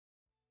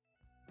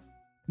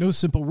No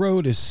Simple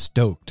Road is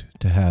stoked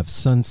to have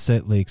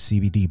Sunset Lake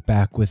CBD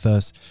back with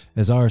us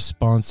as our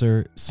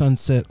sponsor.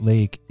 Sunset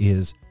Lake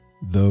is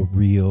the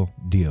real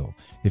deal.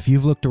 If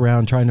you've looked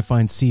around trying to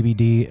find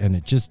CBD and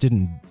it just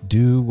didn't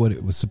do what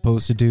it was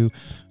supposed to do,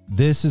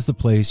 this is the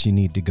place you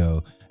need to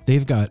go.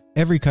 They've got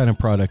every kind of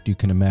product you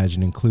can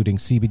imagine, including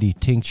CBD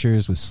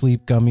tinctures with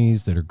sleep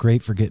gummies that are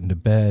great for getting to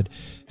bed,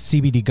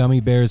 CBD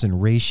gummy bears and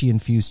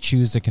reishi-infused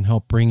chews that can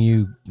help bring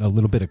you a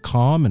little bit of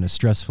calm in a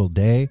stressful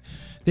day.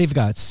 They've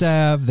got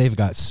salve. They've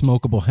got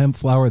smokable hemp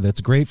flower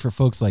that's great for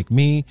folks like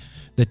me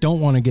that don't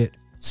want to get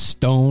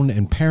stoned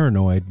and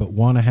paranoid but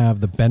want to have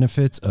the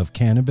benefits of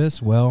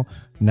cannabis. Well,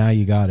 now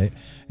you got it.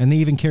 And they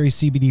even carry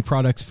CBD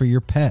products for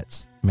your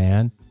pets,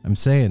 man. I'm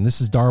saying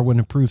this is Darwin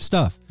approved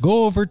stuff.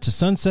 Go over to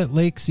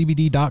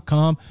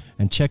sunsetlakecbd.com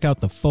and check out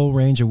the full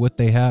range of what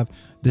they have.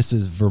 This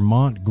is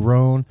Vermont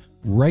grown,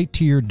 right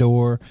to your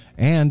door,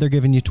 and they're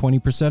giving you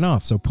 20%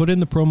 off. So put in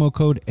the promo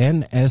code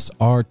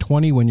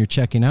NSR20 when you're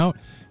checking out.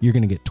 You're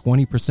going to get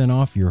 20%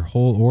 off your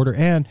whole order.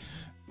 And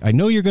I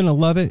know you're going to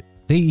love it.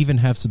 They even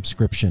have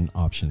subscription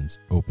options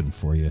open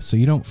for you, so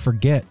you don't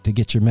forget to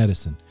get your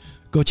medicine.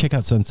 Go check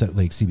out Sunset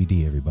Lake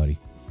CBD, everybody.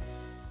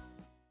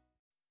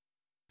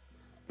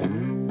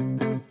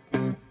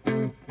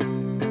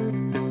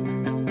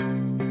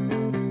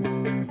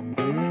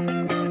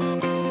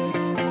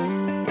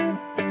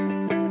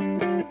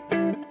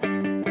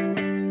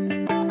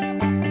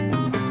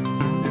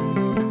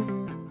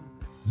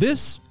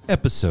 This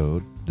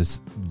episode, this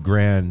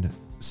grand,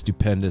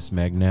 stupendous,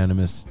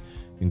 magnanimous,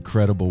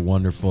 incredible,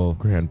 wonderful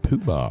Grand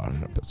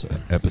Poobah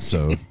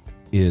episode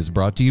is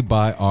brought to you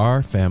by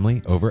our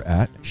family over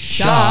at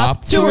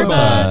Shop Tour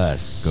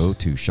Bus. Go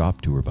to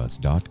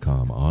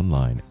shoptourbus.com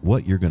online.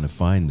 What you're going to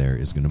find there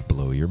is going to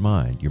blow your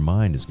mind. Your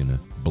mind is going to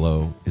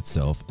blow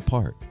itself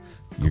apart.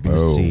 You're going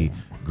to see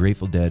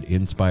Grateful Dead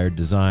inspired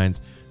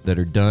designs that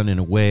are done in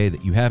a way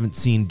that you haven't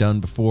seen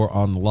done before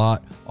on the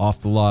lot,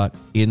 off the lot,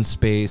 in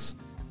space,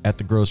 at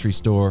the grocery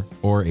store,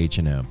 or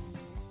H&M.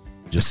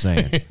 Just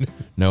saying.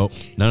 Nope.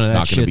 None of that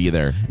Not shit. going to be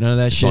there. None of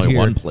that There's shit only here.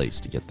 one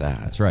place to get that.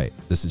 That's right.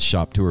 This is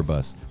Shop Tour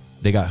Bus.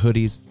 They got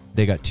hoodies.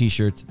 They got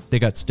t-shirts. They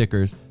got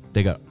stickers.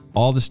 They got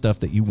all the stuff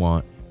that you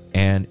want,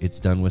 and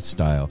it's done with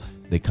style.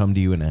 They come to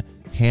you in a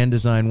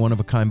hand-designed,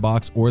 one-of-a-kind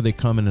box, or they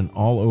come in an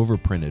all-over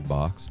printed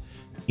box.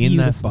 In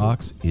that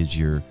box is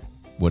your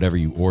whatever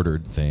you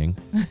ordered thing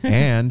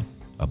and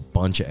a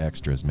bunch of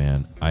extras,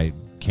 man. I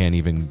can't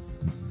even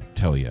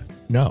tell you.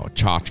 No,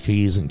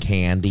 tchotchkes and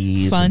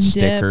candies Fun and dip.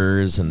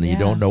 stickers, and you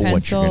don't know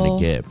what you're pencil. going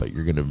to get, but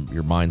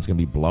your mind's going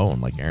to be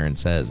blown, like Aaron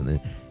says, and then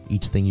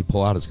each thing you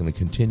pull out is going to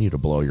continue to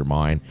blow your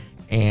mind,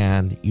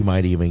 and you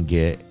might even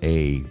get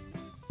a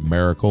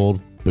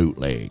Miracle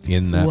bootleg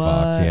In that What?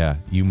 box, yeah.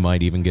 You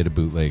might even get a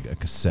bootleg, a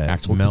cassette.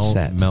 Actual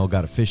cassette. Mel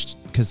got a Fish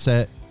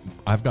cassette.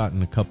 I've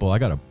gotten a couple. I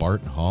got a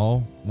Barton Hall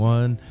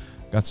one.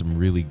 Got some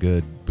really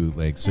good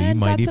bootlegs. So you And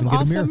might got even some get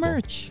a awesome Miracle.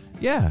 merch.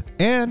 Yeah,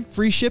 and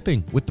free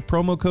shipping with the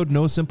promo code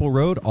No Simple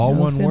Road, all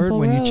No one word. Simple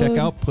When you check Road.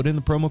 out, put in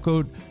the promo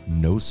code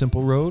No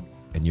Simple Road,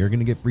 and you're going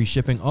to get free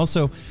shipping.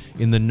 Also,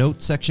 in the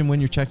notes section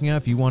when you're checking out,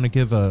 if you want to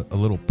give a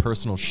little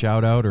personal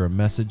shout out or a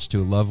message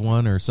to a loved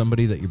one or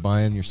somebody that you're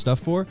buying your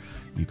stuff for,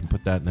 you can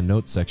put that in the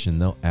notes section.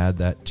 They'll add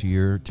that to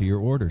your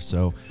order.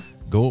 So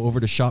go over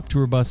to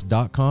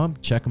shoptourbus.com,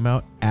 check them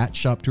out at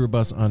Shop Tour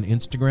Bus on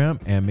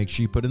Instagram, and make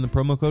sure you put in the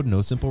promo code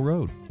No Simple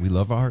Road. We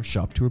love our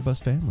Shop Tour Bus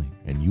family.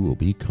 and you will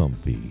be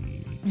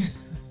comfy.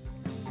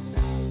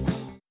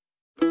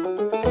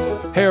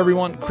 Hey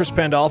everyone, Chris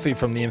Pandolfi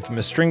from the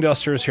infamous String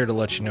Dusters here to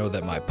let you know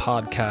that my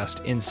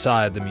podcast,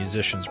 Inside the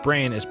Musician's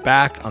Brain, is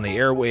back on the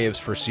airwaves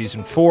for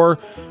Season 4,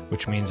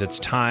 which means it's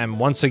time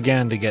once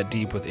again to get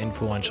deep with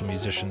influential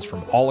musicians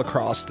from all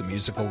across the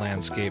musical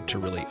landscape to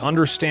really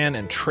understand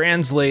and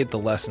translate the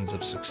lessons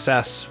of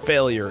success,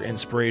 failure,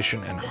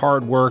 inspiration, and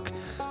hard work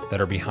that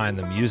are behind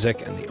the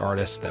music and the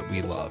artists that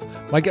we love.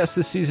 My guests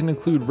this season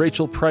include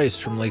Rachel Price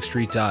from Lake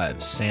Street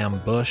Dives, Sam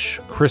Bush,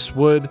 Chris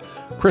Wood,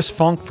 Chris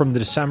Funk from The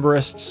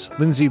Decemberists,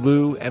 Lindsay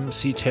Liu,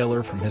 MC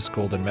Taylor from His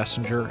Golden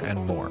Messenger,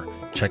 and more.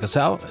 Check us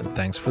out, and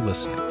thanks for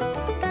listening.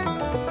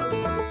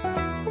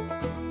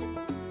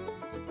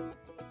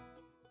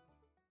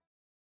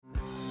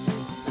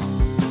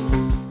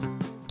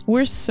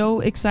 We're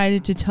so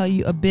excited to tell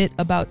you a bit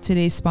about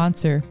today's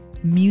sponsor,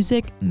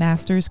 Music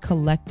Masters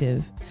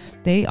Collective.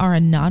 They are a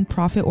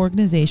nonprofit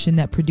organization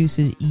that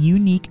produces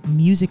unique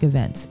music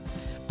events,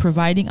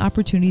 providing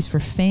opportunities for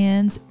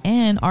fans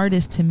and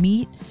artists to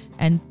meet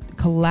and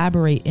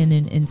collaborate in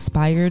an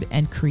inspired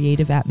and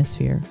creative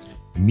atmosphere.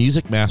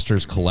 Music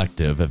Masters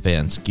Collective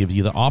events give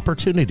you the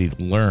opportunity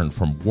to learn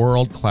from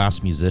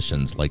world-class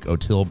musicians like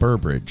Otil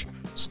Burbridge,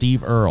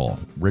 Steve Earle,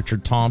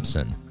 Richard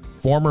Thompson,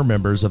 former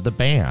members of the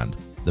band,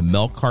 the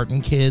Milk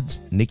Carton Kids,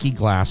 Nikki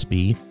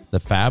Glaspie, the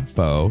Fab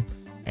Four,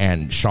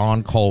 and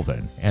Sean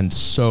Colvin, and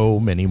so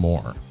many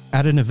more.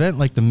 At an event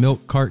like the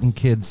Milk Carton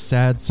Kids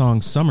Sad Song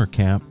Summer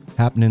Camp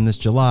happening this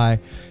July,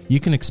 you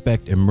can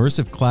expect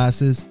immersive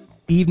classes,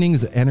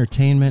 evenings of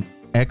entertainment,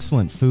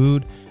 excellent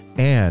food,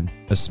 and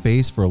a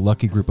space for a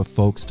lucky group of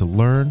folks to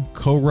learn,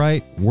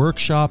 co-write,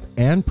 workshop,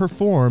 and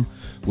perform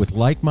with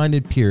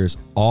like-minded peers,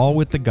 all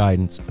with the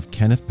guidance of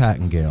Kenneth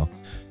Pattengale,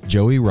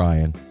 Joey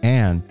Ryan,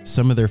 and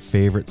some of their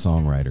favorite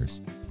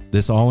songwriters.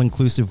 This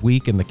all-inclusive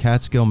week in the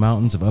Catskill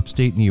Mountains of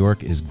upstate New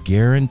York is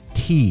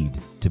guaranteed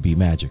to be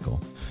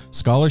magical.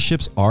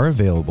 Scholarships are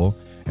available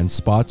and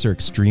spots are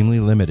extremely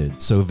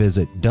limited, so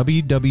visit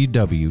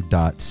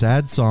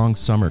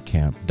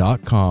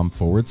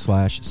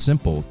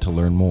www.sadsongssummercamp.com/simple to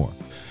learn more.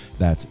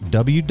 That's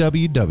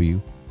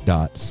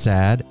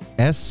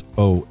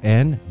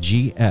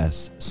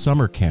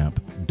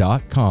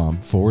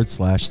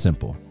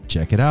www.sadsongssummercamp.com/simple.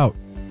 Check it out.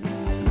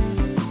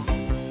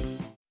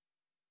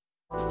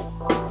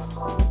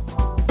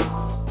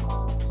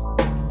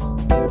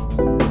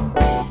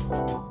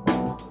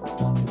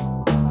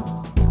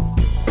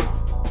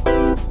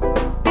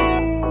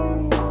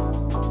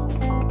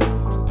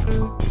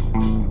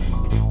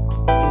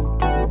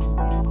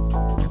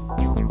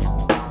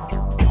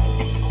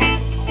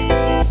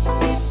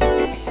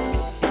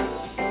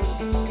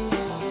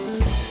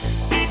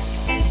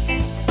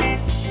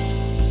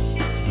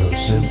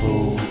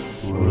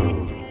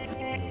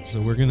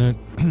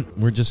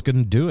 We're just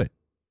gonna do it.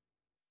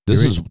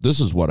 This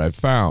is what I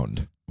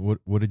found. What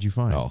did you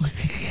find? Oh,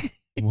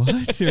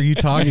 What are you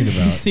talking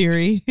about?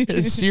 Siri.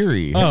 it's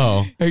Siri.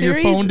 Oh, Your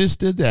Siri's phone just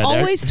did that.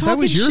 Always talking that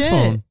was your shit.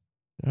 phone.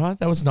 No,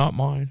 that was not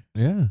mine.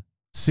 Yeah,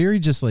 Siri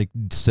just like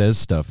says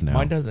stuff now.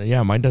 Mine doesn't.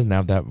 Yeah, mine doesn't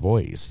have that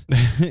voice.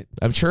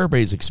 I'm sure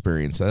everybody's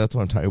experienced that. That's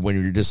what I'm talking.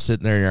 When you're just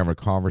sitting there, and you're having a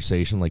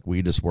conversation like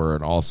we just were,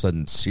 and all of a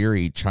sudden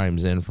Siri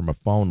chimes in from a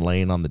phone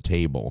laying on the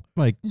table.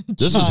 Like,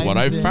 This is what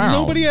I Chimes in. found.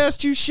 nobody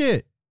asked you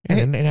shit.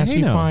 And it has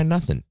hey to now. find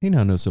nothing. Hey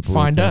now, no support.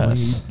 Find family.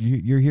 us.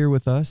 You're here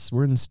with us.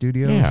 We're in the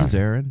studio. Yeah. This is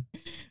Aaron.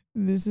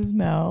 This is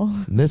Mel.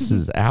 This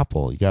is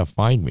Apple. You gotta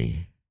find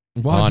me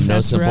What? on No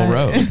That's Simple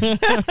right.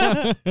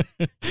 Road.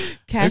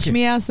 Catch Okay.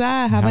 me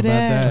outside. How about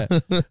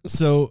that?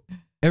 So,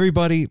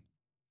 everybody,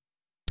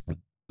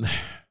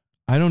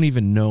 I don't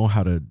even know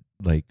how to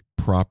like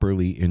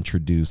properly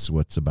introduce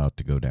what's about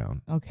to go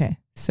down. Okay,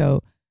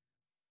 so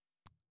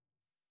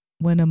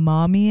when a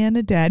mommy and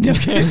a dad Love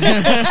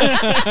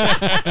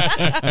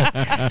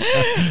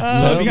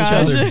each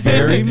other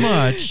very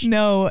much.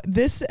 No,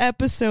 this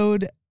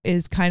episode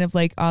is kind of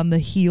like on the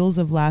heels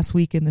of last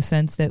week in the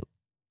sense that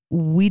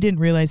we didn't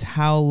realize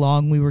how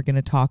long we were going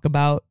to talk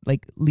about,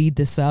 like lead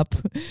this up.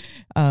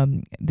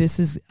 This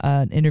is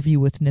an interview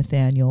with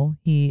Nathaniel.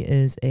 He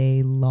is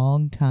a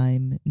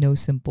longtime No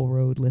Simple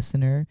Road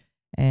listener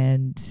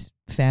and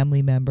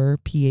family member,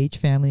 PH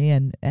family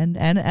and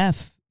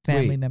F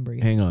family Wait, member.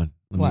 Hang on.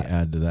 Let What? me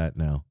add to that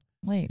now.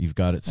 Wait. You've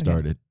got it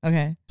started.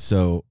 Okay.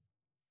 So,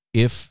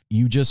 if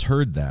you just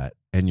heard that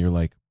and you're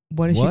like,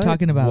 What is she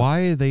talking about?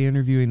 Why are they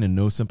interviewing a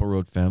No Simple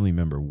Road family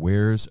member?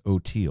 Where's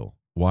O'Teal?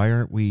 Why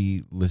aren't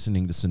we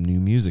listening to some new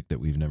music that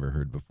we've never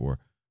heard before?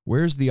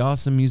 Where's the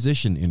awesome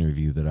musician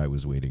interview that I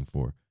was waiting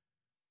for?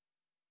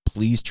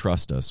 Please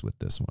trust us with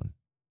this one.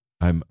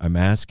 I'm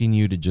asking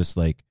you to just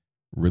like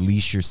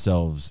release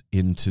yourselves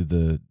into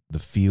the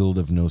field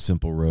of No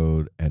Simple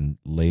Road and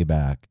lay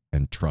back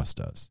and trust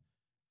us.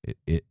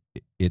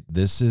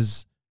 This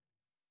is,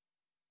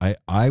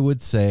 I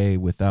would say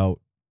without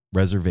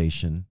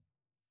reservation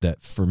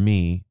that for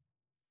me,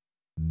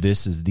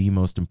 this is the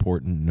most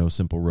important No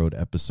Simple Road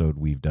episode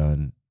we've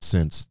done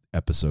since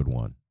episode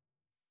 1.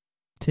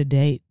 To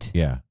date.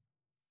 Yeah.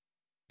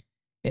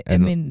 I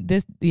mean,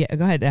 this, yeah,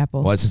 go ahead,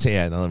 Apple. Well, I was to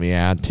say, let me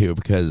add too,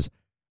 because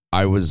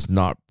I was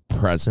not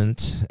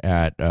present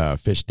at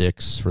Fish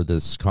Dicks for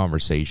this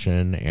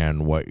conversation,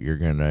 and what you're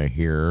going to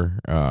hear,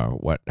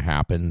 what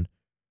happened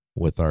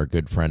with our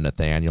good friend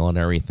Nathaniel and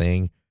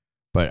everything.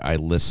 But I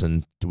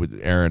listened with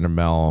Aaron and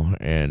Mel,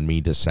 and me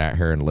just sat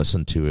here and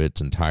listened to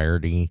its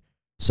entirety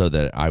so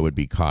that I would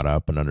be caught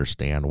up and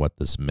understand what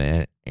this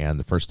meant. And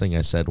the first thing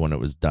I said when it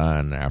was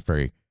done, after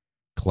I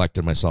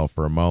collected myself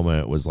for a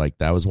moment, was like,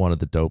 that was one of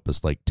the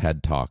dopest like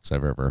TED Talks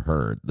I've ever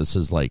heard. This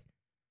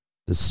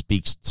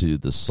speaks to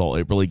the soul.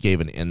 It really gave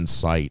an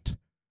insight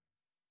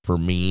for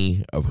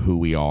me of who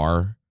we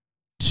are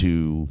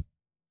to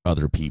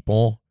other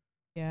people.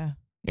 Yeah.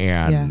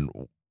 And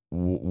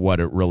what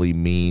it really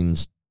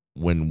means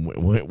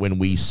when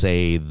we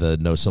say the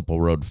No Simple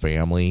Road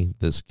family.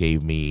 This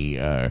gave me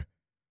a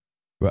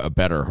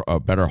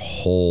better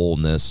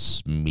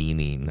wholeness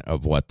meaning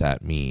of what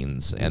that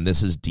means. And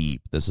this is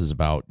deep. This is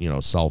about,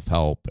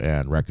 self-help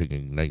and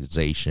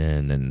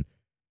recognition and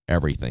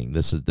everything.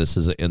 This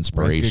is an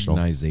inspirational.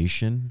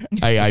 Recognition?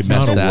 I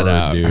messed that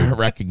up. Dude.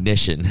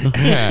 Recognition.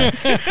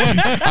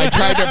 I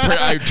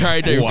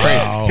tried to.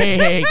 Wow.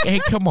 Hey,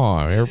 come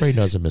on! Everybody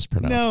knows I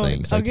mispronounce No,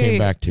 things. okay. I came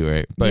back to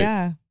it, but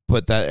yeah.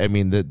 but that, I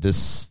mean,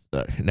 this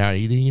now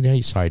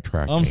you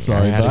sidetracked me. I'm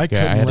sorry, but I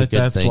couldn't had a let good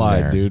that thing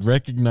slide, there. dude.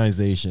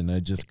 Recognition, I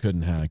just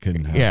couldn't have.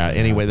 Yeah.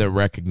 Anyway, the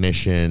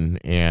recognition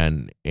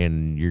and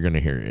you're gonna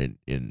hear it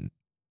in.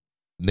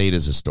 Nate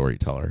is a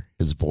storyteller.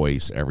 His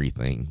voice,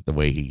 everything, the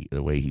way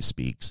he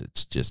speaks,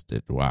 it's just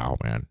wow,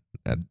 man.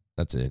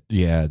 That's it.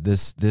 Yeah,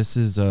 this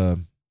is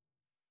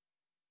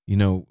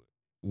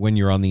when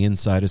you're on the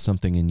inside of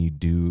something and you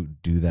do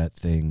that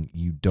thing,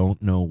 you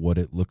don't know what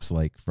it looks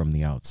like from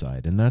the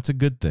outside. And that's a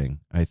good thing,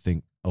 I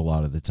think, a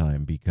lot of the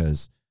time,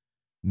 because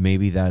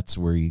maybe that's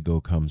where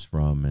ego comes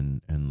from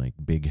and like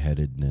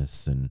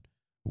big-headedness and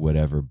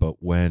whatever.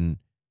 But when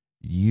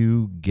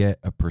you get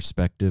a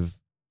perspective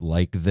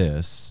like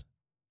this,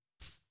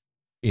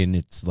 and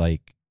it's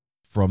like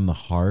from the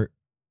heart,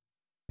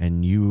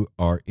 and you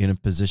are in a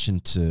position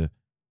to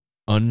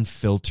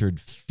unfiltered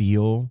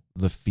feel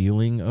the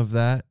feeling of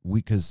that,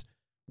 because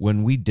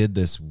when we did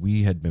this,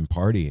 we had been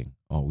partying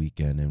all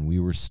weekend and we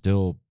were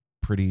still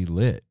pretty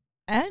lit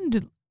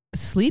and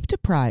sleep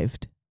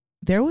deprived.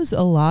 There was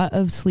a lot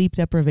of sleep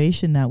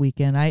deprivation that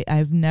weekend.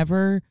 I've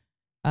never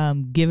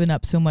given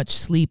up so much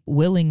sleep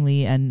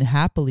willingly and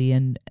happily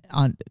and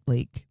on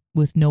like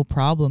with no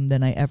problem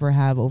than I ever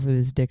have over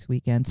this Dick's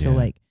weekend. So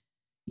like,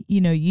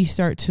 you know, you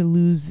start to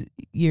lose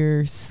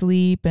your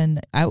sleep, and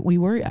we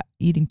were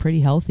eating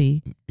pretty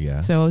healthy.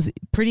 Yeah. So I was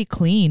pretty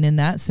clean in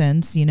that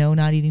sense, you know,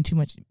 not eating too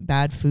much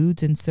bad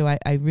foods. And so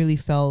I really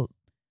felt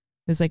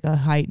there's like a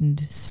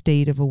heightened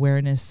state of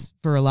awareness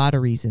for a lot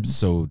of reasons.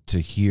 So to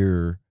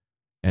hear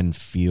and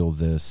feel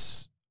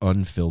this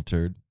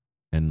unfiltered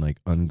and like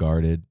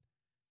unguarded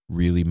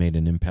really made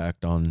an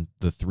impact on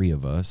the three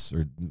of us,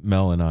 or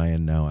Mel and I,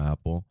 and now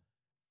Apple.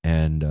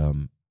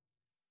 And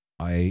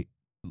I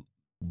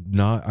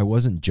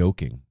wasn't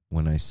joking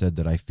when I said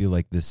that I feel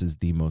like this is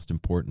the most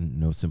important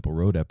No Simple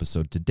Road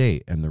episode to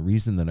date. And the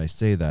reason that I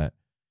say that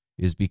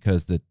is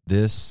because that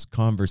this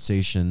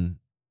conversation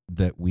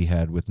that we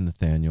had with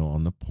Nathaniel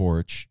on the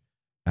porch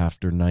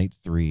after night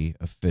 3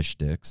 of Fish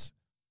Sticks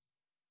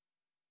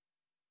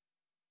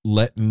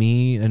let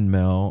me and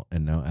Mel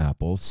and now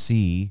Apple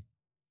see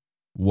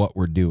what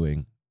we're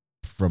doing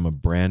from a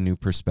brand new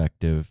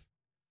perspective.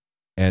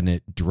 And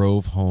it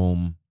drove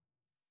home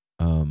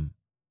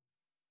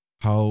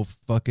how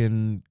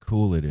fucking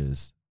cool it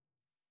is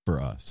for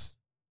us.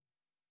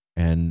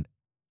 And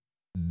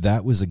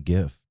that was a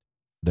gift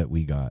that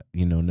we got.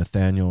 You know,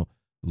 Nathaniel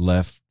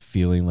left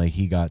feeling like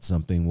he got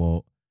something.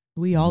 Well,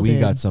 we did.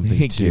 Got something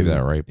he too. Gave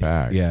that right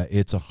back. Yeah,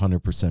 it's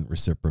 100%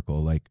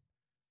 reciprocal. Like,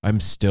 I'm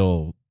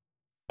still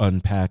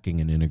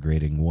unpacking and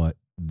integrating what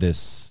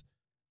this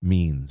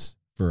means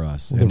for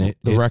us. Well, and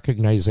the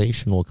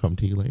recognition will come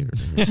to you later.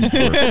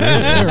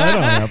 Right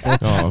on, Apple.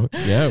 Oh,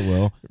 yeah,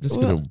 well. We're just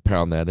going to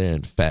pound that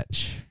in.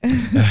 Fetch.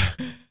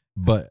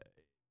 But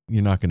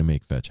you're not going to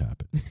make fetch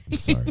happen. I'm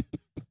sorry.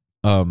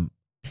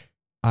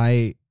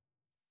 I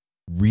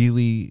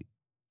really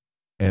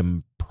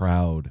am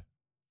proud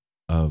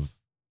of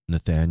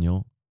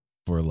Nathaniel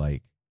for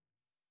like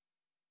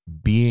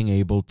being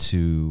able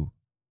to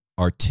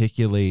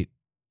articulate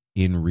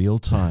in real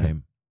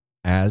time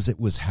as it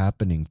was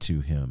happening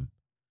to him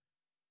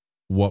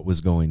what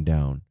was going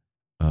down.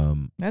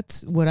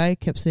 That's what I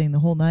kept saying the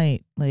whole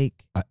night. Like,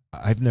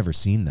 I've never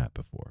seen that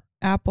before.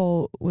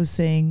 Apple was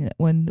saying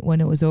when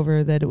it was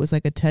over that it was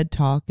like a TED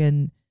Talk.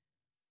 And,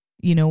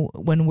 you know,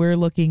 when we're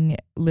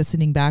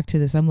listening back to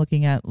this, I'm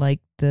looking at like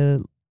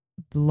the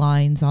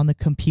lines on the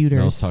computers.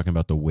 I was talking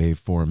about the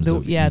waveforms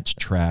of each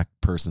track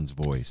person's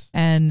voice.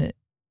 And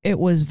it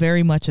was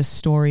very much a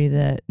story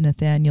that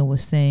Nathaniel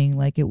was saying,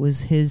 like it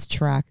was his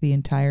track the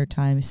entire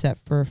time,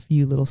 except for a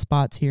few little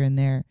spots here and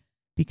there.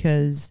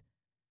 Because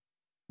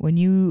when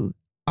you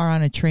are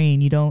on a train,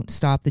 you don't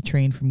stop the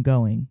train from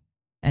going.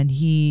 And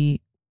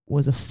he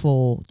was a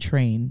full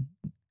train,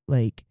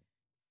 like.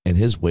 And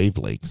his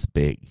wavelength's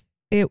big.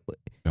 Oh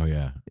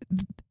yeah.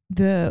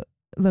 The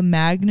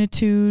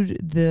magnitude,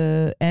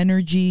 the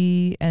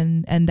energy,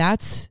 and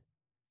that's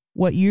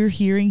what you're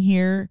hearing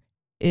here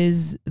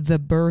is the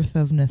birth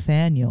of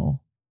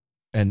Nathaniel.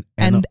 And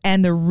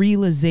the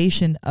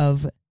realization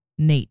of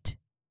Nate.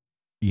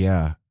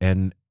 Yeah.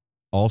 And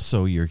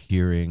also you're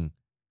hearing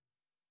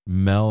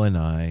Mel and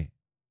I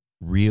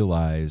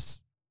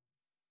realize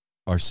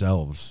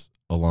ourselves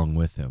along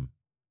with him.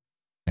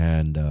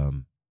 And,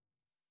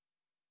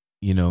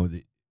 you know,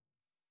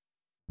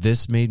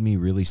 this made me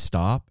really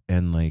stop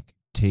and like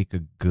take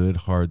a good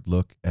hard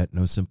look at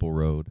No Simple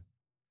Road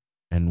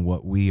and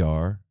what we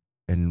are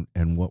and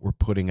what we're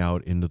putting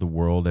out into the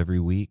world every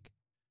week,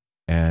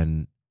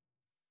 and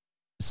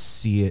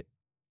see it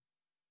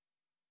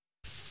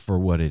for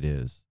what it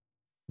is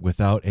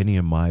without any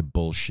of my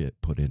bullshit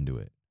put into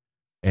it,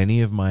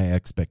 any of my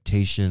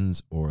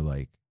expectations or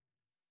like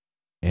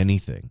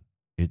anything.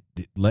 It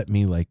let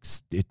me like,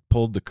 it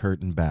pulled the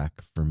curtain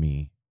back for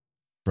me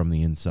from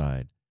the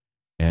inside.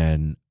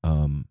 And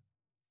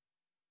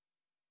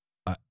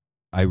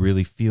I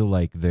really feel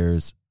like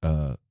there's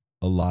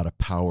a lot of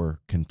power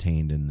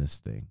contained in this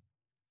thing.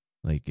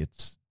 Like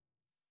it's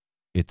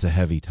a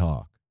heavy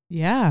talk.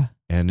 Yeah.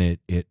 And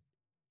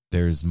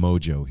there's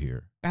mojo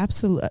here.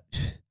 Absolutely.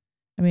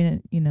 I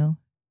mean, you know,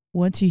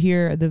 once you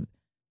hear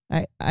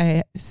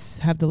I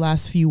have the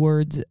last few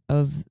words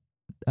of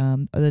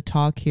the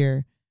talk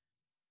here,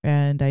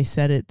 and I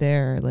said it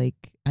there,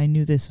 like I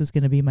knew this was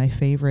going to be my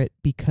favorite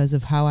because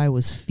of how I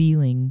was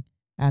feeling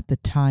at the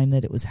time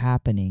that it was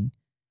happening.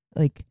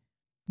 Like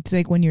it's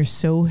like when you're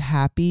so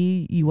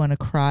happy, you want to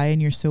cry,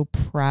 and you're so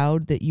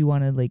proud that you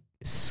want to like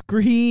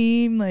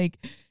scream. Like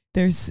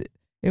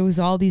it was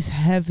all these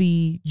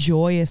heavy,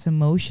 joyous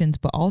emotions,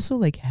 but also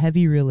like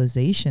heavy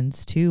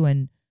realizations too.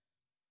 And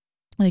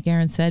like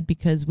Aaron said,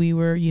 because we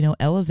were,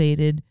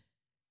 elevated,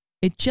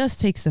 it just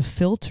takes a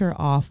filter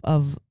off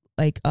of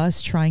like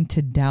us trying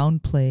to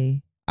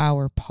downplay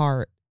our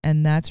part.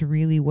 And that's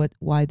really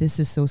why this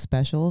is so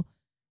special.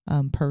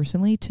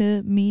 Personally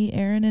to me,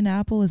 Aaron and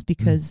Apple, is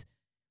because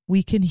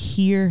we can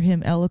hear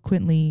him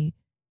eloquently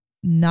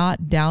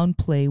not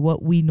downplay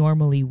what we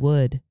normally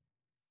would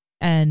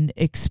and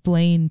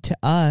explain to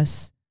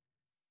us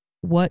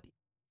what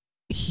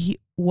he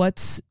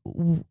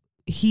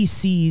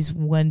sees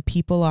when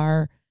people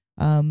are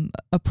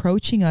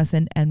approaching us,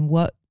 and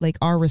what like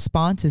our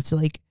response is to,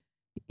 like,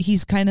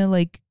 he's kind of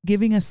like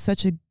giving us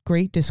such a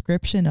great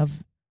description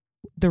of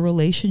the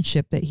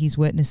relationship that he's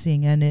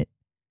witnessing, and it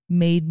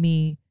made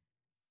me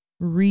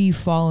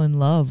fall in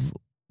love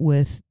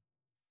with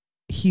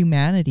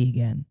humanity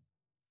again.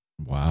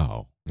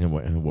 Wow. And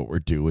what we're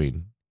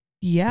doing.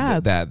 Yeah.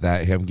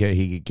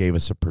 He gave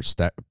us a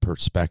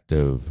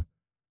perspective,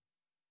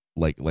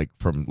 like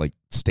from like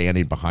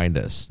standing behind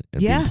us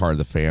and being part of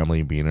the family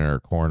and being in our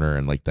corner,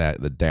 and like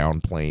that, the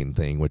downplaying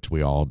thing, which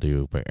we all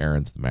do, but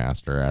Aaron's the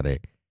master at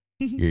it.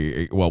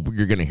 You're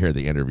going to hear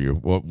the interview.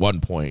 Well, one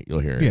point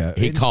you'll hear it. Yeah,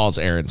 he calls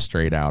Aaron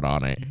straight out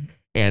on it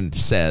and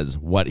says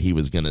what he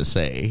was going to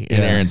say. And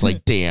Aaron's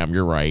like, damn,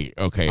 you're right.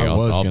 Okay,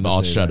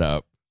 I'll shut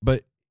up.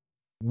 But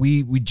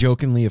we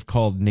jokingly have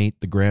called Nate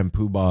the Grand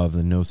Poobah of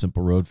the No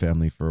Simple Road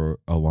family for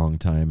a long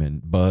time,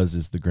 and Buzz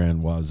is the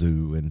Grand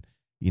Wazoo, and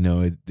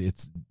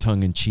it's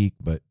tongue in cheek,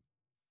 but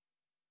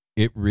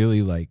it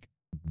really, like,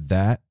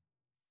 that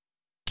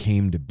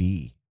came to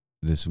be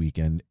this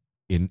weekend.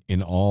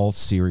 In all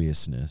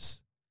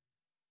seriousness,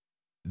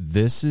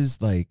 this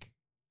is like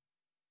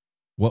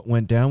what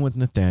went down with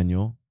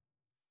Nathaniel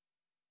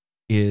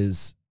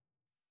is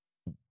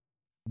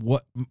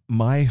what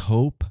my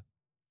hope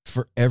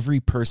for every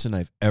person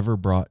I've ever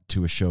brought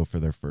to a show for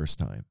their first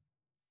time.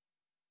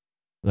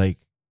 Like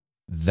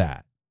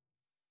that.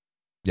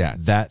 Yeah,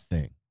 that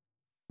thing.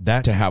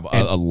 That to have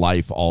a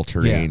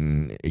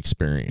life-altering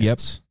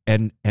experience.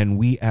 Yep. And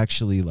we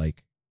actually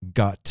like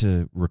got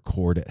to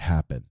record it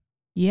happen.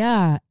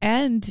 Yeah,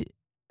 and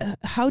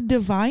how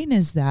divine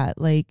is that?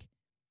 Like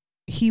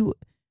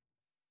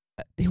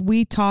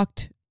we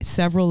talked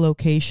several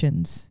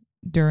locations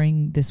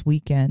during this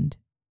weekend,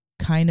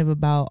 kind of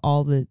about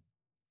all the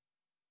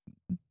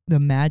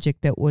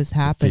magic that was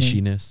happening. The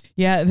fishiness.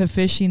 Yeah, the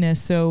fishiness.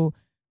 So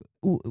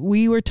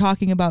we were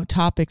talking about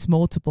topics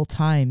multiple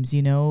times,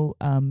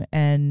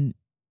 and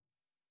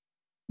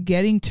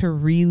getting to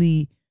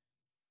really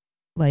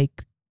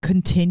like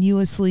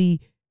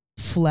continuously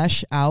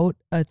flesh out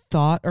a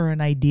thought or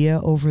an idea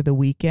over the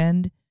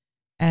weekend,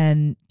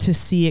 and to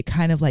see it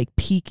kind of like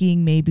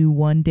peaking maybe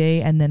one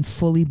day and then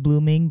fully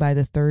blooming by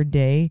the third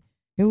day.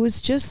 It was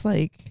just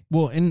like,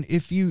 well, and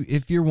if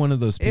you're one of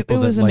those people it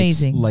was that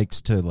amazing.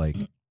 likes to like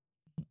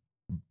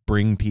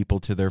bring people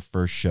to their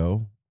first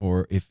show,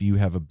 or if you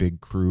have a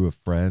big crew of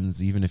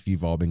friends, even if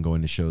you've all been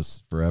going to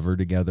shows forever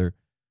together,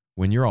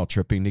 when you're all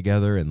tripping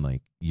together and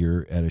like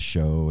you're at a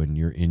show and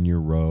you're in your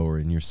row or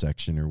in your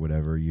section or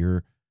whatever,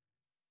 you're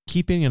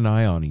keeping an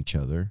eye on each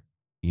other.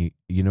 You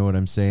know what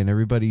I'm saying?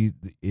 Everybody,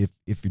 if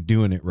you're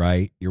doing it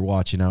right, you're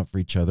watching out for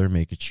each other,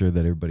 making sure that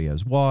everybody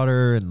has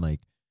water and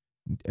like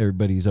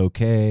everybody's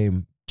okay,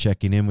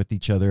 checking in with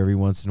each other every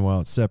once in a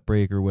while at set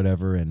break or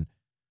whatever. And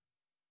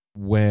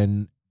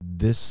when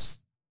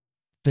this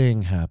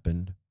thing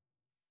happened,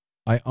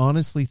 I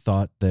honestly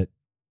thought that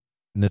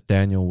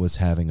Nathaniel was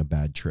having a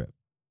bad trip.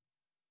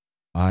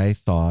 I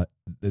thought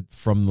that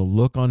from the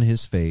look on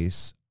his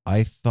face,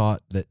 I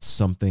thought that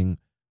something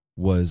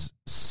was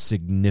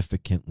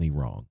significantly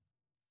wrong.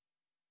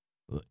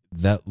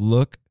 That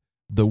look,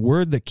 the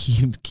word that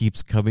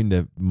keeps coming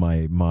to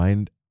my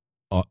mind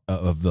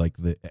of like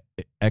the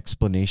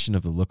explanation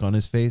of the look on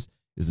his face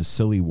is a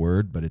silly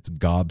word, but it's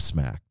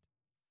gobsmacked.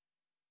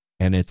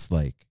 And it's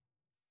like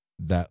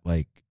that,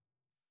 like,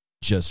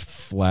 just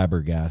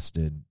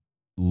flabbergasted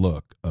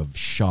look of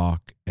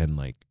shock and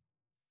like,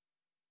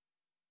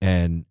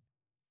 and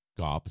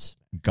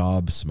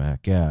gobsmack.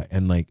 Yeah.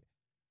 And like,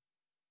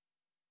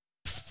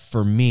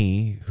 for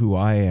me, who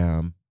I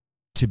am,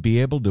 to be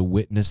able to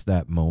witness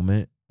that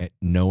moment,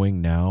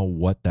 knowing now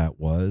what that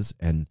was,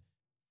 and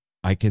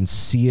I can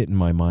see it in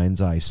my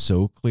mind's eye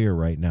so clear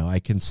right now. I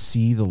can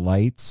see the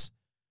lights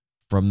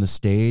from the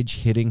stage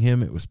hitting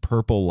him. It was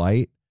purple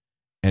light,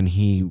 and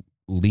he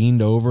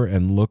leaned over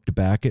and looked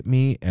back at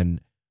me,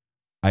 and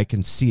I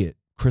can see it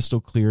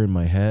crystal clear in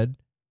my head.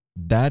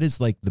 That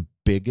is like the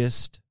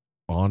biggest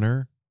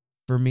honor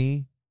for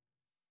me,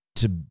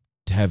 to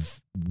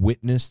have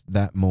witnessed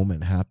that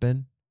moment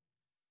happen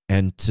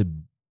and to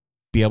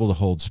be able to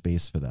hold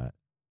space for that.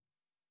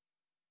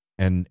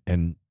 And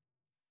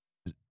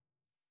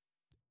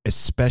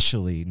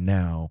especially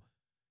now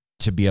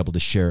to be able to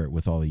share it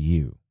with all of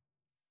you.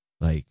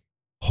 Like,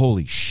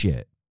 holy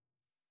shit.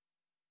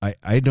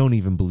 I don't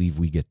even believe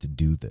we get to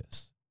do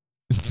this.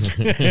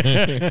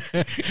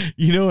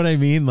 You know what I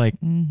mean? Like,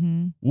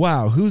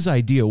 wow, whose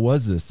idea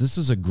was this? This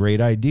was a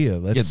great idea.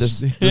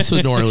 This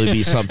would normally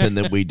be something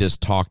that we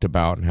just talked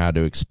about and how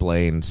to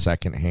explain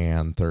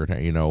secondhand, third,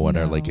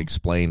 whatever, like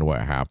explain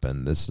what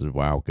happened. This is,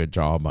 wow, good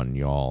job on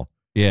y'all.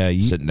 Yeah,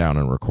 sitting down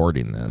and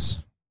recording this.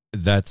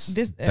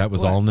 That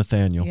was all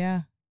Nathaniel.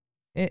 Yeah,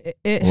 it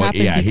happened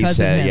because he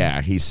said, of him.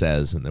 yeah, he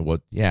says, and then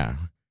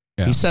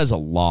he says a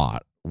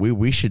lot.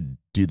 We should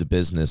do the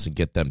business and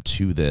get them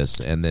to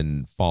this and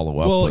then follow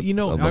up.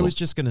 Well, I was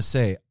just going to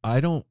say, I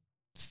don't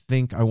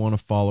think I want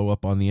to follow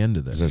up on the end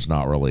of this. There's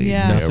not really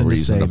Nothing a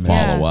reason to say,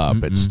 follow up.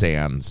 Mm-mm. It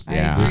stands.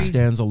 This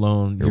stands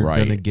alone. You're right.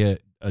 going to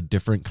get a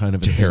different kind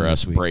of to hear opinion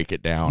us this week. break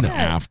it down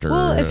after.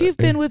 Well, if you've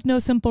been with No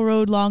Simple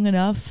Road long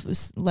enough,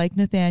 like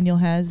Nathaniel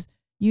has,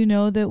 you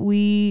know that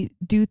we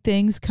do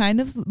things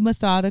kind of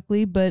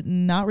methodically, but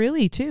not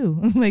really too.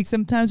 Like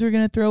sometimes we're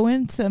going to throw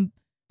in some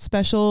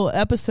special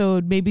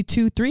episode, maybe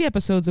 2-3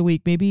 episodes a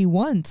week, maybe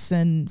once.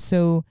 And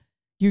so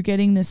you're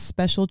getting this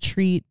special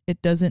treat.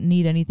 It doesn't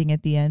need anything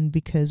at the end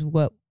because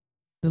what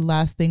the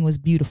last thing was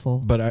beautiful.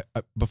 But I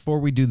before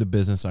we do the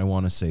business, I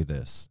want to say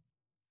this.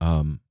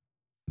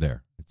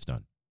 There, it's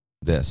done.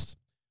 That's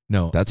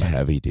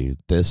heavy, dude.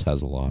 This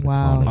has a lot of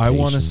Wow. connotation. I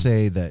want to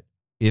say that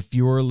if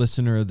you're a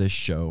listener of this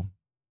show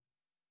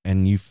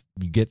and you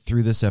get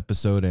through this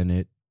episode and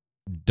it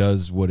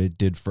does what it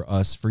did for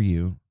us, for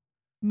you,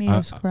 Made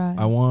us cry.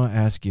 I want to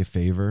ask you a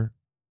favor,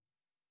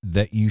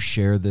 that you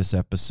share this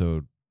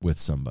episode with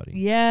somebody.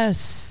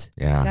 Yes.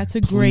 Yeah. That's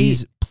a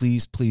Please.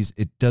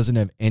 It doesn't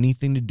have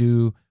anything to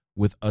do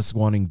with us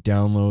wanting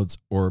downloads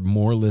or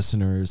more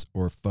listeners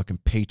or fucking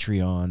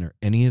Patreon or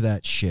any of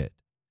that shit.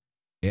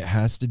 It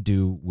has to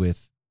do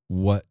with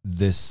what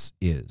this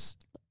is.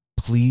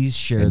 Please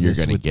share And you're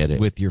this gonna get it.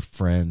 with your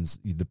friends,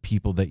 the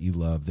people that you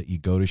love, that you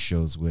go to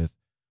shows with,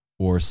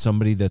 or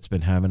somebody that's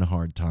been having a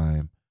hard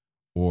time,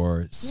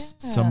 or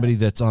somebody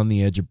that's on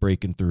the edge of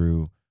breaking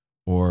through,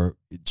 or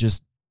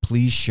just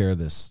please share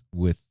this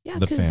with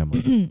the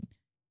family.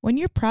 When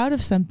you're proud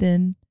of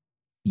something,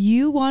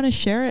 you want to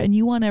share it and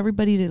you want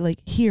everybody to like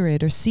hear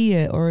it or see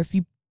it. Or if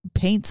you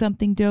paint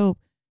something dope,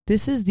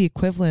 this is the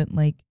equivalent.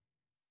 Like,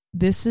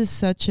 this is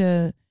such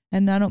a,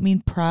 and I don't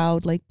mean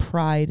proud, like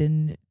pride,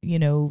 and,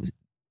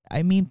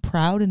 I mean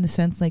proud in the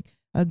sense like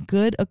a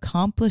good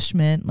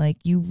accomplishment. Like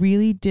you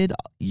really did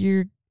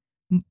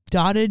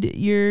dotted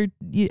your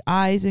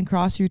I's and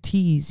cross your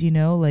T's,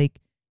 like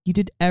you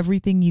did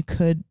everything you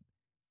could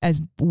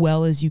as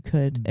well as you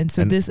could. And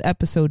so this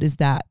episode is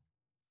that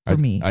for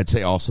me. I'd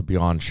say also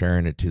beyond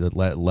sharing it too, that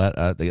let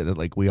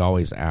like we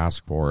always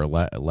ask for,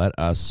 let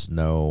us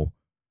know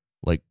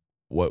like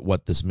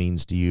what this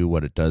means to you,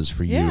 what it does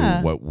for you,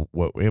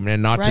 what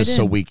and not just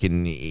so we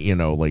can,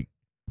 like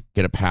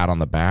get a pat on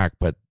the back,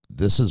 but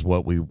this is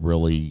what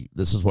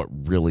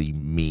really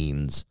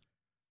means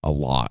a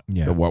lot.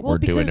 What we're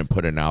doing and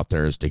putting out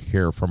there is to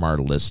hear from our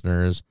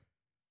listeners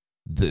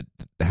that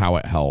how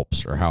it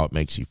helps or how it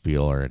makes you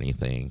feel or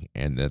anything.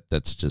 And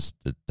that's just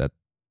that.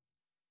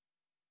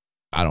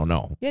 I don't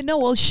know. Yeah, no,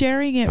 well,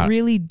 sharing it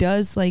really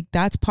does, like,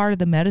 that's part of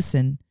the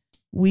medicine.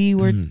 We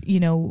were,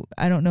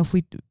 I don't know if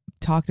we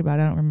talked about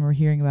it. I don't remember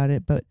hearing about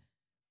it, but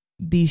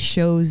these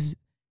shows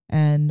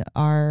and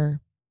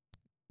our,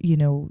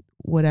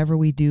 whatever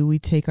we do, we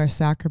take our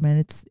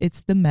sacrament.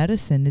 It's the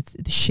medicine.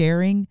 It's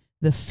sharing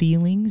the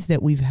feelings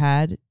that we've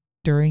had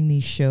during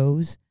these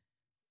shows.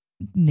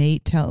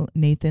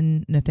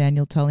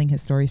 Nathaniel telling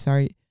his story.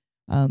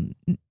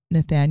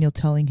 Nathaniel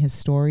telling his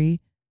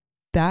story.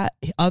 That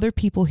other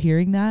people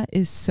hearing that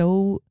is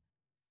so,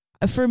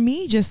 for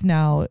me just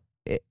now,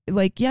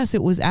 yes,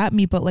 it was at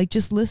me, but like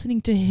just listening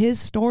to his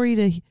story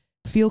to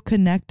feel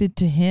connected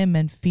to him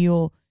and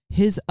feel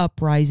his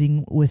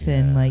uprising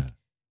within, like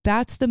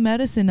that's the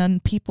medicine on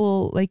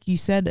people. Like you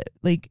said,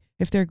 like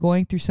if they're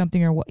going through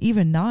something or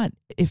even not,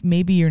 if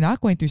maybe you're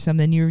not going through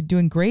something, you're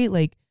doing great.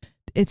 Like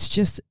it's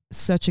just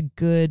such a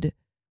good,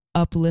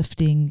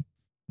 uplifting,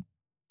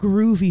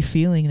 groovy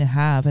feeling to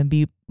have and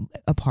be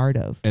a part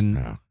of.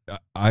 And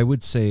I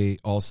would say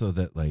also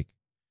that like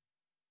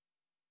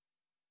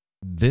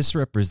this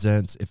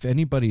represents, if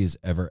anybody has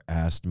ever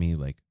asked me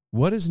like,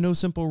 what is No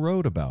Simple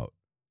Road about?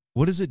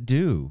 What does it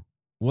do?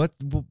 What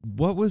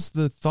was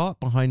the thought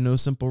behind No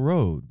Simple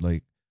Road?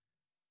 Like,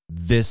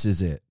 this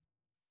is it.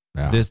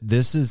 Yeah.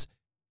 This is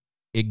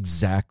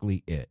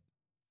exactly it.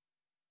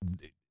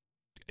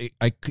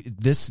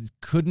 This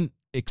couldn't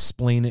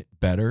explain it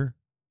better.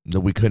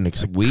 No, we couldn't.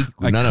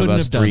 None of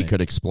us three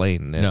could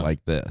explain it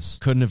like this.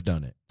 Couldn't have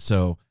done it.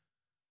 So,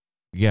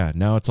 yeah,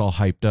 now it's all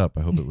hyped up.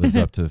 I hope it lives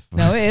up to.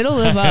 No, it'll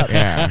live up.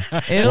 Yeah,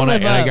 it'll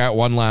live up. I got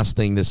one last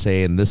thing to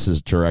say, and this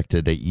is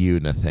directed at you,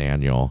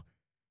 Nathaniel,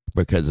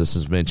 because this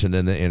is mentioned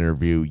in the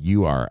interview.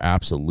 You are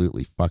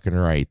absolutely fucking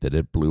right that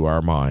it blew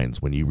our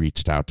minds when you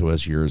reached out to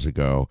us years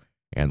ago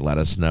and let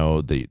us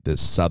know the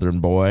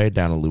southern boy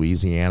down in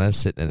Louisiana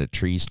sitting in a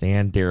tree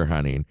stand deer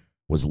hunting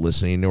was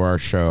listening to our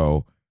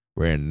show.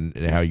 And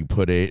how you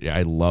put it,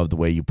 I love the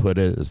way you put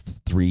it, is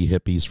 3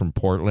 hippies from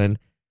Portland.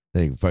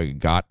 They fucking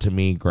got to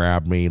me,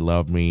 grabbed me,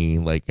 loved me.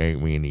 Like, I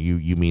mean,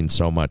 you mean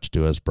so much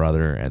to us,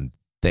 brother, and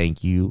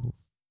thank you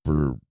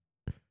for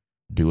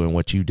doing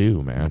what you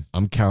do, man.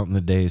 I'm counting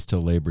the days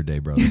till Labor Day,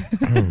 brother.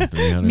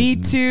 Me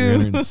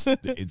too.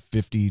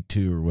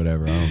 352 or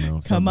whatever. I don't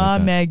know. Come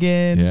on,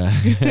 Megan. Yeah.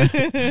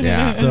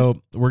 Yeah.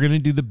 So we're going to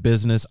do the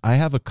business. I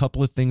have a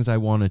couple of things I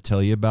want to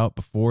tell you about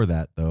before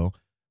that, though.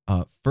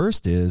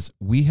 First is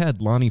we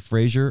had Lonnie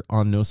Frazier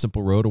on No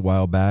Simple Road a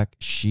while back.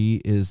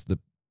 She is the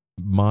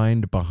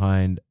mind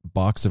behind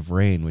Box of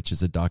Rain, which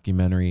is a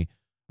documentary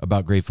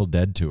about Grateful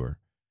Dead tour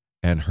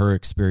and her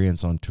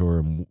experience on tour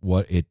and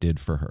what it did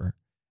for her.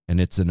 And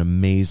it's an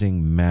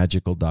amazing,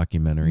 magical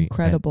documentary.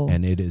 Incredible.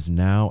 And it is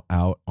now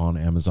out on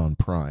Amazon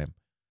Prime.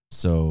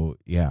 So,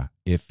 yeah,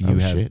 if you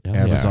have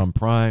Amazon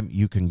Prime,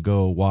 you can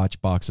go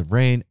watch Box of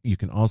Rain. You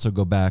can also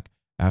go back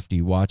after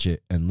you watch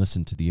it and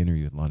listen to the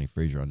interview with Lonnie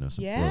Frazier on No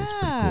Simple Road. It's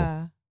pretty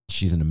cool.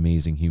 She's an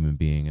amazing human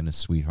being and a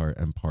sweetheart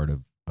and part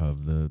of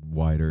the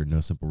wider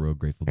No Simple Road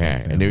Grateful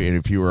Dead family. And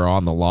if you were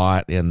on the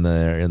lot in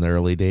the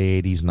early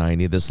day 80s,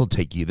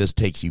 90s, this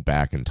takes you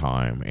back in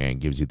time and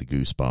gives you the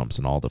goosebumps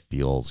and all the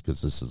feels,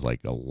 because this is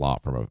like a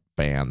lot from a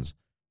fan's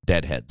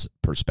Deadhead's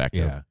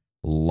perspective. Yeah.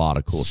 A lot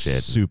of cool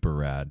shit. Super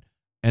rad.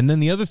 And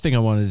then the other thing I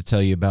wanted to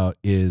tell you about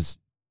is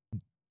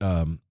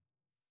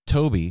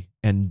Toby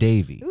and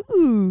Davey.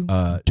 Ooh.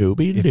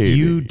 Toby and if Davey.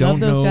 you don't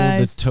Love those know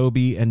guys. the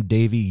Toby and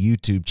Davey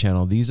YouTube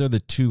channel, these are the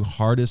two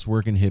hardest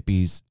working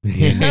hippies on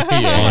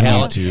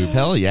YouTube.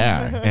 Hell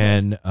yeah.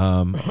 And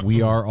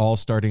we are all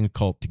starting a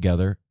cult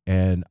together,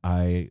 and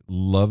I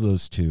love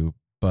those two.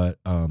 But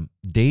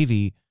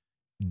Davey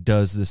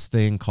does this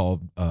thing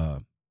called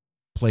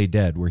Play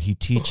Dead, where he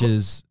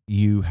teaches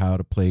you how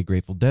to play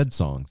Grateful Dead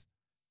songs.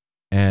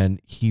 And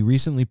he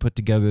recently put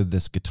together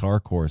this guitar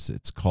course.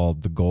 It's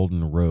called The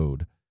Golden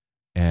Road.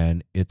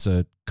 And it's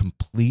a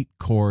complete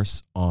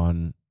course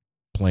on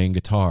playing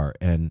guitar.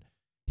 And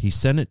he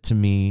sent it to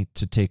me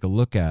to take a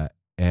look at.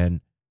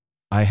 And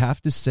I have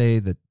to say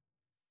that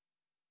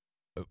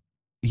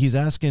he's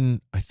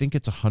asking, I think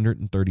it's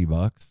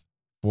 $130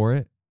 for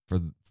it, for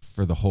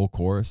the whole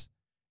course.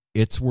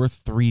 It's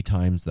worth 3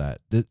 times that.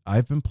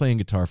 I've been playing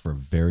guitar for a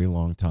very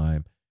long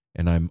time,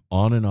 and I'm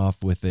on and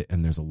off with it,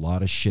 and there's a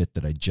lot of shit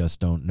that I just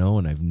don't know,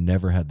 and I've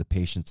never had the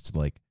patience to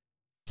like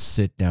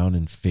sit down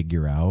and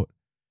figure out.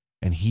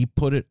 And he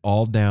put it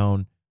all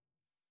down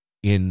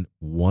in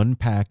one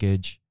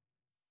package,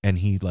 and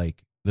he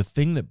like, the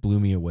thing that blew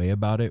me away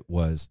about it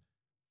was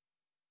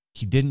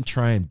he didn't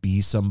try and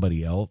be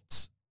somebody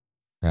else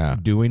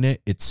doing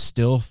it. It's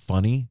still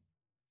funny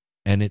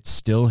and it's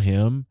still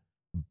him,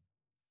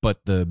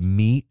 but the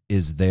meat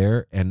is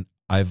there. And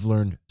I've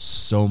learned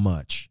so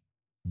much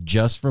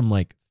just from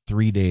like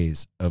 3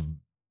 days of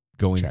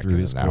going through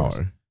his course.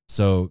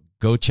 So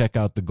go check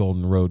out the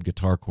Golden Road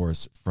guitar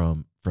course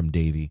from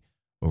Davey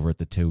over at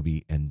the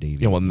Toby and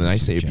Davey. Yeah, well, and I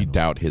say if you channel.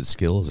 doubt his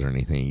skills or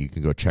anything, you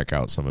can go check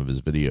out some of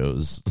his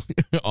videos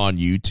on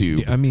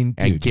YouTube. I mean,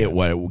 dude, and get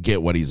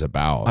what he's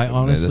about. I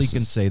honestly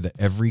can say that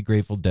every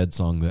Grateful Dead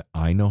song that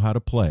I know how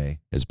to play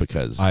is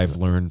because I've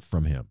learned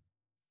from him.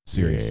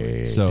 Seriously.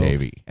 Yay, so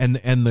Davey. and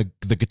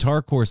the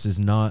guitar course is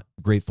not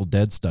Grateful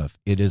Dead stuff.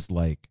 It is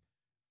like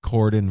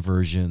chord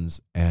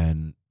inversions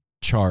and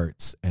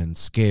charts and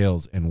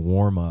scales and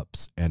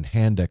warm-ups and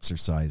hand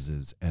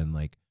exercises and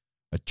like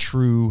a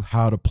true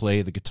how to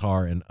play the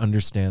guitar and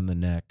understand the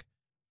neck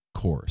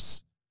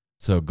course.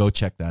 So go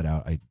check that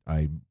out.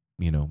 I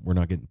we're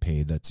not getting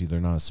paid.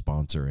 They're not a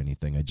sponsor or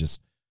anything.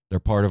 They're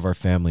part of our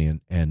family,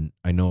 and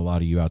I know a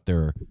lot of you out there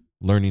are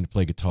learning to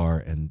play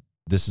guitar, and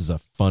this is a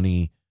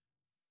funny,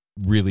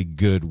 really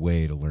good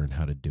way to learn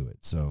how to do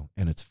it. So,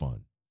 and it's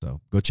fun.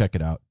 So go check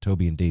it out.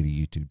 Toby and Davey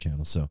YouTube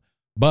channel. So,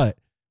 but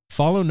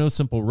follow No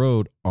Simple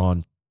Road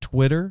on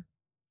Twitter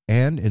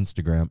and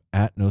Instagram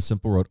at No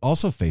Simple Road.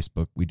 Also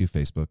Facebook. We do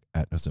Facebook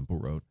at No Simple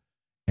Road.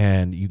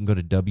 And you can go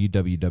to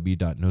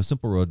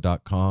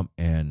www.nosimpleroad.com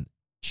and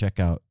check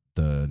out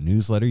the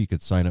newsletter. You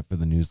could sign up for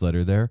the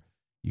newsletter there.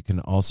 You can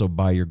also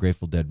buy your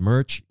Grateful Dead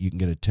merch. You can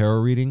get a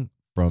tarot reading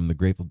from the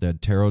Grateful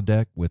Dead tarot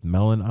deck with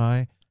Mel and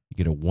I. You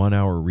get a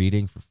 1-hour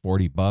reading for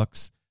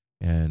 $40,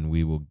 and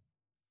we will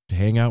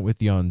hang out with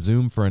you on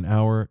Zoom for an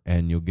hour,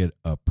 and you'll get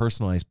a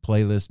personalized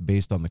playlist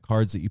based on the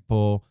cards that you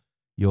pull.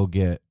 You'll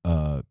get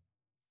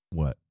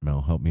what,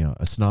 Mel, help me out,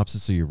 a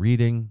synopsis of your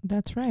reading.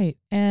 That's right.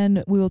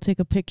 And we will take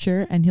a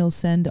picture, and he'll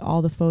send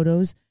all the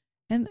photos,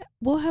 and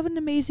we'll have an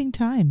amazing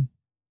time.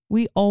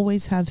 We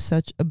always have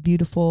such a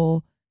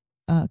beautiful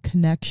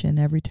connection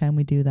every time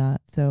we do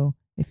that. So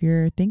if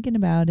you're thinking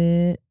about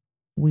it,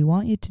 we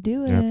want you to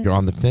do it. If you're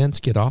on the fence,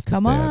 get off the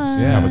Come fence. on.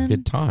 Yeah, have a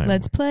good time.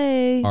 Let's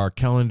play. Our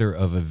calendar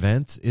of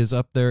events is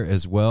up there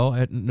as well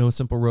at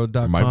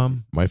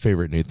nosimpleroad.com. My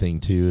favorite new thing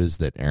too is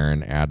that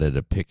Aaron added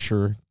a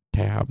picture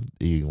tab.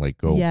 You like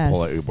go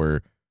pull it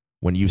where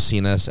when you've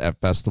seen us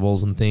at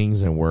festivals and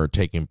things and we're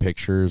taking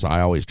pictures, I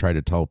always try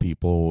to tell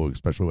people,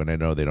 especially when I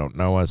know they don't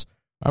know us,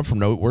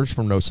 we're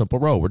from No Simple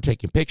Road. We're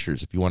taking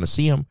pictures. If you want to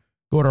see them,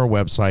 go to our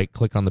website,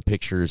 click on the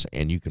pictures,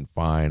 and you can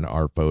find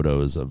our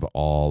photos of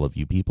all of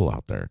you people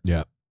out there.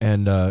 Yeah.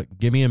 And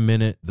give me a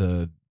minute.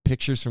 The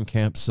pictures from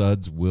Camp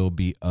Suds will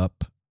be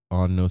up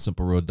on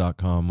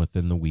nosimpleroad.com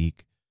within the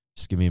week.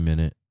 Just give me a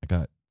minute. I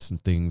got some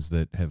things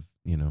that have,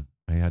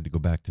 I had to go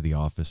back to the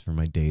office for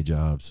my day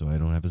job, so I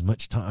don't have as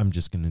much time. I'm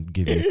just going to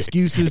give you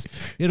excuses.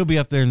 It'll be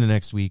up there in the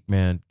next week,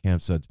 man.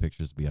 Camp Suds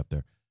pictures will be up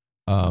there.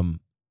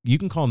 You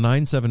can call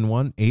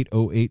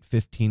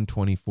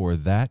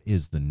 971-808-1524. That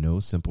is the No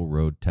Simple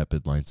Road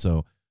Tepid line.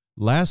 So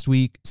last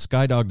week,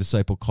 Skydog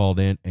Disciple called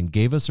in and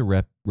gave us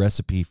a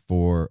recipe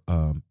for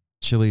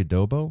chili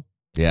adobo.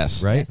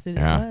 Yes. Right? Yes, it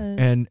was.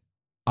 And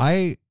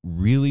I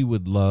really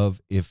would love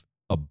if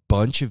a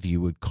bunch of you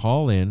would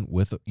call in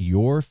with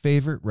your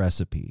favorite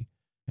recipe.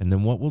 And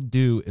then what we'll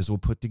do is we'll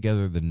put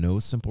together the No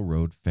Simple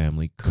Road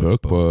family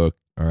cookbook.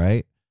 All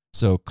right?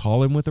 So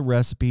call in with a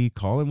recipe,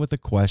 call in with a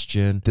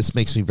question. This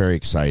makes me very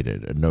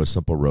excited. A No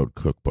Simple Road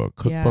cookbook.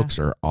 Cookbooks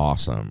are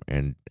awesome.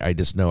 And I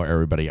just know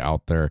everybody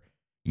out there,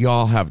 you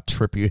all have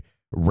trippy,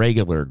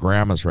 regular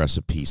grandma's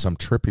recipe, some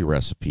trippy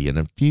recipe, an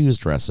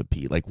infused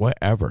recipe, like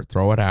whatever.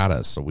 Throw it at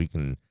us so we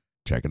can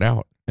check it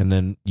out. And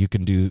then you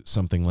can do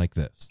something like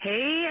this.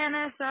 Hey,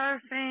 NSR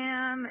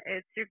fam.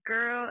 It's your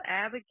girl,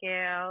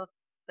 Abigail.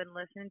 Been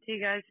listening to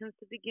you guys since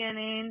the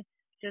beginning.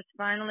 Just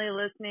finally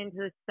listening to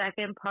the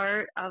second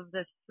part of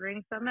the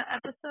String Summit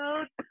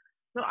episode.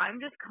 So I'm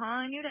just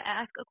calling you to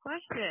ask a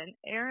question.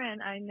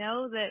 Aaron, I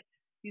know that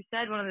you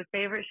said one of the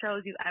favorite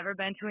shows you've ever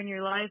been to in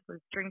your life was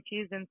String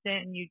Cheese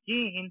Incident in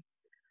Eugene.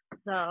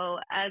 So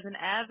as an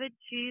avid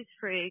cheese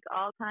freak,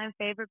 all-time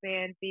favorite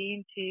band,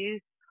 Bean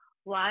Cheese,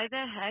 why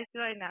the heck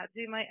do I not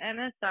do my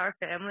NSR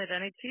family at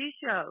any cheese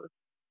shows?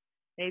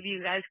 Maybe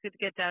you guys could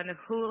get down to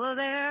Hula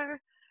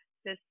there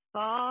this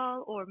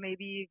fall, or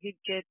maybe you could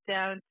get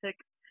down to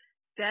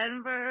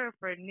Denver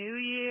for New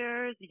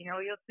Year's.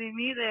 You'll see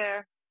me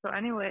there. So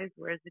anyways,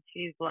 where's the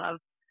cheese love?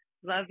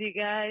 Love you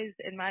guys.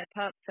 And my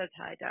pup says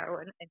hi,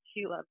 Darwin, and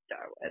she loves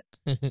Darwin.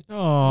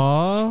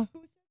 Aww.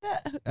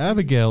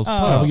 Abigail's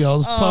pup.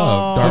 Abigail's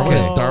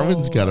pup.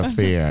 Darwin's got a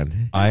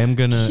fan. I am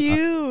going to...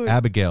 Cute.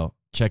 Abigail,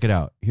 check it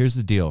out. Here's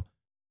the deal.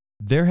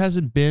 There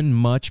hasn't been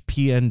much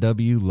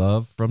PNW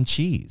love from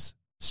Cheese.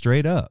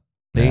 Straight up.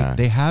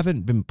 They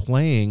haven't been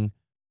playing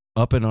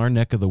up in our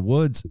neck of the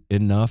woods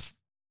enough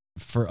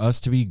for us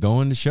to be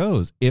going to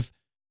shows. If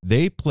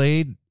they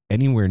played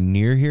anywhere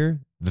near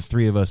here, the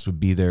three of us would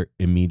be there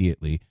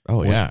immediately.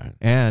 Oh, yeah.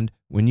 And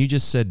when you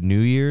just said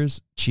New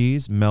Year's,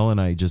 Cheese, Mel and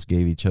I just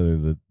gave each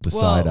other the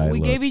side eye. We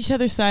look. gave each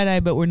other side eye,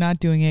 but we're not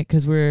doing it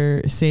because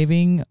we're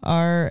saving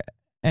our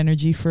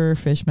energy for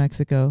Fish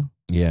Mexico.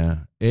 Yeah.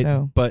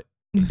 But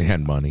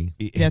And money.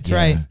 That's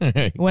right.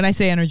 When I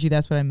say energy,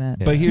 that's what I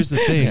meant. But here's the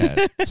thing.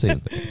 Same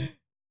thing.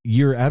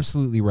 You're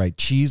absolutely right.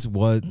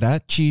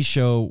 That cheese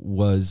show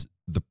was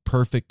the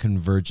perfect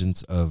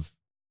convergence of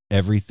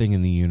everything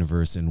in the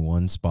universe in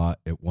one spot,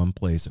 at one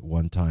place, at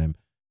one time.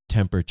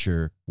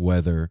 Temperature,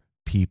 weather,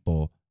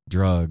 people,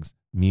 drugs,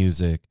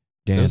 music,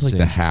 dancing. It was like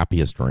the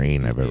happiest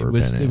rain I've ever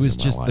been in. It was in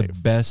just my the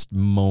life. best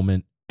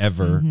moment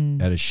ever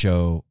Mhm. at a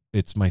show.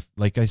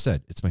 Like I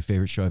said, it's my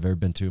favorite show I've ever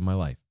been to in my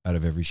life out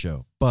of every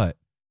show. But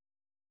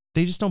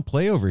they just don't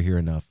play over here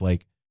enough.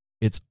 Like,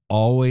 it's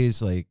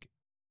always like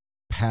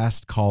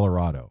past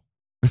Colorado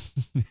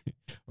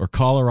or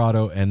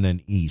Colorado and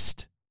then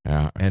east.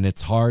 Yeah. And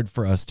it's hard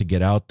for us to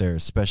get out there,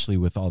 especially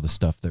with all the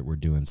stuff that we're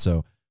doing.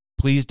 So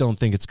please don't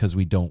think it's because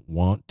we don't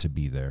want to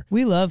be there.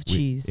 We love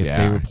cheese. If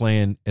they were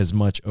playing as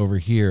much over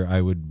here,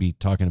 I would be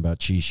talking about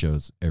cheese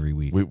shows every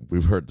week.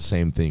 We've heard the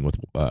same thing with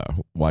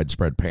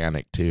Widespread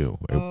Panic, too.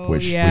 I Oh,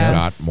 wish yes. we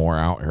got more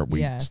out here.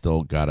 We Yes.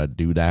 still got to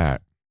do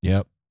that.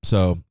 Yep.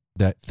 So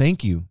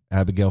thank you,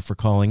 Abigail, for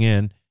calling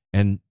in.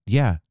 And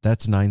yeah,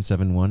 that's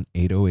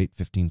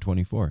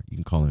 971-808-1524. You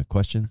can call in with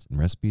questions and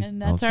recipes.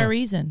 And all that's that our stuff.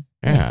 reason.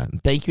 Yeah.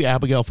 And thank you,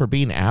 Abigail, for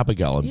being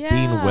Abigail and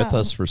being with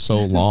us for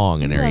so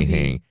long and We love you.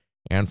 everything.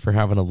 And for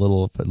having a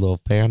little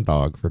fan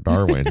dog for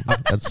Darwin.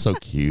 That's so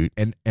cute.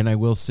 And I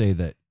will say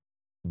that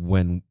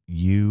when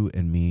you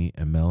and me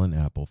and Mel and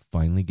Apple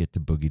finally get to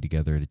boogie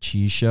together at a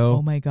cheese show,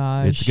 Oh my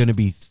gosh. it's going to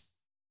be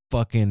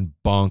fucking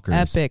bonkers.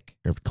 epic.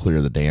 You have to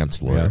clear the dance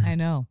floor. Yeah. I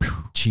know.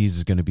 Cheese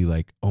is going to be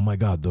like, oh my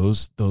God,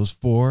 those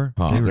four,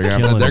 Oh, they were they're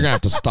killing gonna it.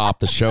 have to stop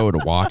the show to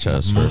watch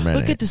us for a minute.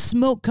 Look at the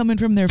smoke coming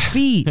from their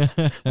feet.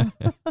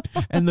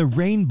 and the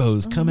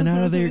rainbows coming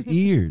out of their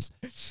ears.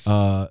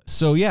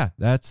 So yeah,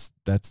 that's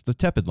the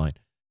Tepid line.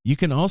 You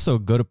can also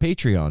go to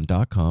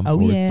patreon.com Oh,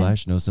 yeah.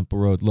 / No Simple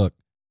Road. Look,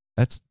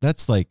 that's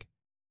like,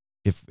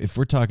 if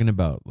we're talking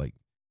about like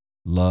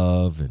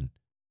love and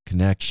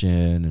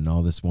connection and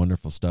all this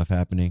wonderful stuff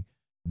happening,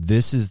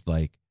 this is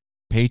like,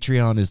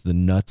 Patreon is the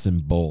nuts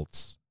and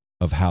bolts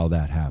of how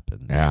that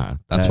happens. Yeah,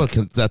 that's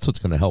what's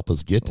going to help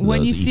us get to When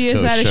those you East see us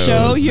Coast at a shows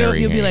show, and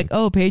you'll be everything. like,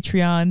 oh,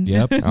 Patreon.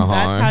 Yep. That's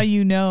Uh-huh. how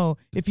you know.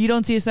 If you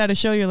don't see us at a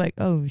show, you're like,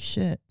 oh,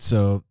 shit.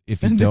 So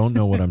if you don't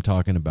know what I'm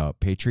talking about,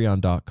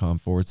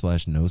 patreon.com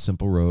 / No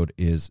Simple Road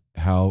is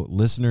how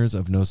listeners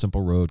of No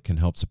Simple Road can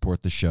help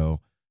support the show.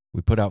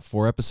 We put out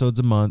 4 episodes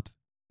a month.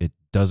 It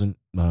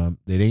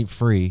ain't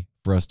free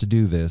for us to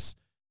do this.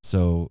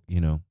 So,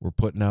 we're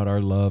putting out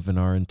our love and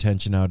our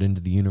intention out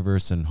into the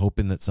universe and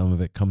hoping that some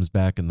of it comes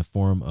back in the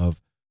form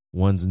of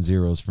ones and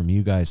zeros from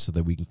you guys so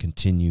that we can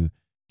continue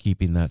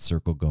keeping that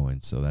circle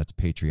going. So that's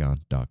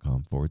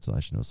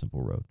patreon.com/No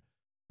Simple Road.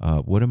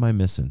 What am I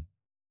missing?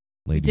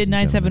 Ladies did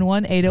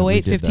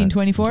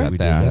 971-808-1524? We did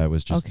that. That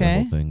was just the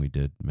whole thing we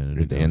did a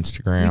minute ago.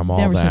 Instagram,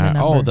 all that.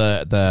 Oh,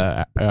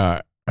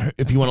 the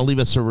if you want to leave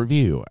us a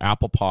review,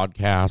 Apple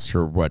Podcasts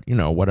or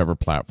whatever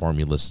platform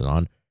you listen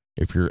on,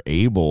 if you're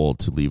able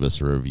to leave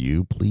us a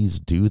review, please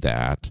do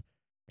that.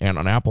 And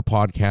on Apple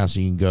Podcasts,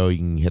 you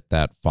can hit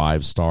that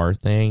 5-star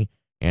thing.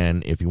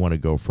 And if you want to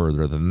go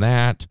further than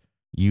that,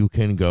 you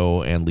can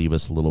go and leave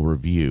us a little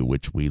review,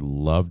 which we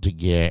love to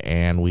get.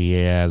 And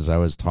as I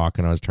was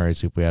talking, I was trying to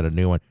see if we had a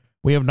new one.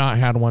 We have not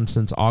had one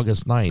since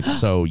August 9th,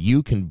 so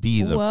you can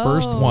be the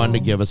first one to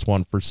give us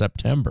one for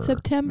September.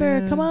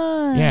 Come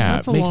on. Yeah,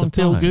 it makes them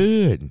feel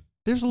good.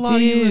 There's a lot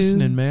of you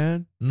listening,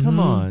 man. Mm-hmm. Come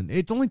on.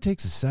 It only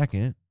takes a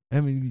second. I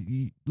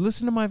mean,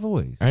 listen to my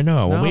voice. I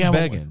know. Now we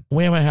haven't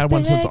had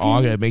one since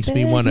August. It makes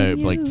me want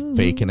to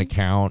fake an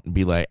account and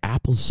be like,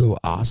 Apple's so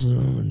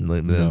awesome.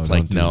 And it's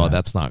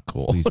that's not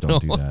cool. Please don't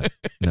do that.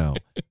 No,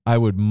 I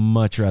would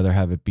much rather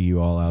have it be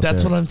you all out there.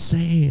 That's what I'm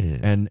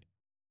saying. And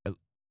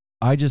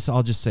I'll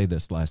just say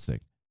this last thing.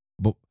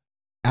 But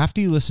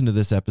after you listen to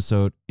this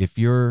episode, if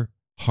your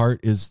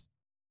heart is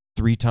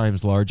 3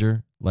 times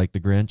larger, like the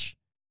Grinch,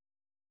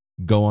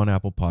 go on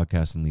Apple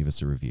Podcasts and leave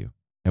us a review.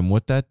 And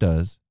what that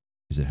does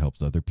is it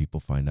helps other people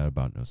find out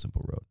about No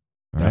Simple Road.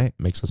 All right?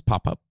 Makes us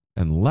pop up.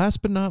 And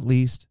last but not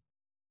least,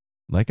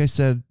 like I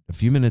said a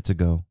few minutes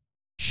ago,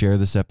 share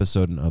this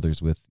episode and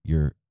others with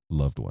your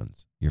loved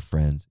ones, your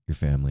friends, your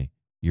family,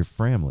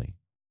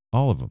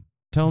 all of them.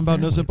 Tell them about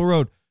No Simple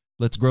Road.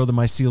 Let's grow the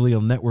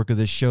mycelial network of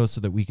this show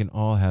so that we can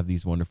all have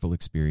these wonderful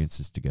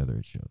experiences together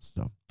at shows.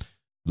 So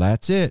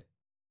that's it.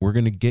 We're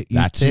going to get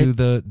you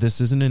this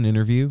isn't an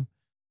interview.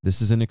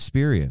 This is an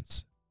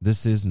experience.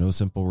 This is No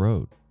Simple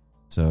Road.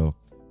 So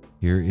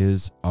here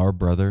is our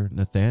brother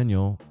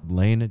Nathaniel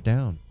laying it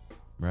down,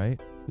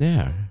 right?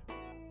 Yeah.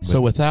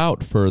 So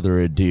without further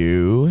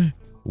ado,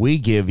 we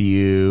give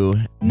you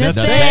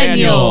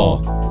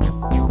Nathaniel.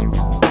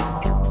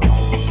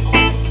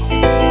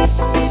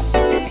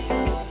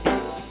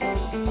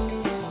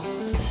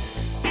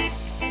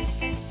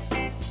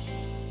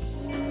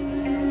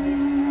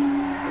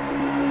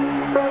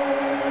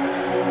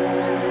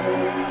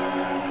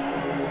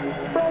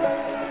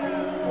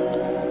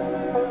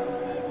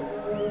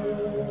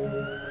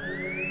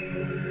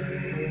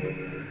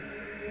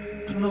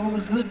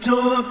 Close the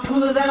door,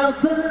 put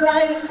out the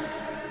lights.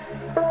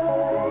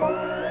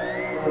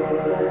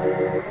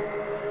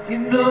 You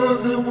know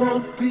there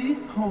won't be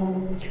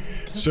home.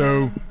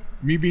 So,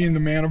 me being the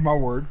man of my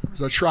word,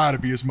 because I try to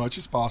be as much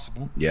as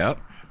possible. Yep.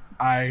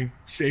 I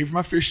saved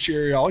my fish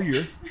cherry all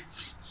year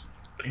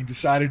and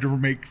decided to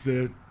make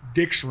the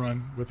Dick's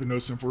run with the No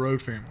Simple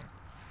Road family.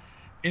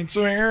 And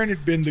so Aaron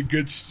had been the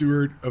good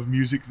steward of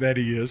music that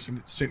he is, and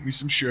it sent me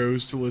some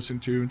shows to listen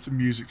to and some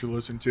music to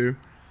listen to.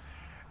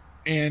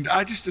 And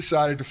I just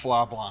decided to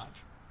fly blind.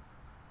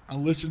 I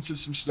listened to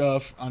some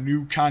stuff. I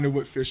knew kind of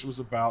what Fish was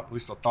about. At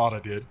least I thought I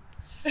did.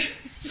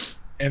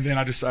 And then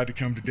I decided to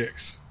come to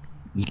Dick's.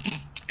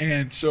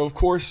 And so, of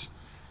course,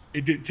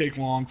 it didn't take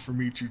long for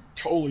me to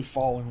totally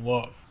fall in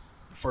love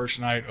the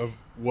first night of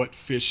what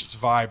Fish's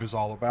vibe is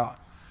all about.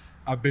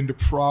 I've been to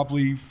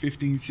probably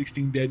 15,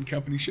 16 Dead &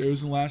 Company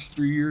shows in the last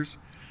 3 years.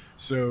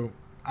 So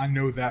I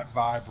know that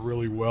vibe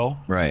really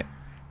well. Right.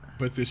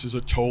 But this is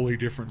a totally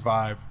different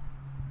vibe.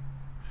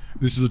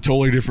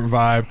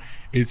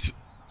 It's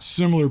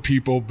similar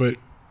people, but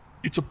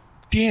it's a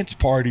dance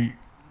party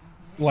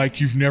like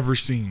you've never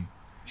seen.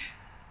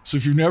 So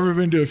if you've never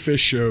been to a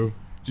Fish show,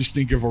 just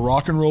think of a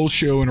rock and roll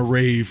show and a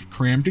rave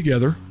crammed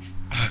together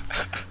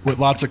with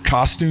lots of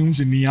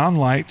costumes and neon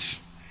lights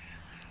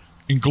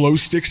and glow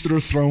sticks that are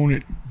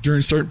thrown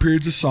during certain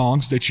periods of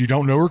songs that you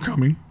don't know are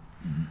coming.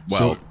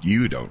 Well,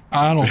 you don't.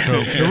 I don't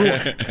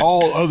know.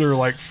 All other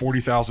like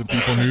 40,000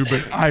 people knew,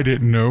 but I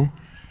didn't know.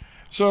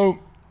 So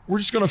we're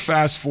just going to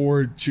fast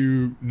forward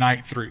to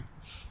night 3.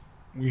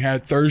 We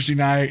had Thursday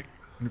night,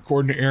 and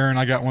according to Aaron,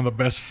 I got one of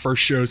the best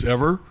first shows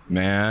ever.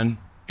 Man.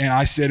 And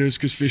I said it was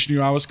because Fish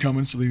knew I was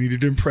coming, so they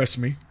needed to impress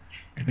me.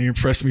 And they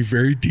impressed me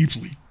very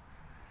deeply.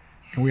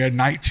 And we had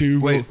night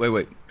 2.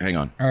 Wait. Hang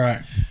on. All right.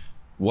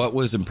 What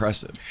was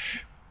impressive?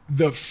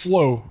 The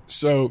flow.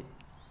 So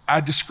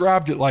I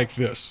described it like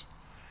this.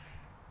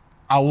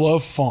 I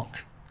love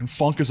funk, and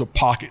funk is a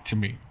pocket to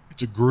me.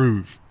 It's a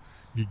groove.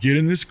 You get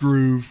in this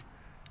groove,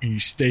 and you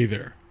stay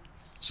there.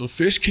 So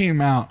Fish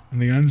came out,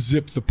 and they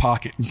unzipped the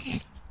pocket.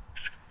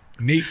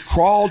 Nate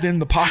crawled in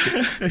the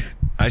pocket.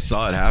 I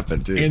saw it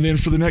happen, too. And then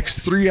for the next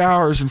 3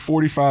 hours and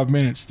 45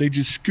 minutes, they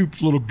just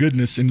scooped little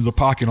goodness into the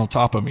pocket on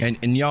top of me.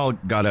 And y'all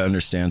got to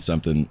understand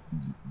something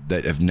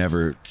that have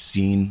never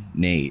seen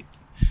Nate.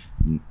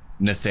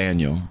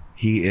 Nathaniel,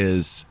 he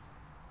is,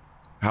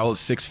 how old,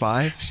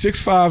 6'5"?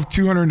 6'5",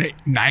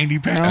 290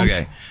 pounds.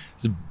 Okay.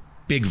 He's a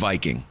big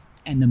Viking.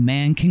 And the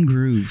man can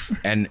groove.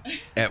 And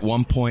at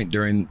one point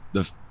during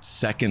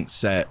second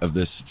set of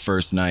this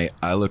first night,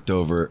 I looked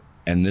over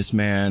and this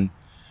man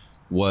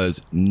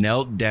was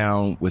knelt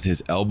down with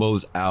his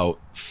elbows out,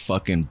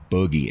 fucking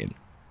boogieing.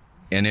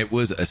 And it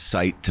was a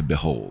sight to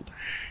behold.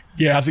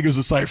 Yeah, I think it was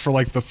a sight for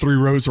like the 3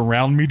 rows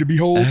around me to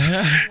behold.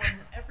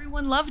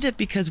 Everyone loved it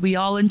because we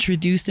all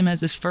introduced him as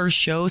his first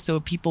show, so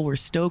people were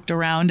stoked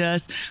around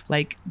us,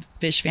 like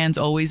Fish fans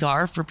always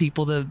are, for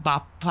people to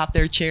pop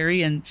their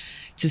cherry, and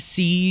to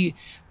see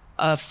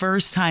a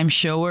first-time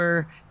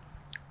shower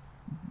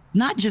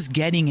not just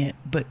getting it,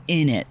 but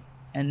in it.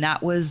 And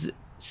that was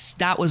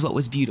what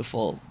was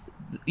beautiful.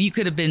 You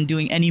could have been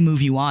doing any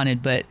move you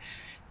wanted, but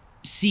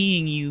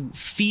seeing you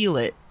feel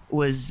it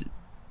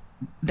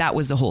that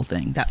was the whole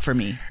thing, that for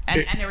me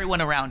and everyone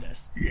around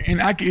us. And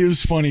it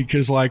was funny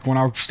because like when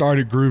I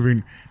started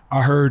grooving,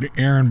 I heard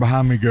Aaron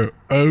behind me go,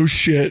 "Oh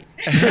shit."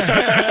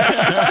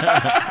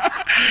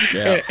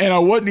 and I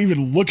wasn't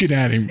even looking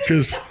at him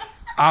because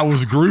I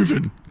was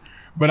grooving,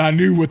 but I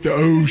knew what the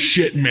 "oh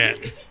shit"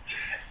 meant,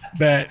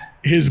 that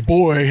his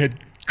boy had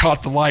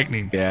caught the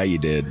lightning. Yeah, you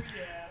did.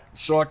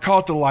 So I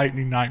caught the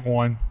lightning night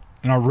 1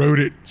 and I rode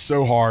it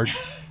so hard.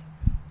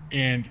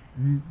 And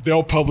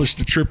they'll publish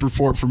the trip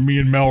report from me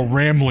and Mel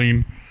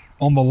rambling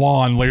on the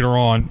lawn later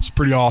on. It's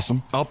pretty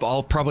awesome.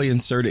 I'll probably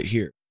insert it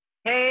here.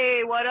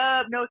 Hey, what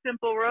up? No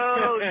Simple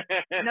Roads.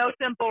 No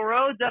Simple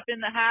Roads up in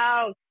the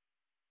house.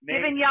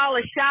 Giving y'all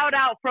a shout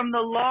out from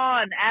the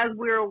lawn as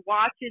we're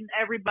watching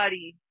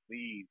everybody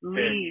leave.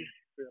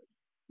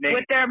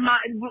 With their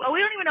mind. We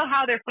don't even know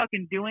how they're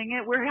fucking doing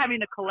it. We're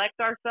having to collect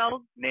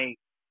ourselves. Nate,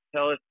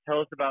 tell us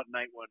about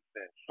night 1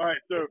 fish. All right,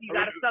 so you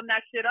got to sum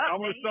that shit up.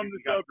 I'm going to sum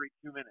this up.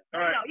 2 minutes.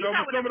 All right, so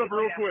I'm going to sum it up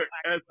real quick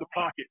as the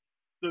pocket.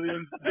 So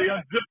they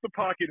unzip the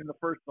pocket in the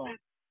first song.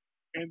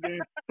 And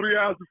then 3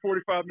 hours and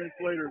 45 minutes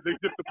later, they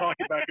zip the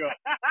pocket back up.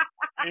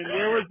 And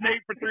where was Nate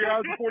for 3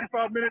 hours and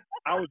 45 minutes?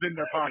 I was in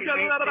their pocket.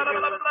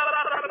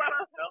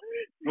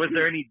 Was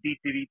there any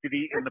DTD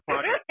in the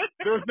pocket?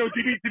 There was no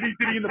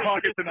DTD in the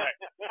pocket tonight.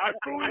 I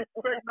fully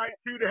expect night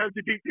 2 to have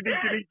the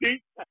DTD.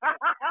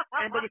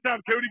 And by the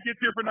time Cody gets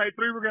here for night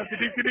 3, we're going to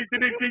have the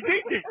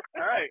DTD.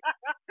 All right.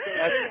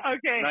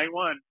 Okay. Night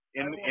 1.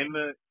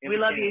 We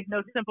love you.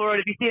 No Simple Road.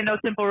 If you see a No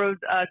Simple Road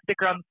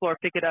sticker on the floor,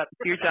 pick it up.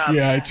 It's your job.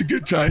 Yeah, it's a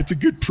good time. It's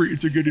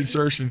a good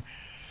insertion.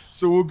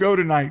 So we'll go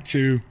to night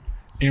 2,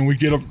 and we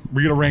get a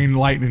rain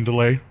lightning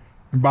delay.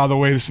 And by the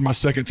way, this is my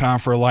second time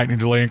for a lightning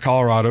delay in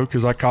Colorado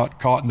because I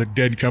caught in the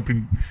Dead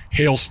Company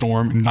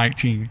hailstorm in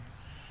 19.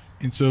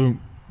 And so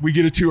we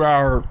get a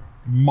 2-hour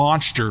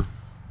monster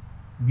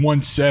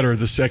one-setter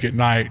the second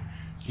night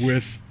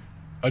with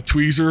a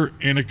tweezer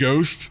and a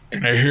ghost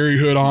and a Harry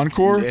Hood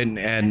encore and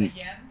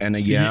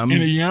a yam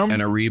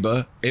and a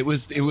reba. It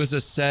was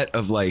a set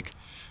of like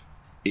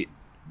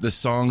the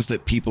songs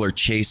that people are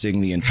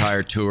chasing the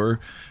entire tour.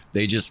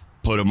 They just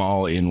put them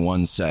all in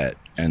one set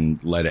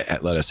and let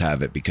us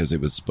have it because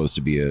it was supposed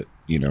to be a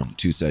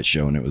 2-set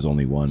show and it was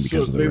only one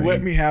because of the rain. They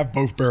let me have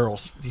both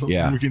barrels. So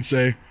yeah, we can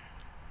say.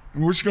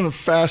 And we're just going to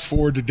fast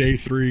forward to day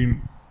 3.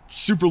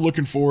 Super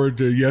looking forward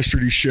to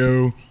yesterday's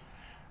show.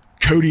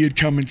 Cody had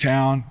come in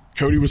town.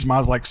 Cody was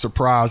my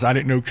surprise. I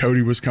didn't know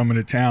Cody was coming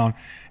to town.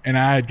 And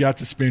I had got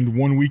to spend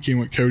one weekend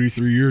with Cody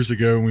 3 years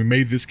ago. And we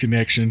made this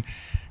connection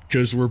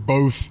because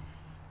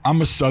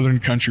I'm a Southern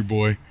country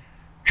boy.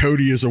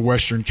 Cody is a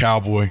Western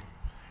cowboy.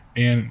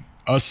 And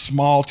us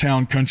small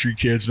town country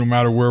kids, no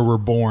matter where we're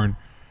born,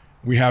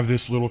 we have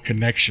this little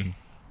connection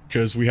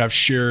because we have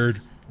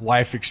shared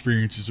life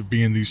experiences of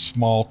being these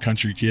small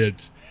country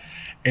kids.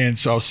 And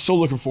so I was so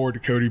looking forward to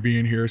Cody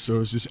being here. So I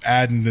was just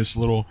adding this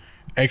little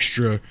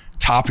extra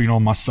topping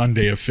on my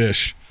Sunday of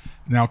fish.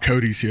 Now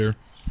Cody's here.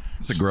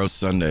 It's a gross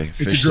Sunday.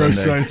 It's a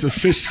gross Sunday. It's a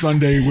fish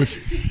Sunday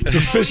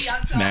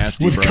It's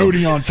nasty, with bro.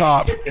 Cody on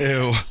top.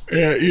 Ew.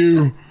 Yeah,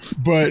 ew.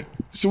 But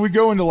so we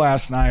go into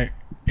last night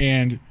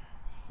and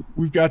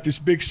we've got this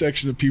big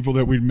section of people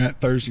that we'd met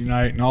Thursday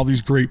night and all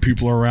these great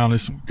people are around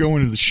us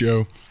going to the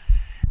show.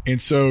 And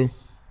so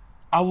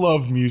I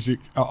love music.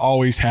 I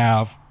always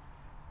have.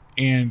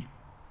 And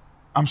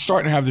I'm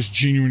starting to have this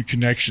genuine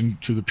connection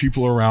to the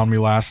people around me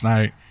last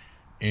night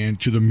and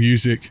to the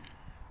music.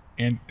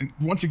 And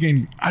once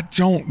again, I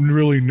don't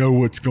really know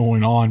what's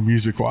going on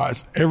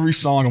music-wise. Every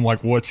song I'm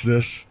like, what's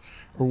this?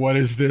 Or what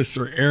is this?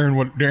 Or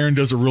Aaron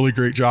does a really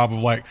great job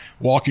of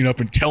walking up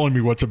and telling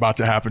me what's about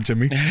to happen to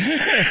me.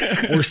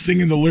 Or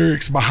singing the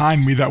lyrics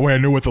behind me. That way I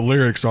know what the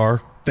lyrics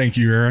are. Thank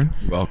you, Aaron.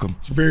 You're welcome.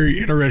 It's very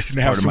interesting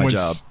to have someone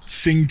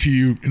sing to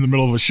you in the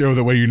middle of a show.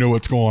 That way you know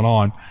what's going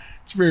on.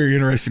 It's very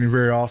interesting and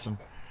very awesome.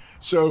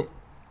 So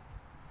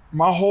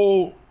my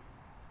whole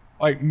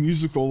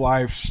musical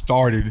life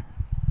started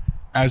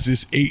as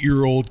this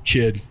 8-year-old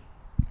kid.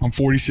 I'm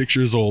 46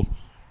 years old.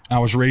 And I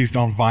was raised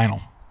on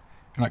vinyl.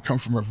 And I come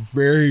from a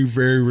very,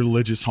 very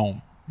religious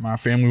home. My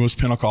family was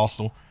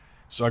Pentecostal.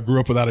 So I grew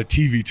up without a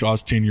TV till I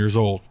was 10 years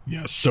old.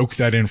 Yeah, soak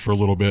that in for a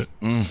little bit.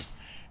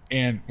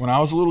 And when I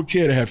was a little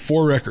kid, I had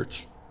 4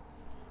 records.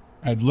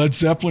 I had Led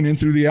Zeppelin, In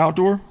Through the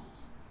Outdoor.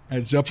 I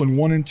had Zeppelin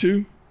 1 and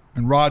 2.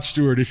 And Rod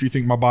Stewart, If You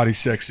Think My Body's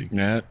Sexy.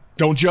 Yeah.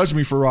 Don't judge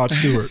me for Rod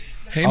Stewart.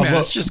 Hey man,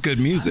 it's just good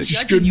music.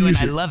 Just good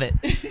music. And I love it.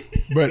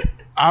 But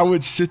I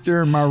would sit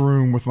there in my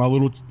room with my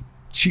little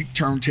cheap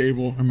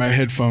turntable and my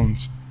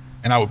headphones,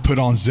 and I would put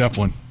on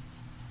Zeppelin,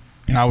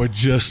 and I would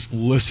just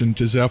listen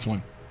to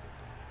Zeppelin.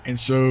 And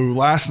so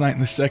last night in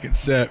the second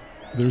set,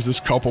 there's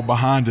this couple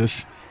behind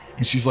us,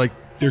 and she's like,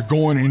 they're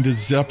going into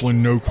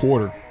Zeppelin No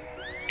Quarter.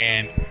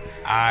 And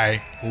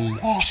I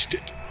lost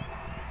it.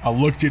 I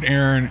looked at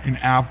Aaron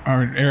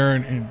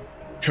and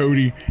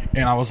Cody,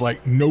 and I was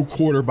like, No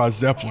Quarter by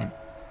Zeppelin.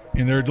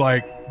 And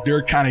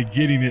they're kind of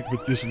getting it,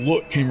 but this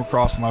look came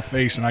across my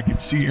face, and I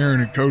could see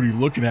Aaron and Cody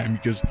looking at me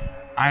because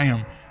I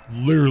am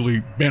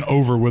literally bent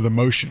over with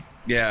emotion.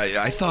 Yeah,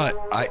 I thought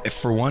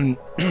for one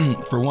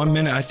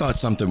minute I thought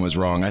something was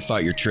wrong. I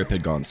thought your trip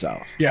had gone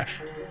south. Yeah,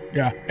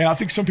 and I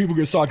think some people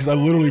get saw because I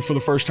literally for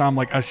the first time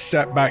I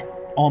sat back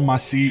on my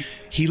seat.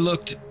 He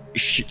looked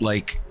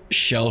like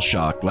shell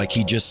shocked, like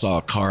he just saw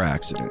a car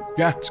accident.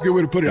 Yeah, it's a good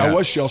way to put it. Yeah. I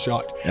was shell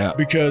shocked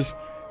because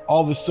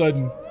all of a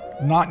sudden,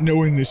 not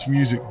knowing this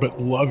music but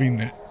loving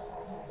it,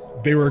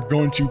 they were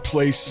going to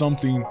play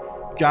something.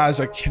 Guys,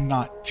 I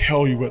cannot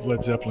tell you what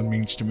Led Zeppelin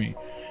means to me.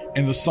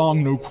 And the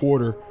song No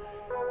Quarter,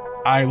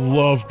 I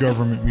love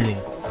Government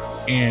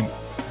Mule, and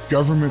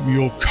Government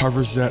Mule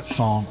covers that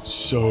song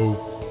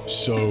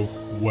so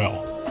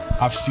well.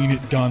 I've seen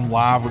it done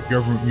live with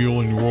Government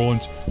Mule in New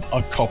Orleans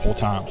a couple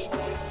times.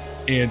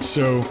 And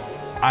so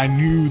I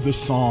knew the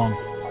song,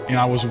 and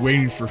I was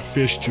waiting for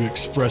Fish to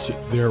express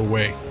it their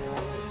way.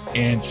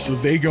 And so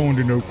they go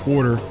into No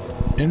Quarter,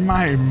 and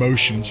my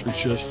emotions are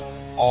just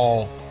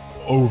all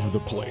over the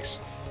place.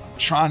 I'm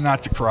trying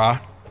not to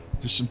cry.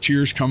 There's some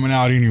tears coming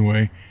out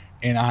anyway,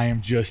 and I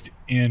am just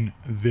in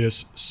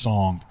this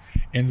song.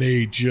 And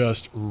they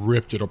just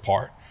ripped it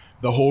apart.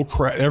 The whole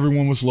crowd,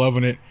 everyone was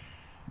loving it,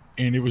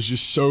 and it was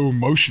just so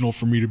emotional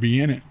for me to be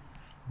in it.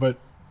 But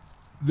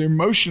the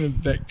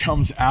emotion that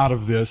comes out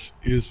of this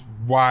is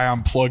why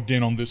I'm plugged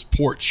in on this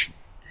porch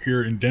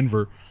here in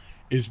Denver,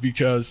 is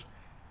because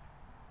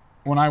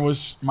when I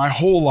was, my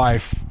whole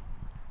life,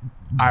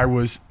 I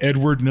was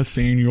Edward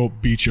Nathaniel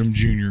Beecham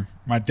Jr.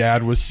 My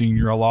dad was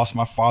senior. I lost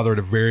my father at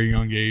a very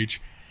young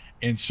age.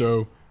 And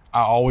so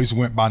I always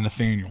went by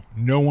Nathaniel.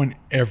 No one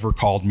ever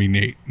called me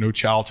Nate. No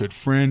childhood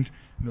friend,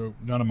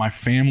 none of my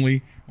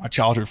family. My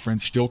childhood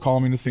friends still call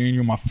me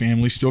Nathaniel. My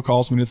family still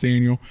calls me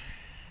Nathaniel.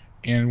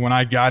 And when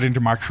I got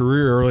into my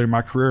career, early in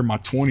my career, in my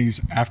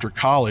 20s, after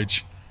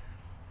college,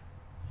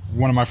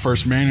 one of my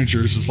first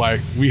managers was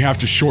like, we have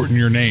to shorten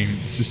your name.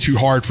 This is too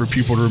hard for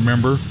people to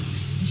remember.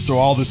 So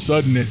all of a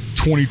sudden at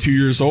 22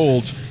 years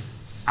old,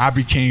 I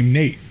became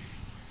Nate.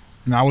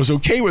 And I was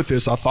okay with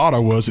this. I thought I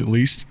was, at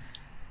least.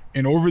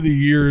 And over the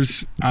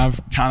years, I've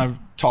kind of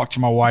talked to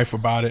my wife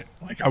about it.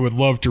 Like, I would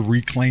love to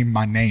reclaim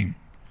my name.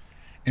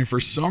 And for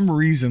some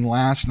reason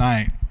last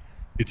night,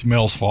 it's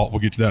Mel's fault. We'll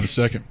get to that in a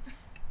second.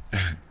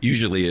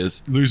 Usually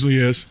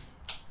is.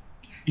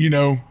 You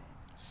know,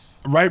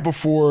 right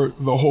before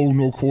the whole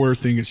No Quarter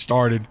thing had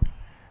started,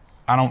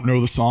 I don't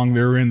know the song.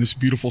 They're in this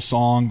beautiful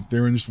song.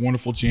 They're in this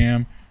wonderful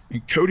jam.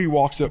 And Cody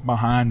walks up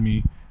behind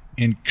me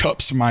and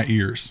cups my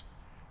ears.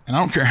 And I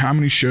don't care how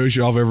many shows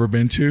y'all have ever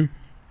been to.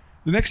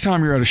 The next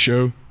time you're at a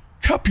show,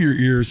 cup your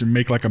ears and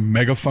make like a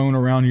megaphone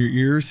around your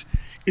ears.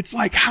 It's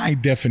like high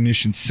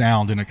definition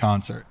sound in a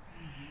concert.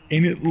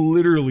 And it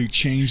literally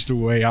changed the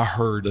way I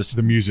heard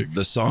the music.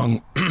 The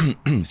song,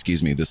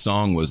 excuse me, the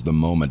song was the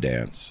MoMA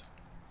dance.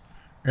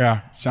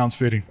 Yeah, sounds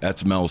fitting.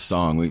 That's Mel's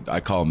song. I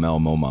call Mel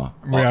MoMA.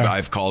 Yeah.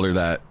 I've called her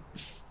that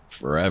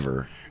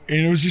forever.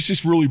 And it was just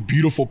this really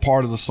beautiful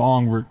part of the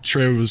song where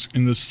Trey was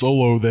in this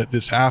solo that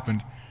this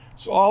happened.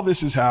 So all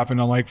this has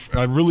happened.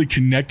 I really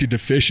connected to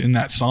Fish in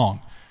that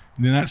song.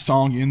 And then that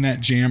song in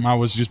that jam, I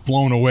was just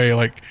blown away.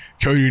 Like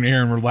Cody and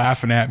Aaron were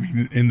laughing at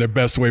me in the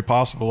best way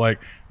possible. Like,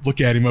 look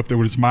at him up there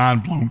with his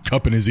mind blown,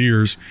 cupping his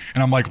ears.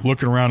 And I'm like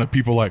looking around at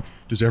people like,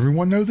 does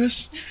everyone know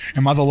this?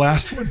 Am I the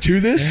last one to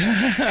this?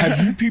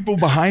 Have you people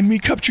behind me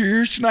cupped your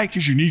ears tonight?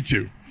 Because you need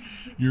to.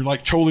 You're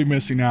like totally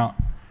missing out.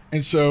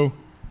 And so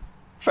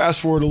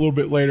fast forward a little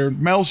bit later,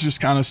 Mel's just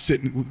kind of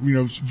sitting, you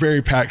know,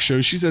 very packed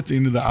show. She's at the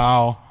end of the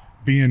aisle,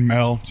 being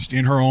Mel, just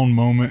in her own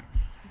moment.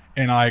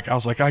 And I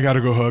was like, I got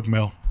to go hug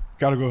Mel.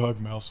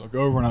 So I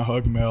go over and I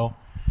hug Mel.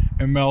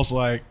 And Mel's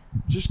like,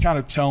 just kind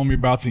of telling me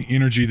about the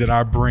energy that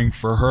I bring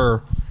for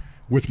her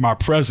with my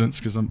presence,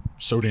 because I'm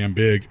so damn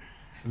big,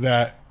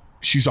 that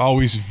she's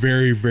always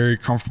very, very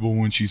comfortable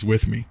when she's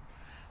with me.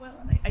 Well,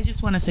 I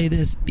just want to say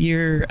this.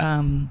 Your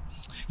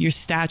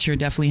stature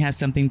definitely has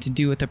something to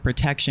do with the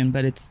protection,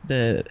 but it's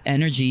the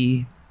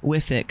energy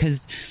with it.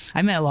 Because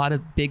I met a lot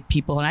of big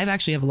people, and I've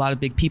actually have a lot of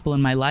big people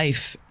in my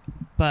life,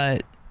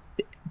 but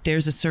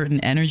there's a certain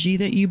energy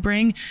that you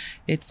bring.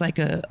 It's like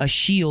a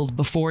shield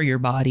before your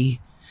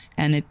body,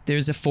 and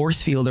there's a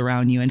force field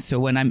around you. And so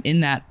when I'm in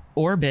that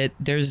orbit,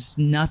 there's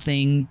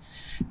nothing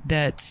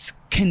that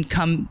can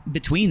come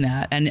between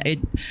that. And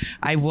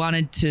I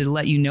wanted to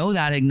let you know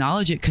that,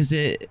 acknowledge it, because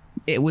it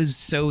it was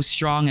so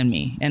strong in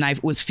me. And I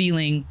was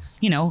feeling,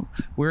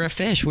 we're a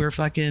fish. We're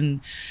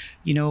fucking,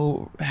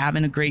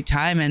 having a great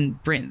time, and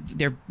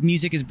their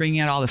music is bringing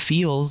out all the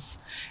feels.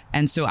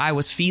 And so I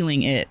was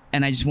feeling it,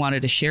 and I just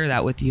wanted to share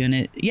that with you.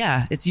 And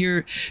it's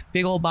your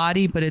big old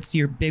body, but it's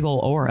your big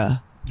old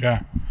aura.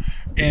 Yeah.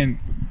 And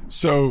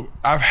so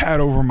I've had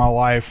over my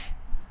life,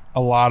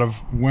 a lot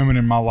of women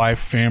in my life,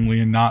 family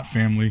and not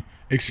family,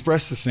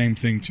 express the same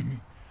thing to me,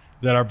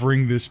 that I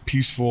bring this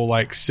peaceful,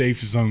 like,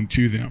 safe zone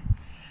to them.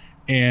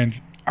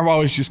 And I've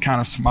always just kind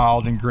of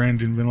smiled and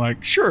grinned and been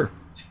like, sure,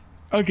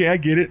 okay, I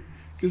get it.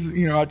 Because,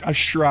 I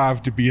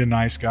strive to be a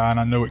nice guy, and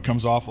I know it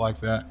comes off like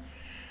that.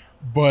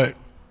 But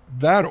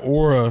that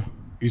aura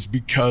is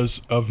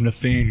because of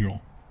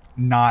Nathaniel,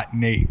 not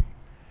Nate.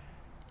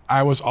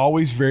 I was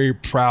always very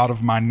proud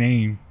of my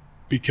name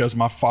because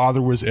my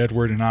father was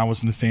Edward and I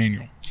was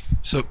Nathaniel.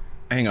 So,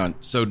 hang on.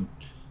 So,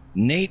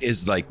 Nate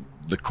is like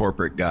the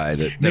corporate guy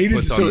that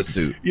puts on the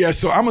suit. Yeah,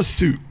 so I'm a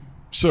suit.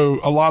 So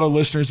a lot of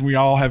listeners, we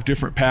all have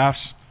different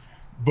paths,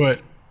 but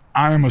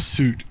I am a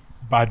suit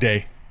by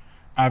day.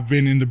 I've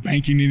been in the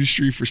banking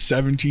industry for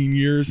 17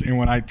 years. And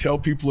when I tell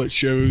people at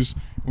shows,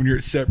 when you're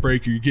at Set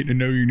Break, you're getting to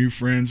know your new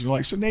friends, they're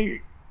like, so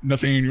Nate,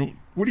 Nathaniel,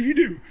 what do you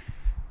do?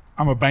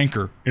 I'm a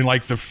banker. And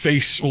like the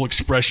facial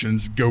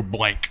expressions go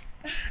blank.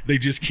 They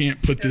just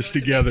can't put this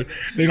together.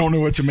 They don't know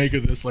what to make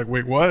of this. Like,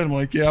 wait, what? I'm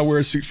like, yeah, I wear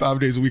a suit 5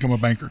 days a week. I'm a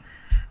banker.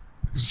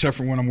 Except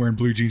for when I'm wearing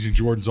blue jeans and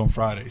Jordans on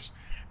Fridays.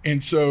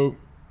 And so,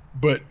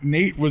 but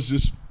Nate was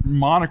this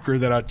moniker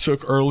that I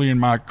took early in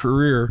my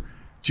career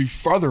to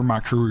further my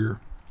career,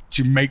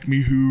 to make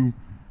me who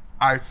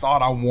I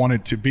thought I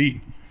wanted to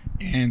be.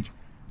 And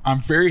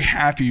I'm very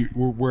happy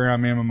where I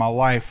am in my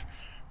life,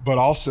 but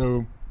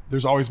also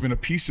there's always been a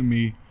piece of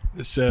me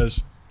that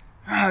says,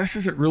 this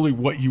isn't really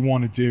what you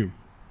want to do.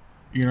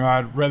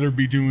 I'd rather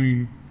be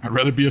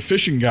a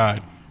fishing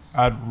guide.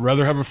 I'd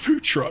rather have a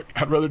food truck.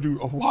 I'd rather do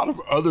a lot of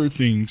other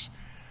things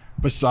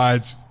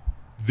besides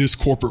this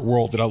corporate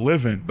world that I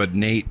live in. But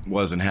Nate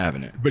wasn't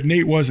having it.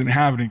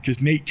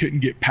 Because Nate couldn't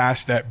get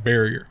past that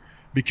barrier.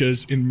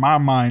 Because in my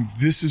mind,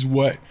 this is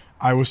what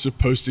I was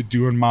supposed to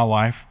do in my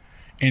life.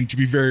 And to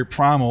be very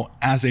primal,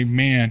 as a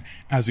man,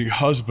 as a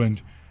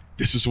husband,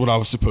 this is what I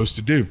was supposed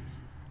to do.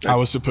 I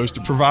was supposed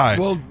to provide.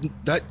 Well,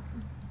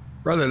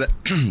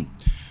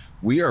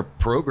 we are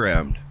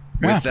programmed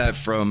with that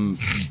from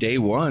day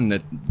one,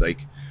 that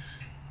like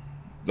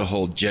the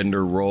whole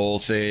gender role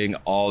thing,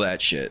 all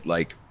that shit,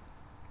 like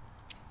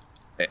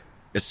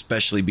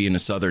especially being a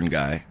Southern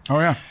guy. Oh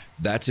yeah.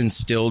 That's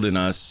instilled in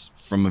us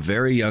from a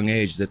very young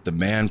age, that the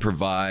man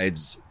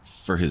provides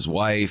for his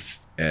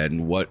wife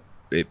and what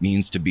it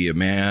means to be a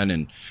man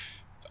and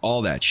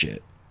all that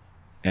shit.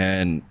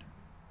 And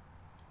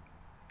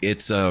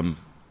it's,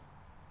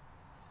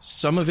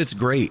 some of it's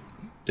great.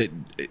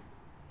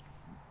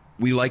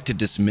 We like to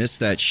dismiss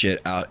that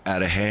shit out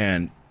of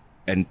hand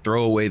and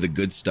throw away the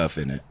good stuff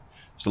in it.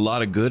 There's a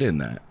lot of good in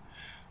that,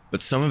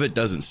 but some of it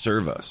doesn't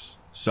serve us.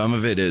 Some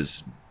of it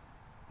is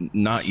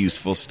not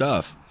useful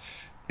stuff.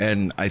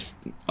 And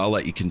I'll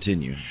let you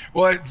continue.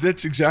 Well,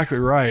 that's exactly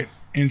right.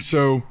 And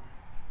so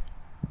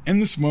in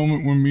this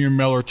moment when me and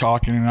Mel are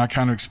talking, and I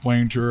kind of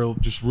explained to her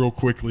just real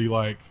quickly,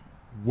 like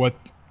what,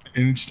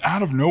 and it's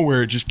out of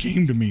nowhere, it just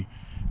came to me.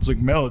 It's like,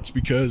 Mel, it's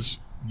because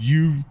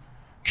you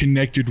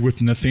connected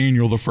with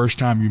Nathaniel the first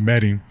time you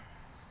met him,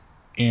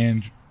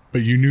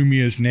 but you knew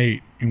me as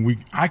Nate,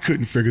 and I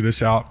couldn't figure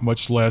this out,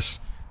 much less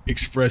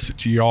express it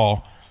to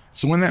y'all.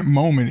 So in that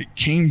moment, it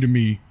came to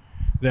me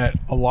that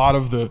a lot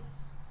of the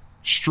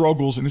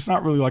struggles, and it's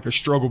not really like a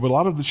struggle, but a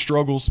lot of the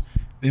struggles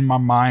in my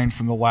mind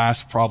from the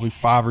last probably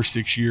 5 or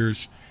 6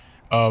 years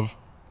of,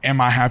 am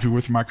I happy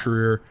with my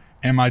career?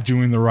 Am I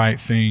doing the right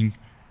thing?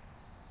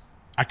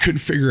 I couldn't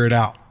figure it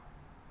out.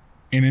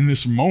 And in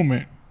this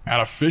moment at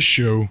a fish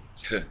show,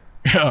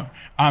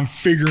 I'm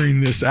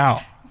figuring this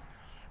out.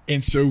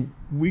 And so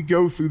we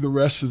go through the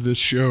rest of this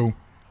show,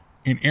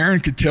 and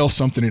Aaron could tell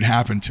something had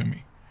happened to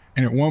me.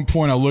 And at one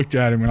point I looked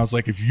at him and I was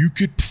like, if you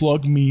could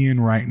plug me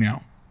in right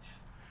now,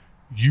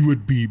 you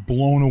would be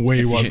blown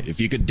away.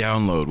 If you could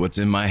download what's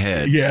in my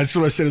head. Yeah, that's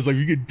what I said. It's like,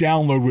 if you could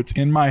download what's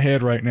in my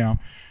head right now. And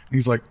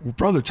he's like, well,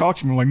 brother, talk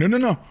to me. I'm like,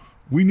 no.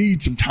 We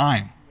need some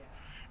time.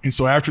 And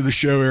so after the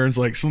show, Aaron's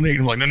like, so Nate,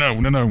 I'm like,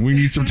 no, we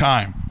need some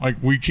time. Like,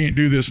 we can't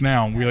do this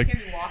now. We like,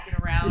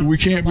 we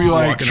can't be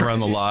like walking around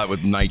the lot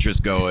with nitrous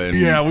going.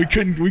 Yeah, we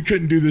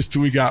couldn't do this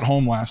till we got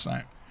home last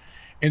night.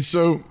 And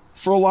so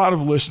for a lot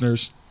of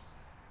listeners,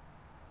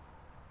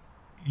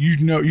 you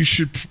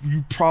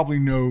probably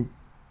know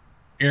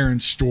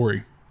Aaron's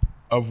story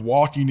of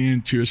walking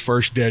into his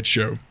first Dead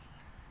show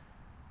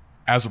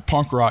as a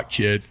punk rock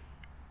kid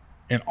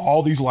and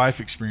all these life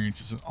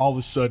experiences, and all of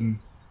a sudden,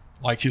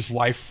 like, his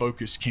life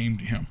focus came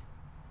to him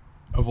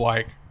of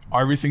like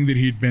everything that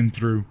he'd been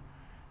through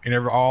and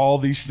all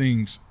these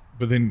things,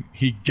 but then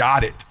he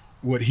got it,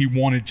 what he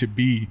wanted to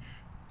be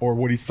or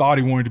what he thought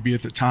he wanted to be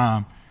at the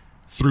time,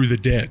 through the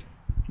Dead.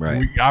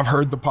 Right. I've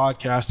heard the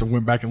podcast. I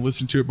went back and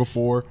listened to it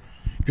before,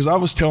 because I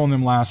was telling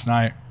them last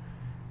night,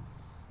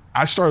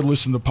 I started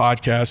listening to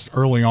podcasts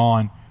early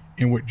on,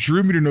 and what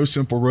drew me to No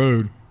Simple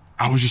Road,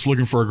 I was just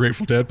looking for a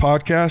Grateful Dead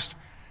podcast.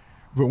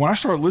 But when I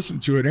started listening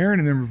to it, Aaron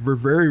and them were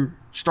very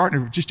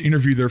starting to just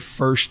interview their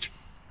first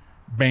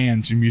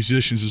bands and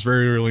musicians is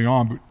very early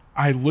on. But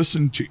I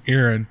listened to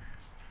Aaron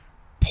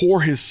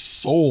pour his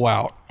soul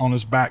out on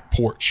his back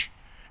porch.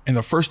 And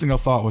the first thing I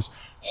thought was,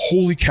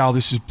 holy cow,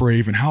 this is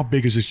brave. And how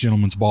big is this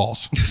gentleman's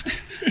balls?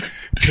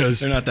 Because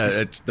they're not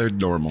that, they're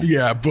normal.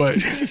 Yeah,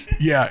 but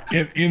yeah,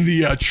 in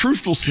the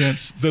truthful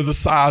sense, they're the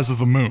size of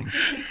the moon.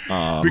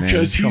 Oh,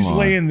 because man, he's on.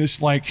 laying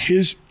this, like,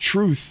 his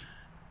truth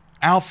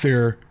out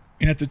there.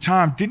 And at the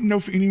time, didn't know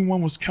if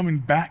anyone was coming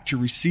back to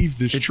receive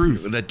this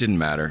truth. That didn't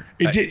matter.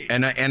 It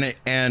did.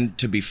 And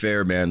to be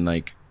fair, man,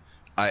 like,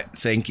 I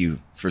thank you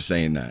for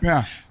saying that.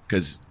 Yeah.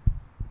 Because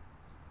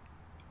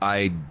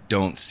I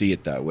don't see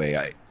it that way.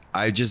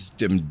 I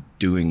just am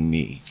doing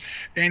me.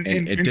 And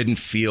it didn't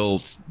feel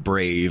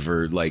brave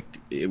or like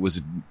it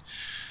was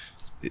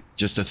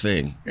just a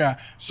thing. Yeah.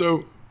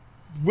 So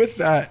with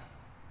that,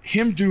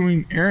 him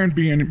doing Aaron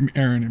being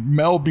Aaron and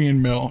Mel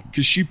being Mel,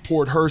 because she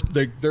poured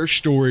their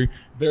story,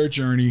 their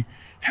journey,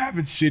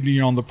 having Sydney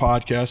on the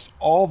podcast,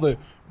 all the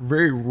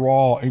very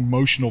raw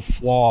emotional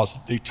flaws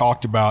that they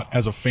talked about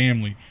as a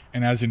family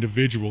and as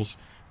individuals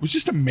was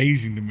just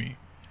amazing to me.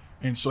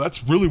 And so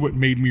that's really what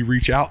made me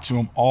reach out to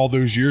him all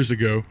those years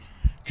ago,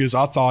 because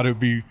I thought it'd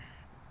be,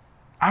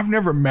 I've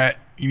never met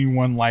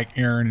anyone like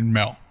Aaron and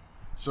Mel.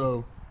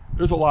 So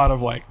there's a lot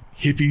of like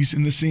hippies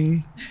in the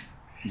scene.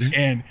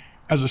 And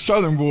as a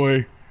Southern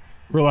boy,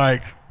 we're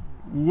like,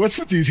 what's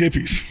with these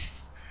hippies?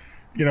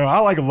 You know, I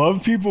like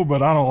love people,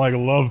 but I don't like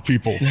love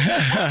people.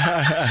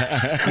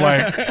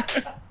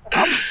 Like,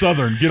 I'm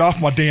Southern. Get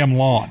off my damn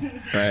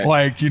lawn. Right.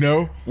 Like, you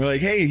know. We're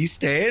like, hey, you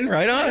staying?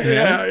 Right on.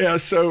 Yeah.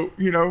 So,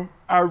 you know,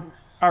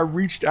 I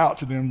reached out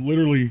to them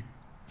literally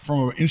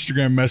from an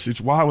Instagram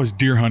message while I was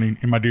deer hunting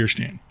in my deer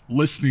stand,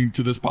 listening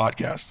to this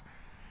podcast.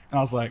 And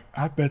I was like,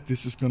 I bet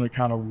this is going to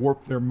kind of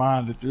warp their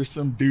mind that there's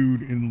some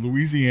dude in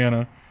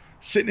Louisiana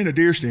sitting in a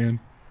deer stand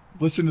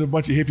listening to a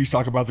bunch of hippies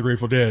talk about the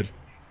Grateful Dead.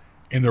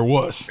 And there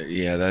was.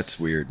 Yeah, that's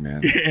weird,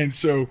 man. And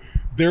so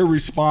their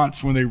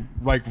response when they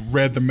like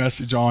read the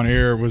message on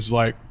air was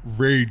like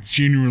very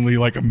genuinely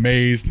like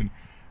amazed. And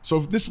so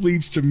this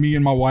leads to me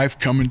and my wife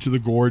coming to the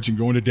Gorge and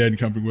going to Dead and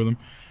Company with them.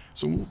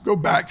 So we'll go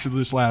back to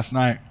this last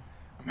night.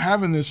 I'm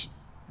having this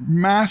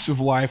massive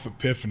life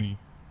epiphany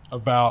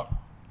about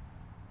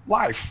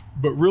life,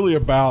 but really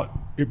about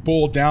it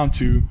boiled down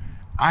to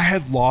I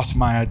had lost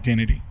my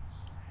identity.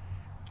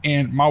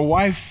 And my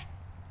wife,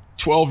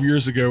 12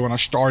 years ago when I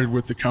started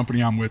with the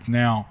company I'm with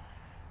now,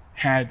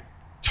 had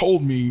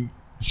told me,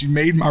 she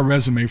made my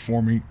resume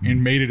for me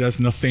and made it as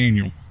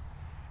Nathaniel.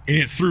 And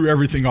it threw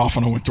everything off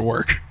when I went to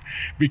work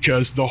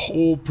because the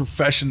whole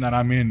profession that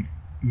I'm in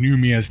knew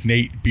me as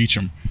Nate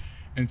Beecham.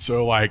 And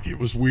so like it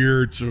was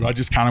weird. So I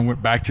just kind of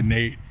went back to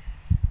Nate.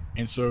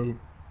 And so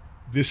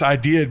this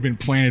idea had been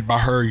planted by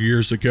her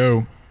years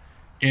ago.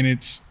 And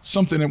it's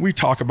something that we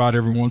talk about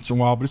every once in a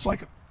while, but it's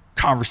like a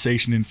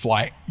conversation in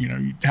flight. You know,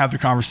 you have the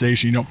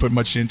conversation, you don't put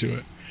much into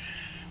it.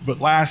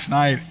 But last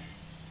night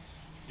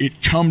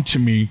it come to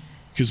me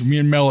because me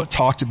and Mel had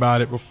talked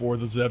about it before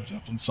the Zeb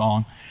Zeppelin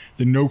song.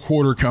 The No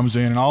Quarter comes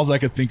in and all I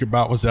could think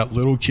about was that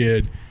little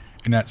kid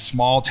in that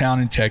small town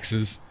in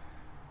Texas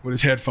with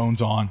his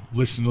headphones on,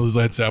 listening to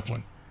Led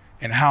Zeppelin,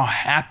 and how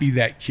happy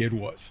that kid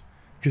was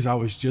because I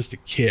was just a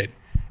kid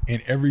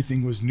and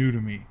everything was new to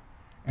me.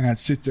 And I'd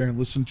sit there and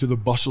listen to the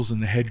Bushels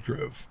and the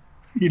Headgrove,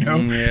 you know?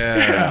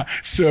 Yeah.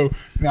 So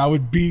now it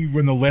would be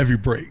when the levee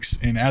breaks.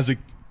 And as a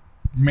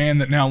man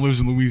that now lives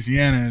in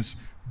Louisiana has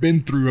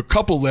been through a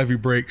couple levee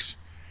breaks,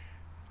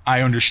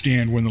 I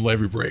understand when the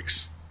levee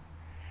breaks.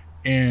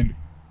 And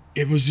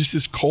it was just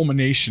this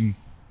culmination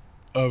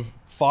of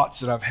thoughts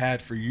that I've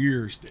had for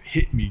years that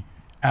hit me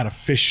at a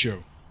Fish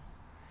show.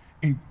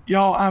 And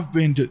y'all, I've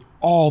been to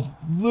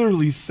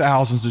literally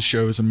thousands of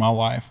shows in my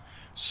life.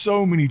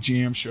 So many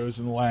jam shows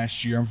in the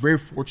last year. I'm very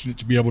fortunate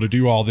to be able to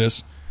do all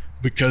this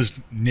because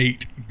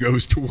Nate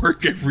goes to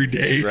work every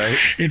day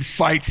and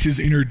fights his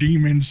inner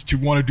demons to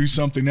want to do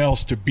something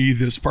else, to be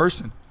this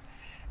person.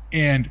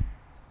 And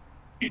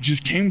it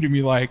just came to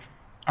me like,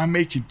 I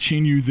may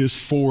continue this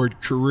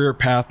forward career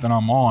path that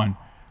I'm on,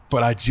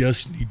 but I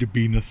just need to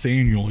be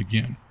Nathaniel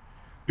again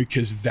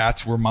because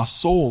that's where my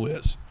soul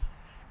is.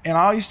 And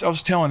I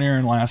was telling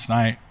Aaron last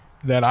night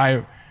that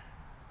I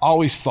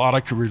always thought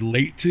I could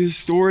relate to his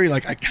story.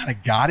 Like I kind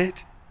of got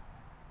it,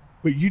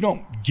 but you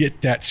don't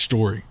get that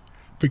story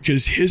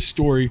because his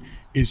story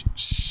is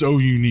so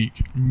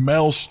unique.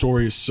 Mel's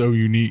story is so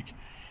unique.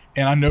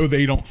 And I know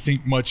they don't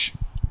think much.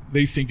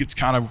 They think it's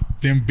kind of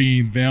them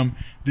being them,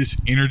 this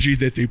energy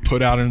that they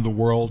put out into the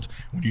world.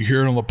 When you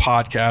hear it on the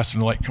podcast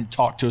and like, come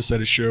talk to us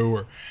at a show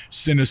or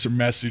send us a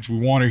message. We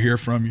want to hear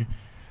from you.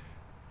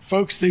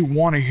 Folks, they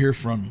want to hear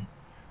from you.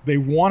 They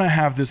want to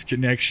have this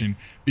connection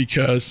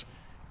because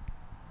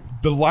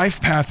the life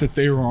path that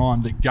they were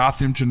on that got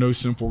them to No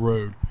Simple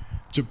Road,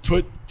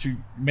 to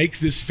make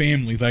this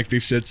family, like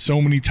they've said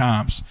so many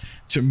times,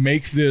 to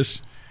make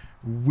this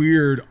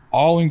weird,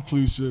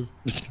 all-inclusive,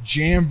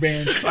 jam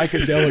band,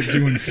 psychedelic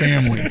doing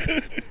family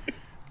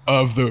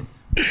of the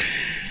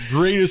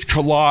greatest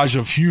collage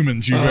of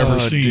humans you've ever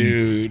seen.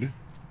 Dude.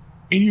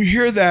 And you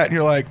hear that and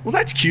you're like, well,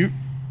 that's cute.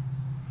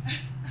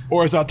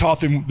 Or as I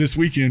taught them this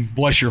weekend,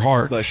 bless your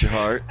heart. Bless your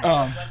heart.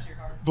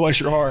 Bless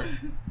your heart.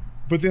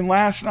 But then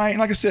last night, and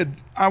like I said,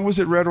 I was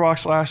at Red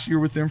Rocks last year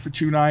with them for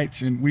 2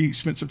 nights, and we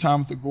spent some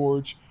time at the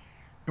Gorge.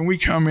 And we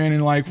come in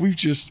and like, we've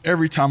just,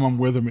 every time I'm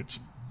with them, it's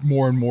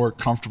more and more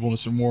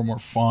comfortableness and more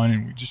fun,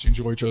 and we just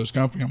enjoy each other's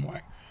company. I'm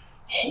like,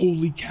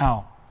 holy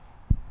cow,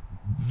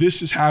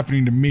 this is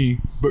happening to me.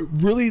 But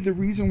really the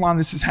reason why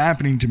this is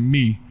happening to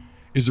me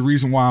is the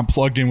reason why I'm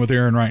plugged in with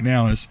Aaron right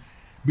now, is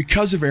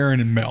because of Aaron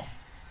and Mel.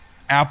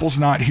 Apple's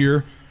not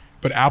here,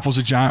 but Apple's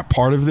a giant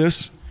part of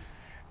this.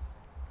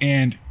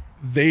 And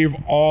they've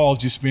all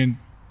just been,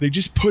 they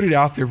just put it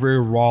out there very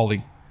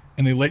rawly,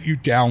 and they let you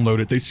download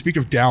it. They speak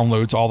of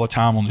downloads all the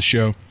time on the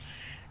show.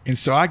 And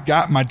so I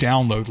got my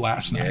download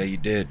last night. Yeah, you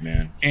did,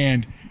 man.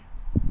 And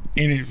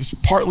it was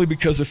partly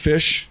because of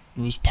Fish.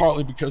 It was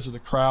partly because of the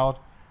crowd,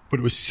 but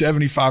it was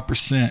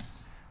 75%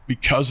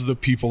 because of the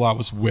people I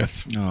was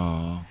with.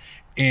 Oh.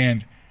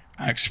 And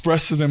I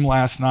expressed to them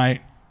last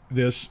night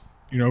this,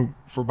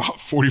 for about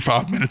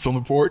 45 minutes on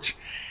the porch.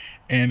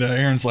 And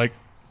Aaron's like,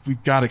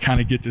 we've got to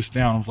kind of get this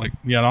down. I was like,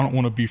 yeah, I don't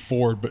want to be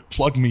forward, but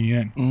plug me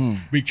in.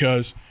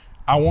 Because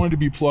I wanted to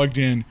be plugged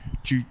in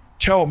to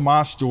tell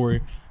my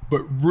story,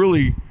 but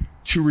really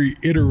to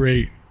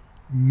reiterate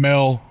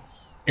Mel,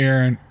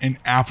 Aaron, and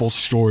Apple's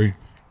story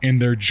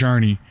and their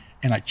journey.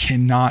 And I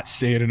cannot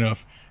say it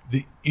enough.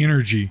 The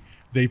energy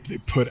they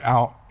put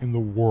out in the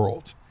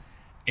world.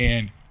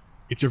 And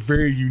it's a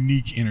very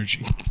unique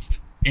energy.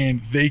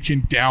 And they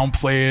can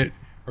downplay it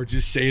or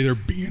just say they're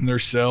being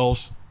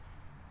themselves.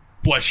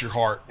 Bless your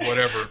heart,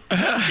 whatever.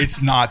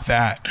 It's not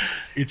that.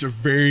 It's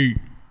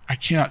I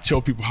cannot tell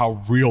people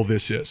how real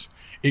this is.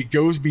 It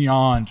goes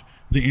beyond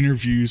the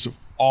interviews of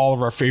all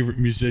of our favorite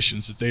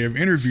musicians that they have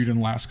interviewed in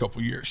the last couple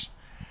of years.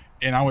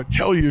 And I would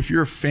tell you, if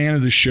you're a fan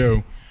of the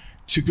show,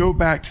 to go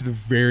back to the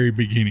very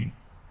beginning,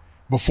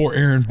 before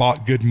Aaron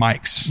bought good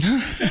mics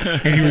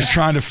and he was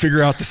trying to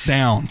figure out the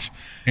sound,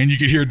 and you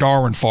could hear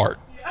Darwin fart.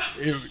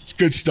 It's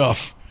good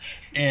stuff.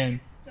 And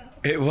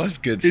it was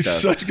good stuff.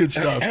 It's such good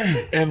stuff.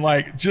 And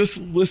like,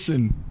 just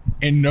listen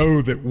and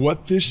know that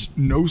what this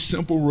No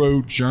Simple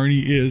Road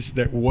journey is,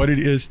 that what it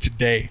is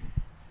today,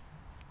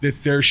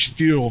 that there's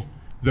still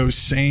those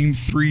same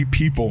 3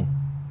 people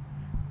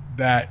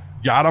that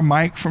got a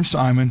mic from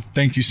Simon.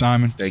 Thank you,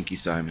 Simon. Thank you,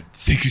 Simon.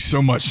 Thank you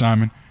so much,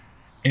 Simon.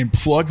 And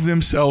plugged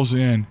themselves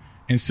in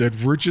and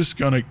said, we're just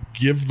going to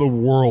give the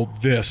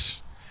world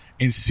this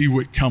and see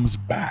what comes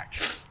back.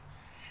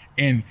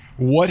 And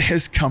what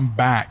has come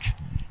back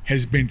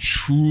has been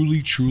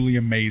truly, truly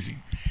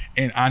amazing.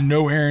 And I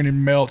know Aaron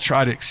and Mel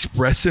try to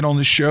express it on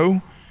the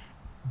show,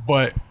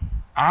 but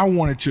I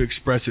wanted to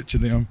express it to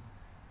them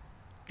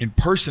in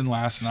person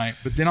last night,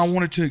 but then I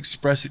wanted to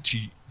express it to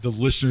the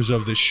listeners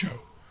of this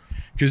show,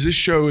 because this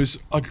show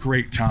is a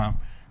great time.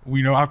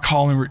 We know I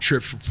call in with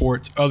Trips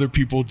Reports. Other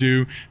people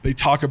do. They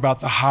talk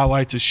about the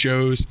highlights of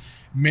shows,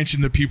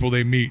 mention the people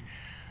they meet.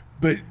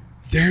 But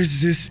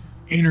there's this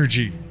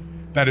energy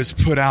that is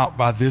put out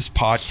by this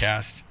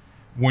podcast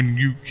when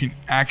you can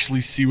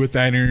actually see what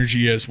that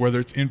energy is, whether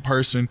it's in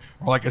person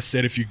or, like I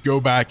said, if you go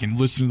back and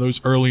listen to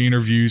those early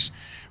interviews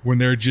when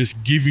they're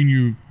just giving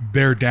you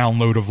their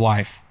download of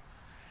life.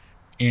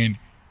 And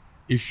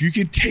if you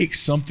can take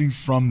something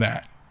from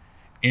that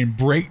and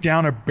break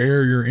down a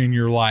barrier in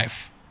your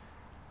life,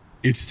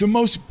 it's the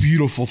most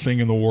beautiful thing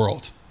in the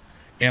world.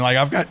 And like,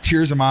 I've got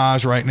tears in my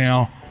eyes right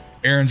now.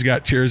 Aaron's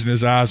got tears in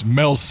his eyes.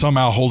 Mel's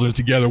somehow holding it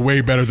together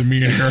way better than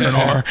me and Aaron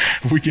are.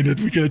 We can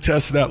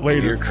attest to that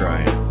later. You're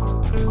crying.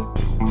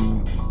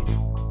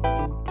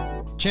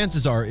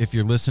 Chances are, if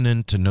you're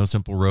listening to No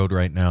Simple Road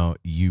right now,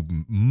 you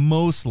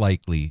most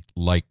likely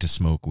like to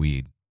smoke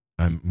weed.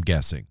 I'm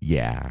guessing.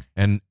 Yeah.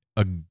 And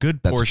a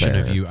good That's portion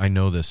fair. of you, I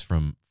know this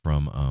from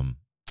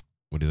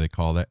what do they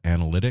call that?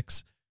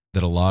 Analytics,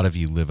 that a lot of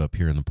you live up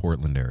here in the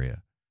Portland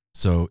area.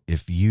 So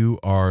if you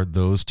are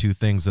those 2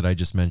 things that I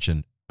just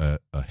mentioned,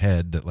 a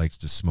head that likes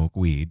to smoke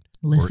weed,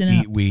 Listen or up.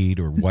 eat weed,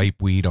 or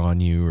wipe weed on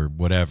you, or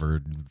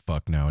whatever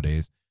fuck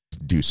nowadays,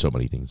 Do so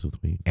many things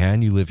with weed.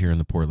 and you live here in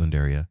the Portland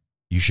area,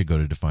 you should go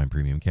to Define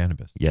Premium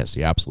Cannabis. Yes,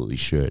 you absolutely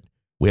should.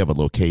 We have a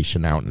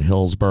location out in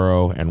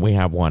Hillsboro, and we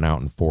have one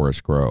out in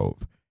Forest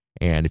Grove.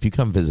 And if you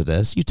come visit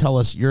us, you tell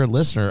us you're a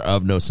listener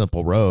of No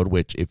Simple Road,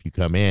 which if you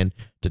come in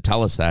to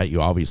tell us that,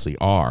 you obviously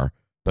are.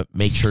 But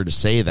make sure to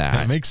say that.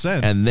 That makes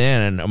sense. And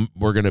then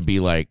we're going to be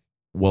like,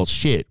 well,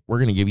 shit, we're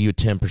going to give you a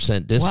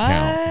 10%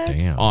 discount What?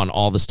 Damn. on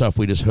all the stuff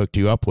we just hooked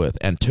you up with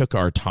and took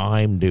our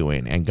time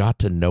doing and got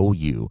to know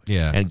you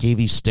Yeah. and gave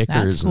you stickers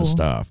That's and cool.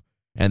 stuff.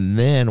 And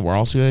then we're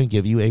also going to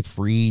give you a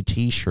free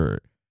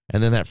T-shirt.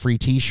 And then that free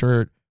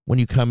T-shirt, when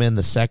you come in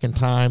the second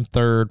time,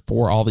 third,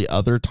 fourth, all the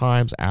other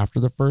times after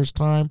the first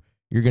time,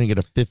 you're going to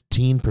get a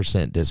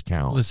 15%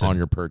 discount Listen, on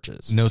your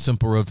purchase. No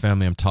Simple Road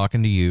family, I'm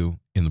talking to you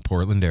in the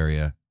Portland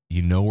area.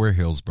 You know where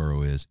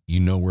Hillsboro is. You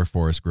know where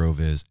Forest Grove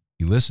is.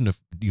 You listen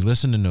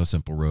to No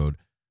Simple Road.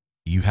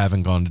 You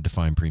haven't gone to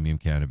Define Premium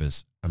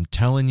Cannabis. I'm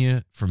telling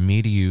you, from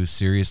me to you,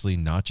 seriously,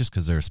 not just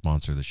because they're a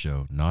sponsor of the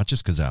show, not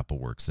just because Apple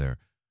works there.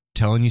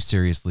 Telling you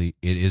seriously,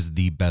 it is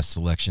the best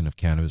selection of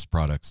cannabis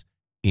products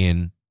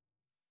in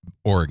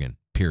Oregon,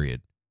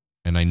 period.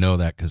 And I know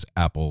that because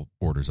Apple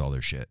orders all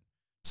their shit.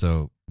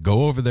 So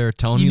go over there,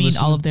 tell them you mean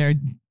all of their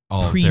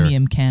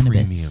premium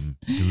cannabis. Premium,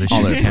 delicious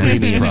all their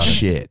cannabis products.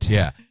 Shit.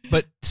 Yeah.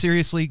 But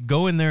seriously,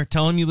 go in there,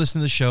 tell them you listen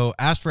to the show,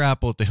 ask for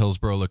Apple at the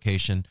Hillsboro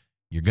location.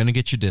 You're going to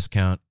get your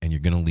discount and you're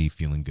going to leave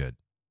feeling good.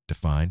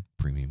 Define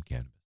Premium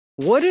Cannabis.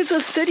 What is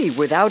a city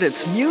without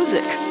its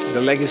music?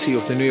 The legacy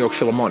of the New York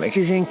Philharmonic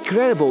is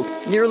incredible.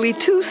 Nearly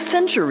 2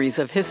 centuries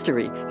of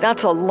history.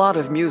 That's a lot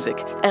of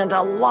music and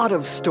a lot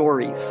of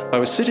stories. I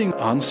was sitting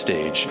on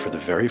stage for the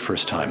very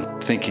first time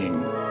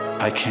thinking,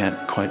 I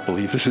can't quite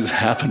believe this is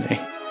happening.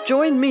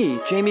 Join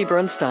me, Jamie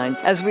Bernstein,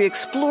 as we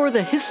explore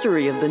the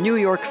history of the New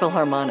York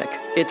Philharmonic.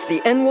 It's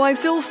the NY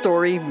Phil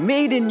Story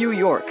Made in New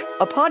York,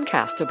 a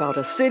podcast about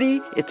a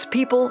city, its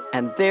people,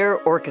 and their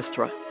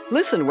orchestra.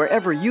 Listen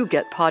wherever you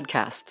get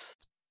podcasts.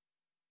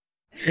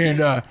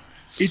 And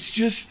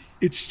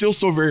it's still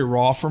so very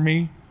raw for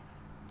me.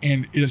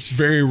 And it's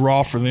very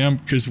raw for them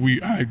because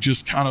I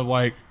just kind of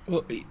like,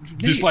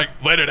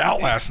 let it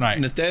out last night.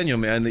 Nathaniel,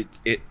 man,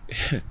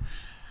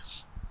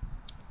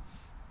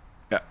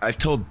 I've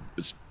told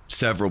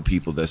several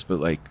people this, but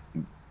like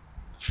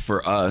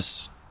for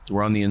us,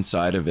 we're on the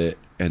inside of it.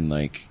 And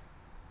like,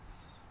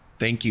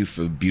 thank you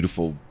for the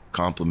beautiful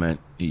compliment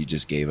you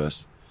just gave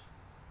us.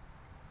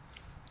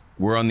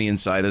 We're on the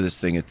inside of this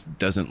thing. It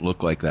doesn't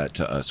look like that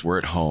to us. We're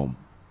at home.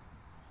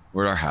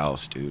 We're at our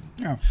house, dude.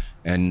 Yeah.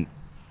 And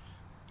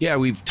yeah,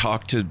 we've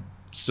talked to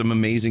some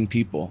amazing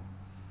people,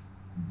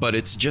 but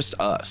it's just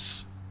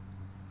us.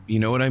 You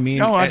know what I mean?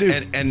 No, I do.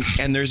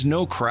 And there's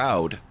no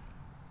crowd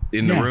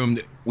in the room.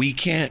 We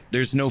can't,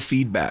 there's no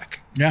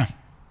feedback. Yeah.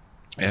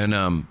 And,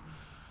 how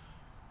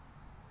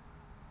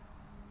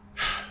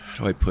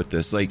do I put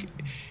this? Like,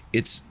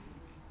 it's,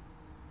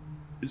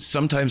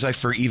 sometimes I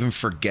even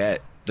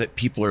forget that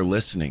people are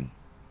listening.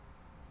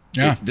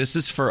 Yeah. This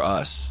is for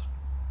us.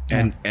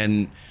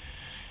 And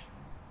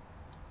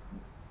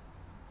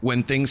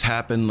when things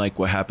happen like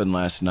what happened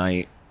last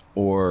night,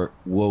 or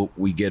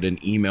we get an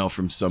email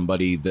from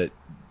somebody that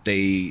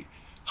they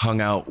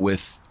hung out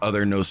with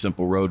other No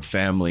Simple Road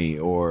family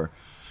or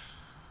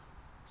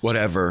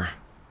whatever,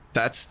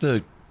 that's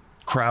the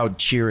crowd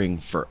cheering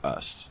for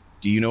us.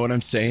 Do you know what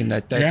I'm saying?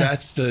 That's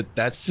the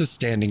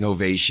standing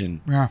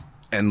ovation. Yeah.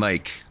 And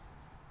like,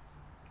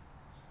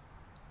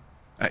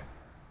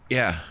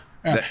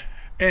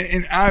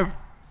 And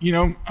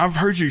I've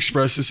heard you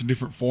express this in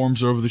different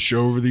forms over the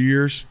show over the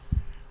years,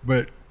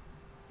 but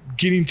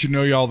getting to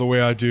know y'all the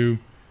way I do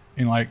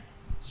and like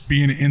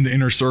being in the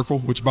inner circle,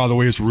 which by the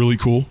way is really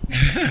cool.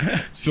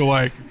 So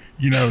like,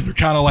 they're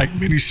kind of like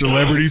mini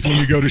celebrities when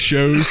you go to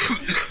shows.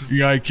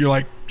 You're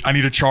like, I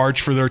need to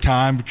charge for their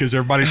time because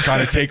everybody's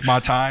trying to take my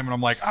time. And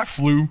I'm like, I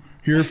flew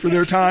here for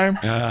their time,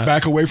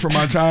 back away from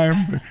my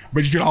time,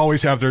 but you can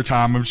always have their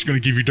time. I'm just going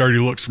to give you dirty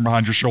looks from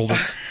behind your shoulder.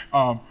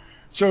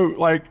 So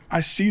like I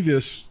see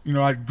this,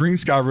 Green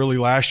Sky really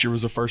last year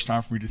was the first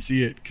time for me to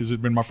see it because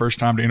it'd been my first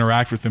time to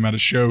interact with them at a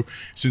show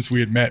since we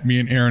had met. Me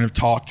and Aaron have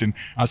talked and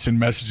I send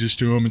messages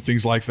to him and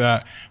things like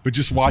that. But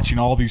just watching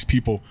all these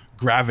people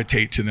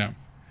gravitate to them,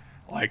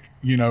 like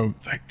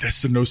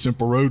that's the No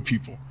Simple Road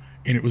people.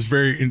 And it was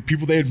and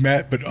people they had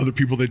met, but other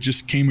people that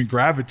just came and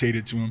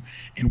gravitated to him.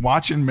 And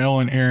watching Mel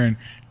and Aaron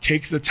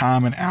take the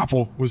time, and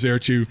Apple was there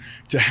too,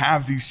 to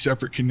have these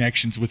separate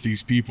connections with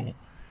these people,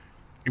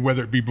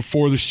 whether it be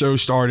before the show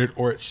started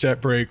or at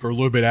set break or a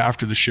little bit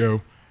after the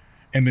show,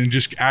 and then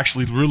just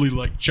actually really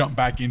like jump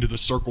back into the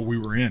circle we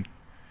were in.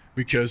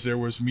 Because there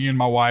was me and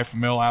my wife,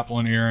 Mel, Apple,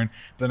 and Aaron.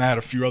 Then I had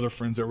a few other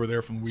friends that were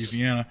there from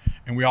Louisiana,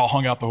 and we all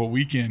hung out the whole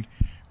weekend.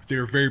 But they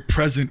were very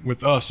present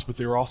with us, but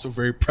they were also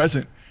very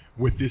present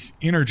with this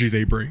energy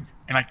they bring.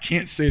 And I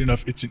can't say it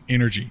enough, it's an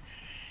energy.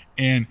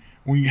 And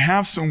when you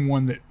have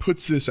someone that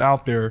puts this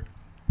out there,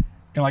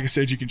 and like I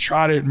said, you can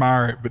try to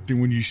admire it, but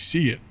then when you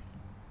see it,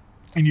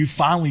 and you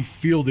finally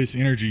feel this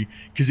energy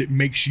because it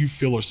makes you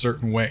feel a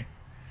certain way.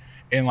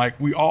 And like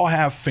we all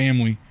have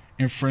family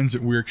and friends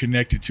that we're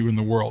connected to in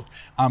the world.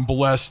 I'm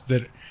blessed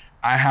that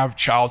I have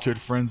childhood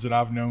friends that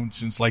I've known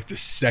since like the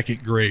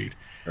 2nd grade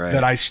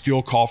that I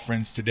still call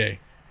friends today.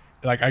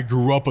 Like I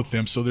grew up with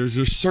them. So there's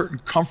a certain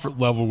comfort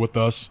level with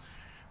us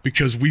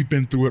because we've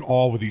been through it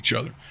all with each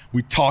other.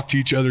 We talk to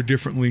each other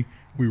differently.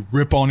 We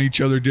rip on each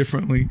other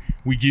differently.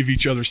 We give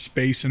each other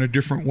space in a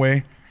different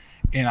way.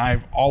 And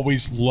I've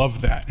always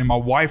loved that. And my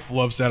wife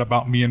loves that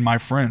about me and my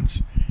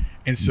friends.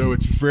 And so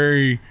it's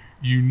very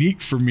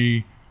unique for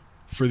me,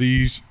 for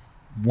these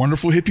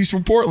wonderful hippies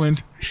from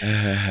Portland.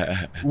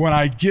 When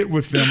I get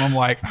with them, I'm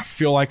like, I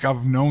feel like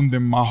I've known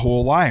them my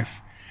whole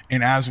life.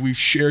 And as we've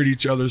shared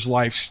each other's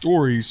life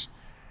stories,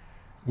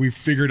 we've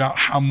figured out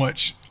how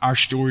much our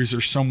stories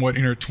are somewhat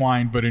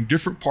intertwined, but in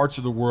different parts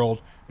of the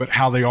world, but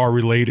how they are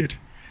related.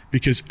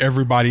 because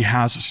everybody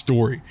has a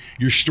story.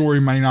 Your story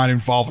may not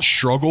involve a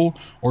struggle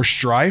or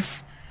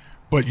strife,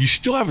 but you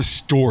still have a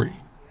story.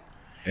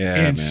 Yeah,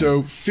 and man.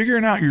 so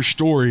figuring out your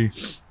story,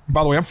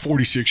 by the way, I'm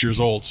 46 years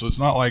old, so it's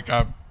not like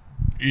I've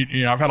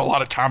had a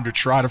lot of time to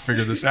try to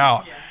figure this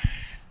out.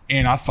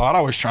 And I thought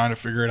I was trying to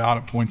figure it out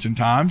at points in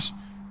times.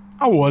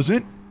 I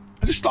wasn't.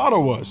 I just thought I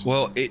was.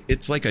 Well,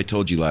 it's like I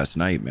told you last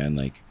night, man.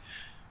 Like,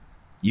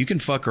 you can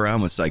fuck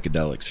around with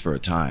psychedelics for a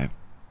time.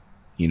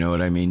 You know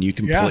what I mean? You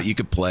can play. You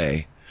could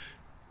play,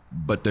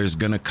 but there's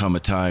gonna come a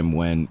time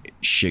when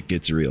shit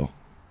gets real,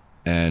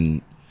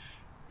 and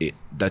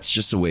that's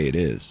just the way it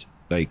is.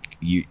 Like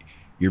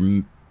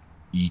you're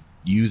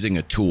using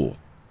a tool,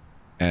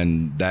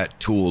 and that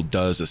tool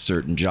does a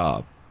certain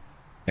job,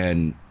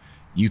 and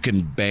you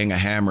can bang a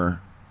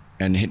hammer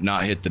and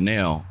not hit the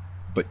nail,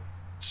 but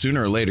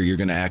sooner or later you're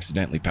going to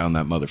accidentally pound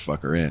that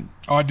motherfucker in.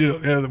 Oh, I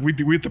did. Yeah, we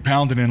hit the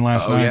pounding in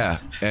last night. Oh yeah,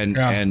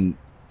 and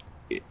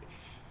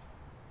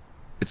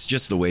it's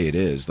just the way it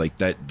is. Like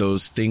that,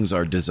 those things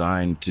are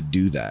designed to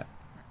do that,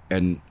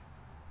 and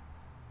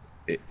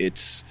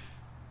it's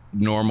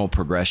normal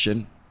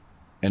progression.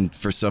 And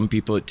for some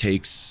people, it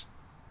takes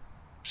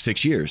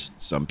 6 years.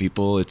 Some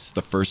people, it's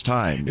the first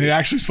time. It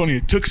actually is funny.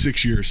 It took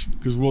 6 years,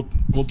 because we'll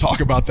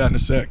talk about that in a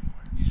sec.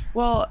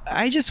 Well,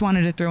 I just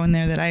wanted to throw in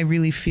there that I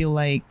really feel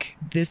like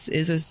this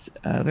is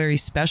a very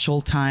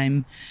special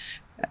time.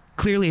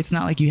 Clearly, it's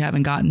not like you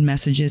haven't gotten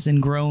messages and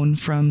grown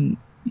from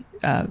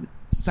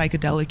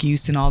psychedelic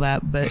use and all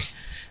that, but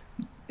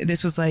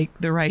this was like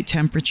the right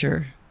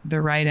temperature,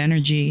 the right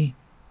energy,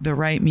 the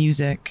right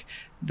music.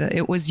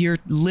 It was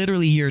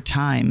literally your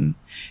time.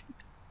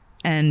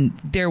 And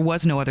there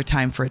was no other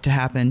time for it to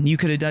happen. You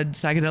could have done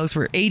psychedelics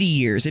for 80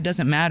 years. It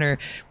doesn't matter.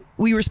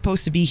 We were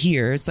supposed to be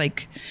here. It's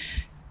like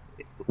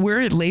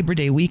we're at Labor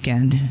Day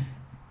weekend,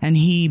 and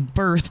he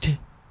birthed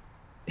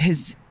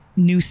his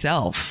new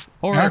self,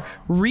 or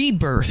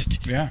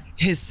rebirthed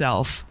his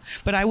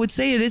self. But I would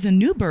say it is a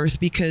new birth,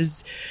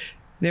 because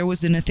there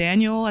was a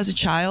Nathaniel as a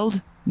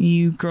child.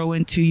 You grow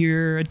into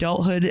your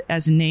adulthood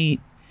as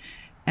Nate.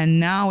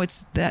 And now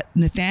it's that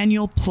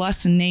Nathaniel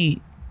plus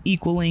Nate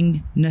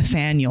equaling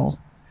Nathaniel.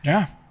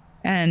 Yeah.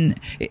 And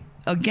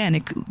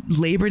again,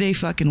 Labor Day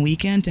fucking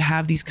weekend, to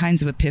have these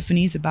kinds of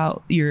epiphanies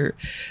about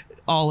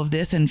all of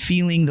this and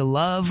feeling the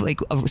love, like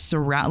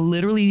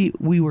literally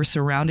we were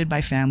surrounded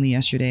by family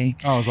yesterday.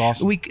 Oh, it was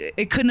awesome.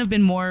 It couldn't have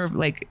been more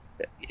like,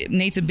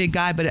 Nate's a big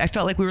guy, but I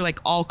felt like we were like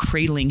all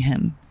cradling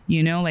him,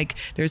 you know, like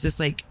there's this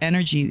like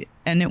energy,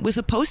 and it was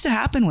supposed to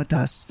happen with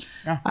us.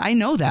 Yeah. I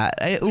know that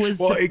it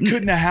was. Well, it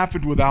couldn't have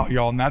happened without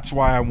y'all, and that's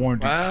why I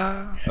wanted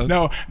to.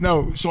 Okay.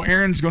 No. So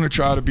Aaron's going to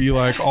try to be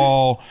like,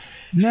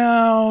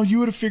 no, you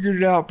would have figured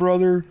it out,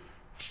 brother.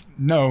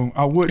 No,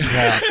 I wouldn't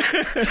have.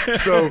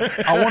 So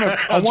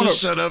I want to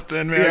shut up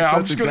then, man. Yeah,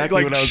 that's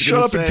exactly what I was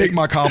going to say. Shut up and take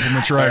my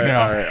compliments right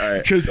now. All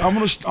right. Because I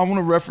want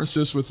to reference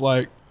this with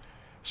like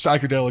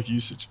psychedelic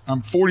usage.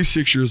 I'm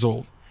 46 years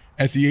old.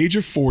 At the age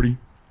of 40,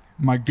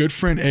 my good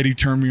friend Eddie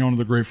turned me on to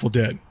the Grateful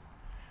Dead.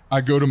 I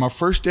go to my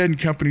first Dead and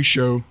Company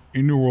show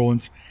in New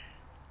Orleans.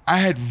 I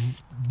had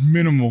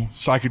minimal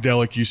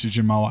psychedelic usage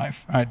in my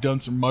life. I had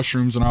done some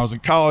mushrooms when I was in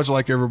college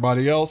like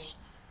everybody else,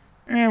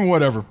 and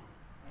whatever.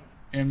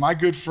 And my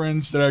good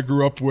friends that I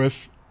grew up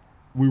with,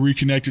 we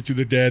reconnected to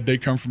the Dead. They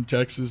come from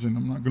Texas, and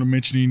I'm not going to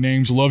mention any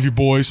names. Love you,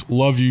 boys.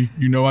 Love you.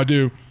 You know I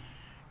do.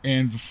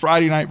 And the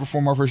Friday night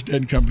before my first Dead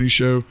and Company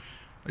show,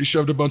 they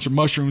shoved a bunch of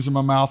mushrooms in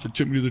my mouth and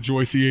took me to the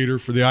Joy Theater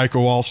for the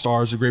Ico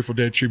All-Stars, the Grateful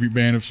Dead tribute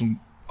band of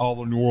all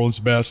of New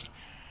Orleans' best.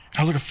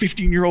 I was like a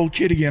 15-year-old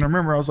kid again. I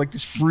remember I was like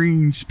this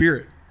freeing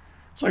spirit.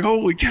 It's like,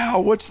 holy cow,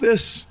 what's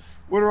this?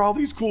 What are all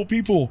these cool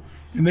people?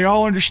 And they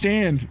all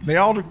understand. They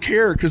all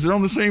care because they're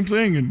on the same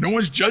thing, and no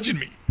one's judging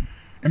me.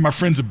 And my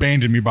friends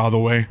abandoned me, by the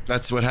way.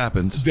 That's what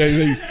happens.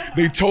 They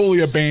totally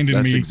abandoned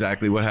me. That's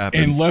exactly what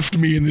happens. And left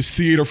me in this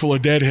theater full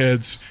of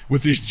deadheads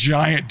with this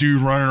giant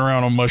dude running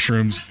around on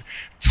mushrooms,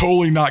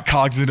 totally not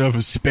cognizant of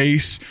his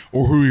space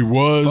or who he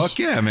was. Fuck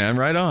yeah, man.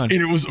 Right on.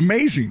 And it was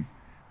amazing.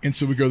 And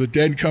so we go to the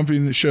Dead and Company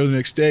in the show the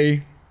next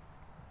day,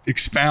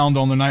 expound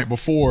on the night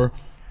before,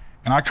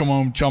 and I come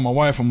home and tell my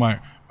wife, I'm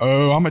like,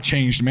 oh, I'm a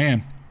changed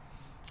man.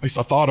 At least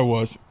I thought I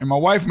was. And my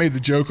wife made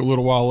the joke a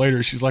little while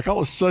later. She's like, all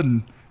of a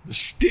sudden, the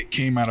stick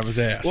came out of his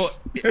ass. Well,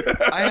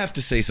 I have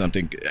to say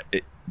something.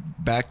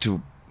 Back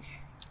to,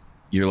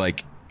 you're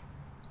like,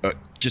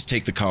 just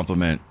take the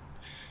compliment.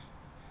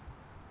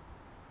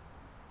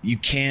 You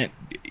can't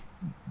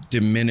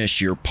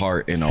diminish your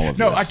part in all of this.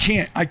 No,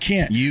 I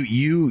can't.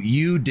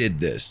 You did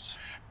this.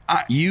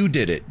 You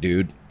did it,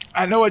 dude.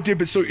 I know I did,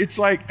 but so it's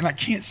like, and I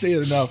can't say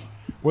it enough,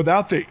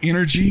 without the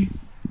energy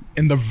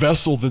and the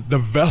vessel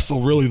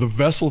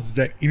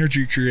that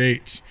energy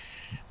creates.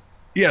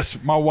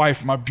 Yes, my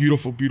wife, my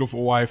beautiful,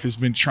 beautiful wife, has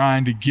been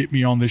trying to get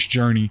me on this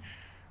journey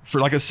for,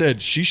 like I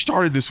said, she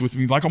started this with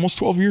me like almost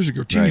 12 years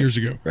ago, 10 years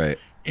ago. Right.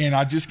 And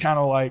I just kind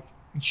of like,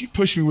 and she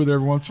pushed me with it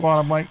every once in a while.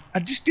 I'm like,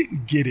 I just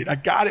didn't get it. I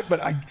got it, but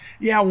I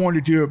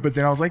wanted to do it. But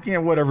then I was like, yeah,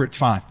 whatever, it's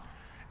fine.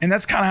 And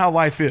that's kind of how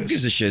life is. Who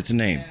gives a shit? It's a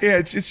name. Yeah,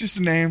 it's just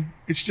a name.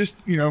 It's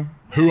just,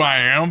 who I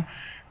am.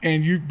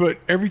 But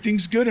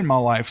everything's good in my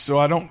life. So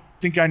I don't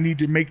think I need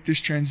to make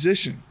this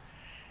transition.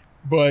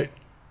 But,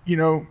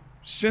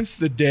 since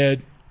the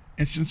dead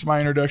and since my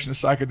introduction to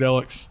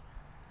psychedelics,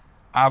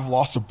 I've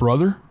lost a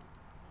brother.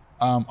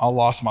 I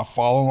lost my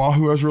father-in-law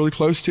who I was really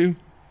close to.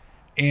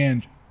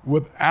 And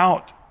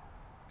without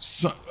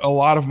a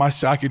lot of my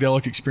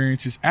psychedelic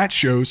experiences at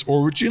shows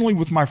or generally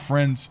with my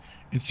friends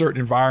in certain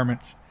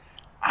environments,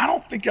 I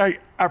don't think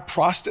I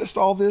processed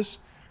all this,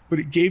 but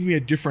it gave me a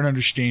different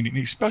understanding.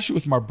 And especially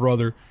with my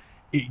brother,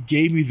 it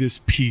gave me this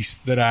peace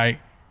that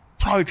I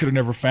probably could have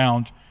never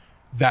found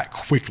that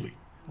quickly.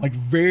 Like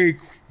very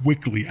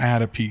quickly, I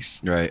had a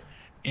peace. Right.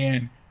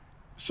 And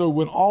so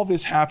when all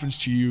this happens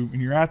to you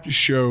and you're at the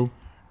show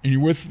and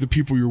you're with the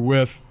people you're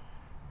with,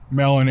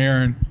 Mel and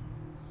Aaron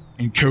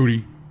and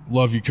Cody,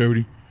 love you,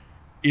 Cody.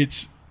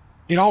 It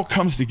all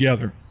comes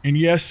together. And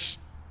yes,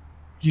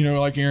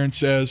 like Aaron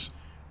says,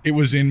 it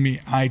was in me.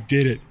 I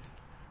did it.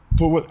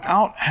 But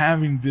without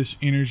having this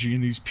energy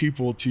and these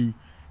people to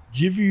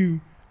give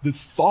you the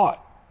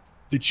thought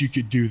that you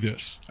could do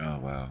this. Oh,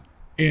 wow.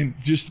 And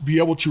just be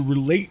able to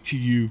relate to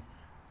you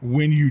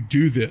when you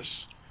do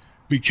this.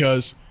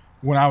 Because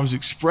when I was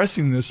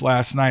expressing this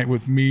last night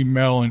with me,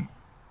 Mel, and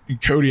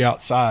Cody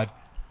outside,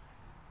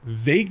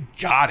 they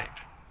got it.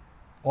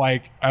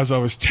 Like, as I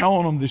was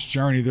telling them this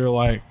journey, they're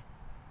like,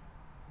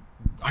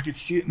 I could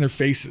see it in their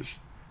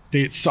faces.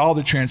 They had saw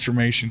the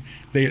transformation.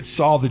 They had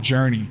saw the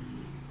journey.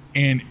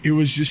 And it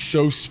was just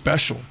so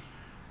special.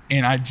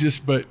 And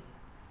but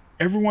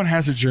everyone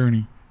has a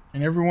journey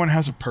and everyone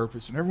has a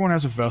purpose and everyone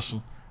has a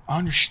vessel. I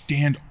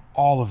understand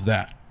all of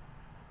that.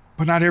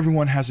 But not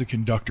everyone has a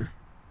conductor.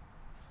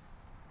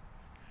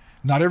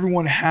 Not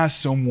everyone has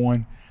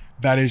someone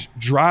that is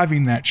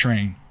driving that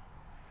train,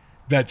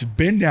 that's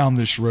been down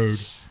this road,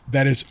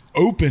 that is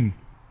open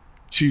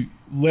to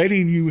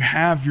letting you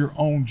have your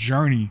own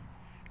journey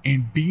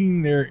and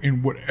being there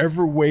in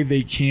whatever way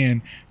they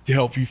can to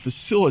help you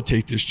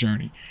facilitate this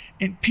journey.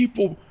 And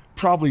people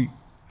probably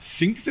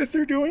think that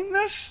they're doing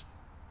this.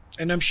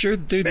 And I'm sure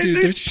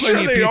there's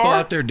plenty of people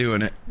out there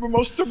doing it. But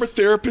most of them are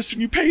therapists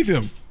and you pay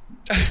them.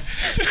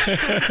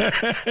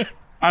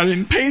 I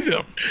didn't pay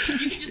them.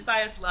 You just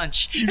buy us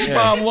lunch. You just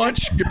buy them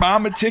lunch. You buy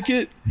them a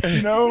ticket,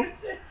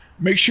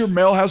 Make sure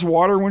Mel has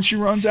water when she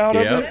runs out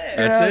of it.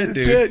 That's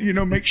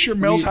it. Make sure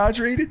Mel's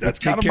hydrated. That's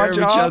kind of my job. Take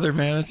care of each other,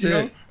 man. That's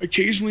it.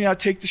 Occasionally I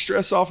take the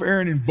stress off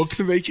Aaron and book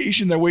the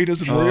vacation. That way he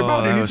doesn't worry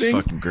about anything. That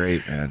was fucking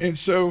great, man. And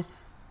so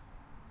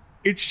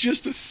it's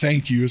just a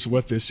thank you is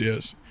what this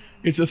is.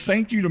 It's a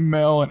thank you to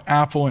Mel and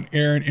Apple and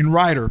Aaron and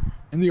Ryder.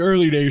 In the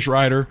early days,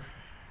 Ryder,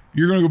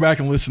 you're going to go back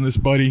and listen to this,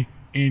 buddy.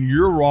 And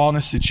your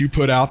rawness that you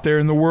put out there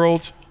in the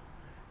world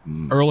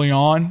early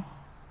on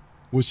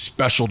was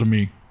special to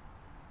me.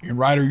 And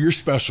Ryder, you're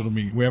special to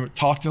me. We haven't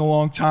talked in a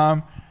long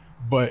time,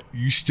 but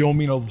you still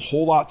mean a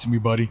whole lot to me,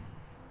 buddy.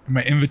 And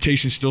my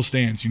invitation still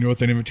stands. You know what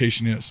that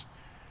invitation is.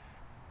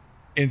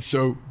 And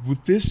so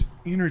with this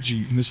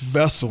energy and this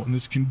vessel and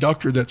this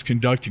conductor that's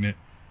conducting it,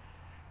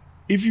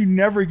 if you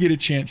never get a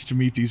chance to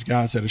meet these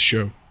guys at a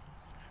show,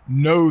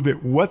 know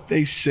that what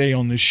they say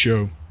on this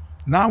show,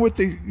 not what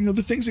they,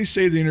 the things they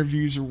say in the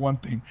interviews are one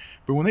thing,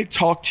 but when they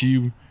talk to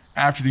you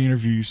after the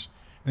interviews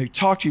and they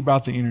talk to you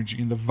about the energy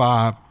and the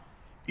vibe,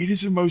 it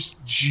is the most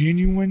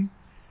genuine,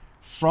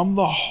 from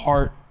the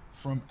heart,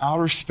 from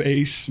outer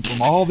space,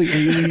 from all the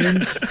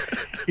aliens.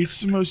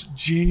 It's the most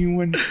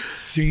genuine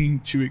thing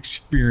to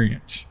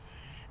experience.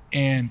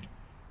 And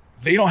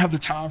they don't have the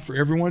time for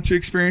everyone to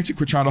experience it.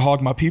 Quit trying to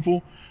hog my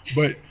people.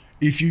 But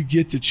if you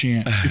get the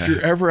chance, if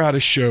you're ever at a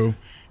show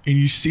and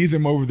you see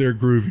them over there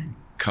grooving,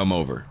 come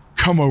over.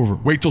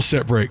 Wait till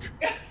set break.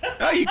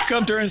 Oh, you can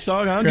come during a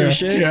song. I don't give a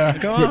shit. Yeah.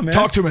 Come on, man.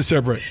 Talk to them at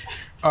set break.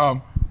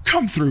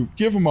 Come through.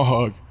 Give them a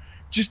hug.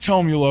 Just tell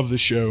them you love the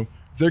show.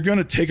 They're going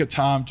to take a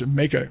time to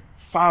make a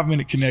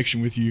 5-minute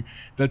connection with you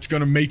that's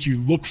going to make you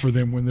look for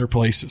them when they're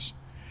places.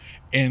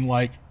 And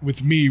like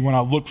with me, when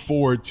I look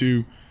forward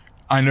to,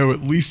 I know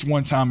at least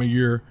one time a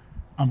year,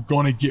 I'm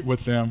going to get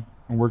with them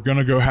and we're going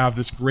to go have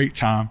this great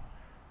time.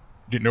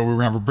 Didn't know we were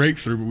going to have a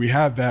breakthrough, but we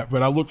had that.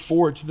 But I look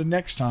forward to the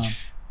next time.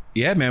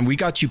 Yeah, man, we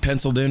got you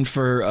penciled in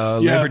for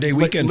Labor Day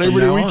weekend.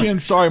 Labor Day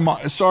weekend.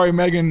 Sorry,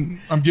 Megan.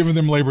 I'm giving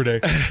them Labor Day.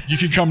 You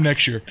can come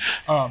next year.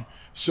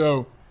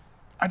 So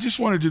I just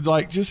wanted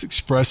to just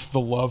express the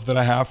love that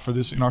I have for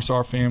this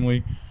NRSR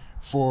family,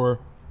 for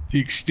the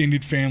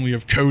extended family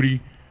of Cody,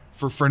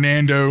 for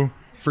Fernando,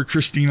 for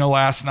Christina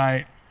last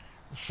night,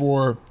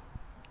 for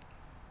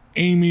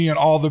Amy and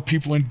all the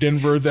people in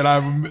Denver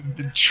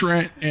that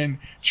Trent and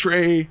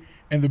Trey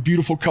and the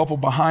beautiful couple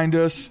behind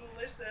us.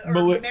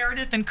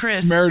 Meredith and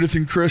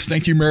Chris.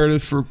 Thank you,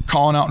 Meredith, for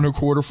calling out No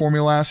Quarter for me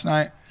last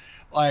night.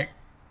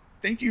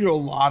 Thank you to a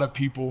lot of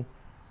people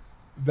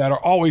that are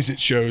always at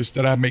shows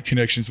that I make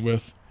connections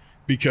with,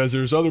 because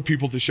there's other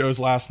people at the shows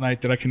last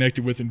night that I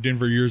connected with in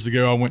Denver years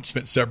ago. I went and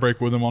spent set break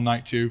with them all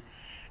night too.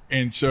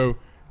 And so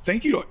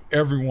thank you to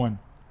everyone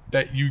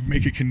that you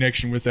make a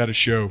connection with at a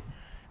show.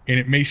 And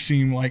it may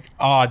seem like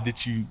odd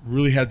that you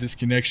really had this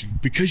connection,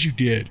 because you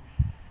did.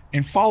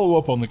 And follow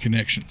up on the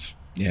connections.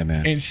 Yeah,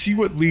 man. And see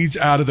what leads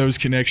out of those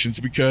connections,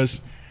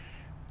 because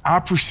I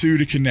pursued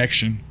a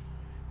connection,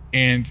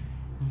 and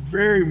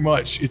very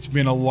much it's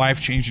been a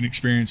life-changing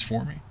experience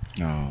for me.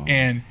 Oh.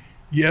 And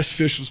yes,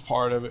 Fish was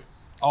part of it.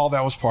 All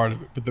that was part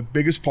of it. But the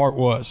biggest part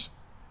was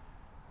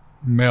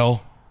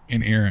Mel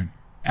and Aaron.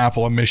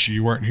 Apple, I miss you.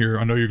 You weren't here.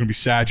 I know you're going to be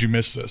sad you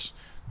missed this,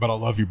 but I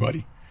love you,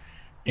 buddy.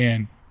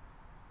 And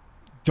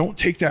don't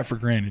take that for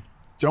granted.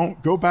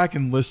 Don't go back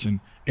and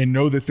listen and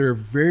know that there are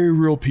very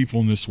real people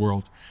in this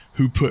world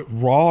who put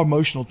raw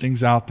emotional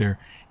things out there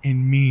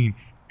and mean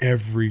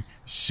every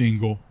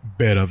single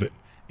bit of it.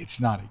 It's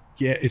not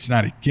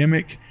a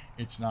gimmick.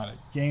 It's not a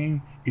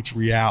game. It's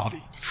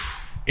reality.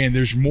 And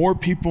there's more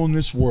people in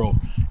this world,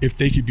 if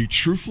they could be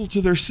truthful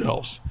to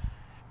themselves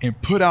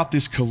and put out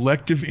this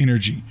collective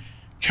energy.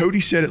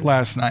 Cody said it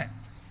last night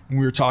when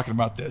we were talking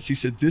about this. He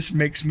said, this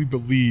makes me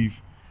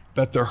believe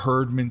that the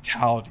herd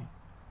mentality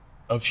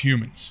of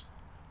humans,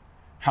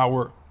 how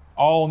we're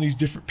all on these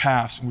different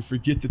paths and we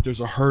forget that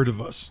there's a herd of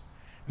us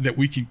and that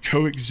we can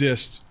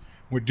coexist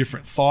with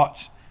different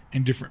thoughts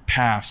and different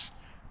paths,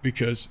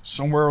 because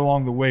somewhere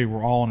along the way,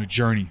 we're all on a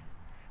journey.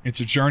 It's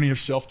a journey of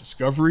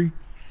self-discovery,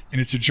 and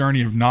it's a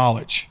journey of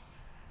knowledge.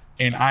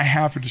 And I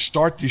happened to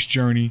start this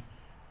journey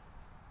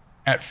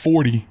at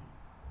 40,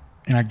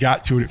 and I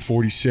got to it at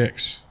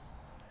 46.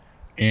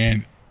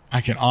 And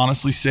I can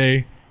honestly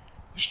say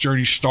this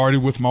journey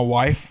started with my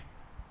wife,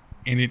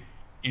 and it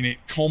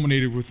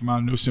culminated with my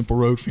No Simple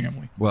Road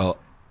family. Well,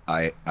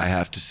 I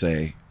have to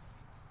say,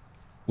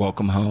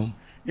 welcome home.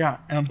 Yeah,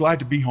 and I'm glad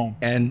to be home.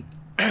 And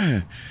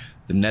the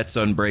net's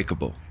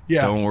unbreakable.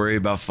 Yeah. Don't worry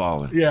about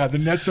falling. Yeah, the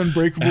net's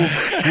unbreakable.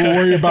 We'll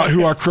worry about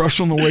who I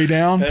crush on the way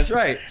down. That's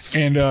right.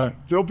 And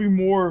there'll be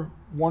more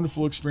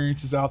wonderful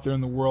experiences out there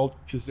in the world,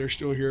 because they're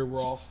still here.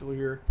 We're all still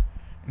here.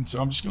 And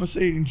so I'm just going to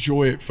say,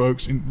 enjoy it,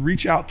 folks, and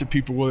reach out to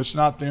people, whether it's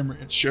not them or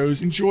it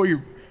shows. Enjoy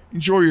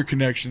your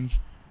connections.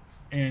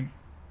 And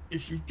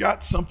if you've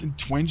got something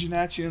twinging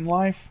at you in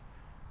life,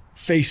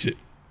 face it,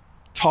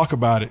 talk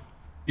about it,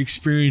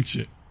 experience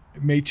it.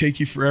 It may take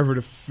you forever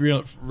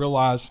to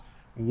realize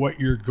what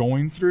you're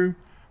going through,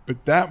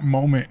 but that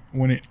moment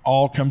when it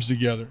all comes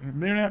together, it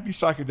may not be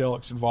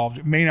psychedelics involved,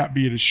 it may not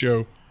be at a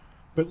show,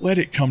 but let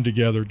it come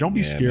together. Don't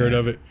be scared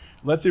of it.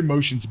 Let the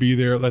emotions be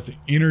there. Let the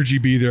energy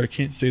be there. I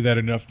can't say that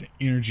enough. The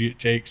energy it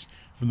takes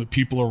from the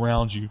people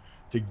around you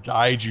to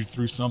guide you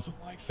through something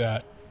like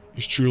that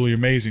is truly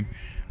amazing.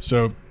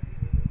 So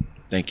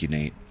thank you,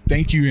 Nate.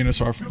 Thank you,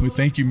 NSR family.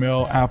 Thank you,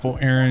 Mel, Apple,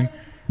 Aaron,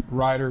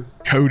 Ryder,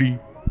 Cody,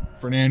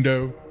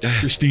 Fernando,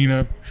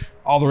 Christina,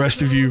 all the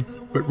rest of you.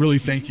 But really,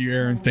 thank you,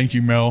 Aaron. Thank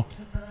you, Mel.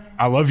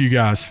 I love you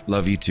guys.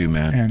 Love you too,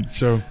 man. And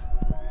so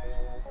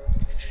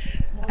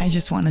I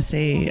just want to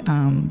say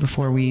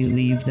before we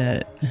leave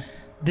that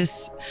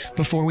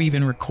before we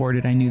even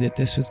recorded, I knew that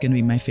this was going to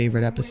be my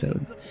favorite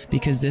episode,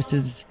 because this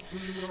is,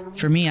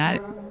 for me, I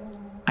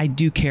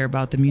do care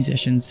about the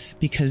musicians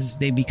because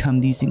they become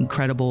these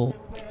incredible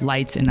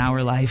lights in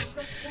our life.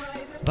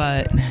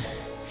 But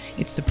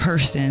it's the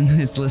person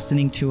that's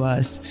listening to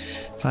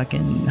us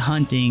fucking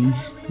hunting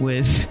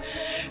with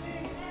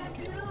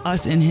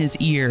us in his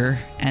ear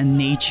and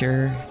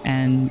nature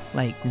and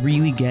like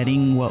really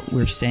getting what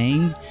we're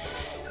saying.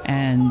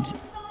 And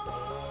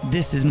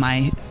this is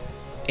my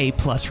A+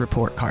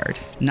 report card,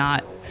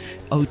 not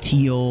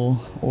O'Teal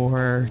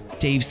or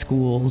Dave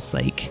Schools,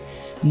 like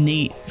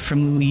Nate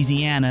from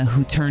Louisiana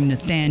who turned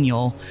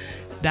Nathaniel.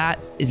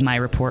 That is my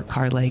report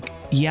card. Like,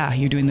 yeah,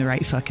 you're doing the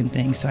right fucking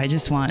thing. So I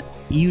just want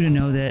you to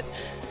know that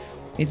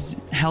it's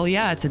hell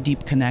yeah, it's a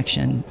deep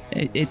connection.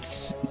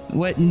 It's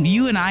what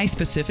you and I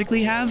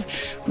specifically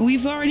have.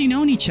 We've already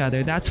known each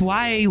other. That's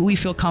why we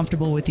feel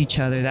comfortable with each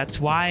other. That's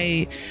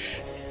why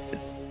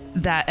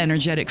that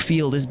energetic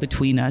field is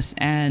between us.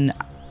 And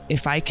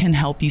if I can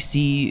help you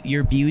see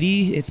your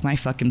beauty, it's my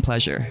fucking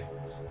pleasure.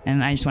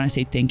 And I just want to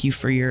say thank you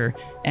for your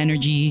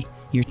energy,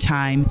 your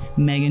time.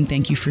 Megan,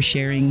 thank you for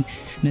sharing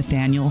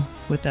Nathaniel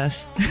with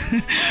us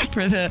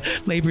for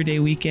the Labor Day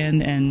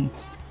weekend. And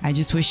I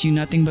just wish you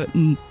nothing but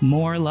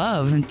more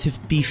love and to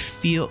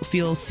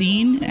feel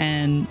seen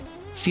and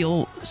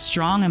feel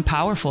strong and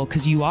powerful,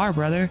 because you are,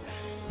 brother.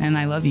 And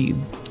I love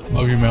you.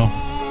 Love you, Mel.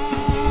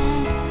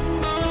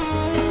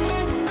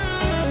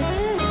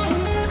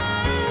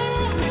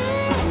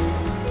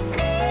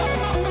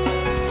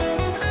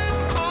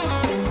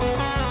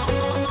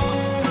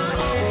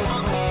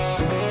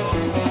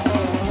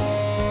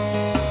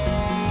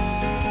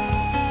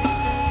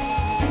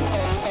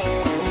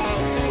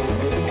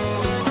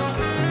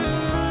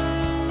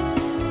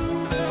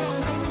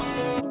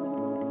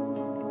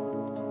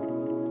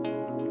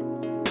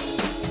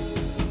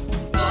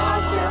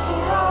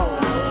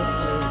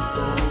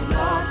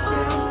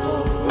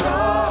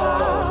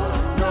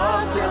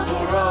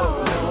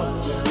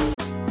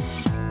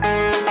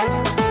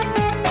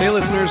 Hey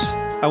listeners,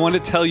 I want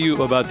to tell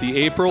you about the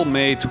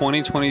April-May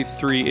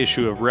 2023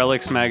 issue of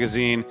Relics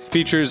magazine.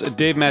 Features a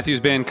Dave Matthews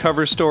Band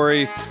cover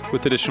story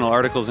with additional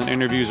articles and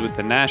interviews with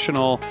The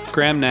National,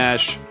 Graham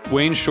Nash,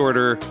 Wayne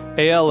Shorter,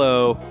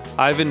 ALO,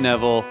 Ivan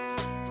Neville,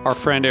 our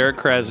friend Eric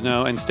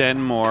Krasno and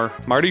Stanton Moore,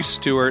 Marty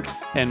Stewart,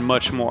 and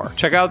much more.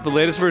 Check out the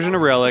latest version of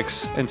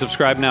Relics and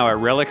subscribe now at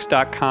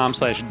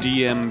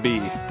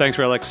relics.com/DMB. Thanks,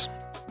 Relics.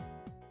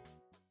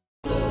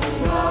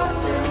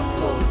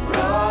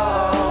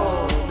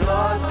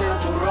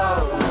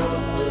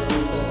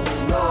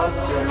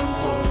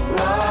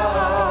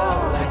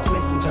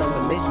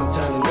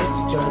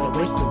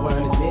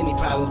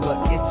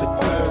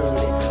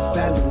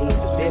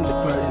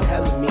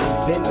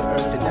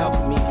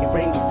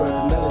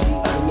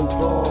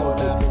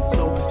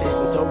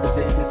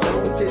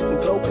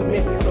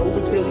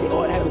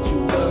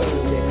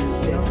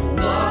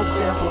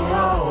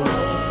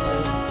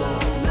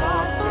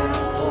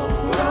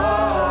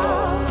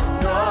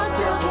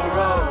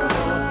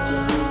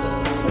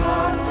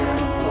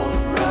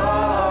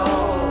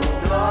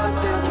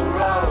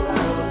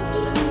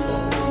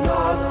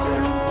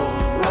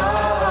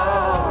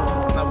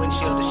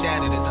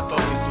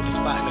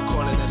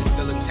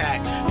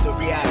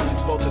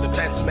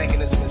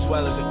 Mechanism as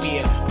well as a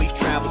fear. We've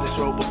traveled this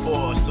road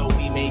before, so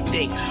we may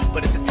think,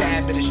 but it's a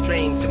tad bit of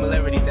strange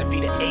similarities that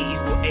feed an A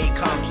equal A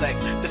complex.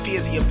 The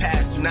fears of your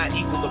past do not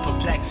equal the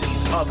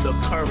perplexities of the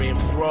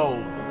current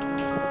road.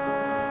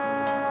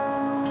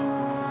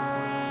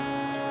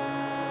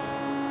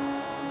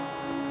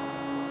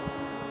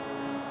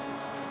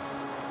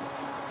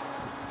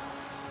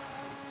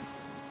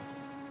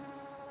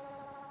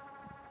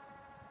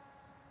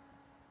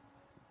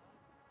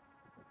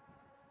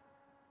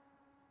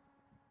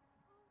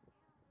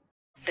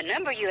 The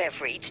number you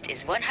have reached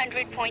is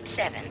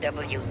 100.7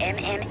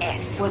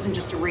 WMMS. It wasn't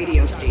just a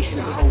radio station,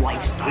 it was a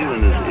lifestyle.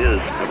 Cleveland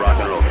is a rock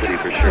and roll city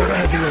for sure.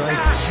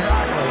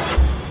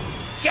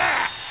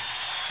 Get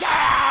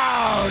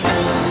down! The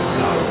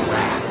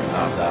Wrath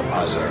of the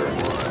Buzzard.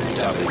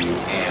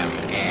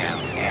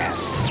 WMMS.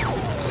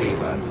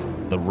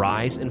 Cleveland. The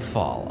rise and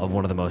fall of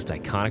one of the most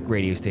iconic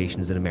radio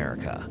stations in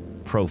America.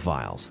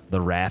 Profiles,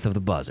 The Wrath of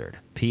the Buzzard,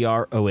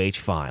 PROH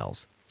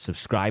Files.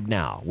 Subscribe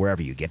now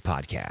wherever you get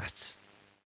podcasts.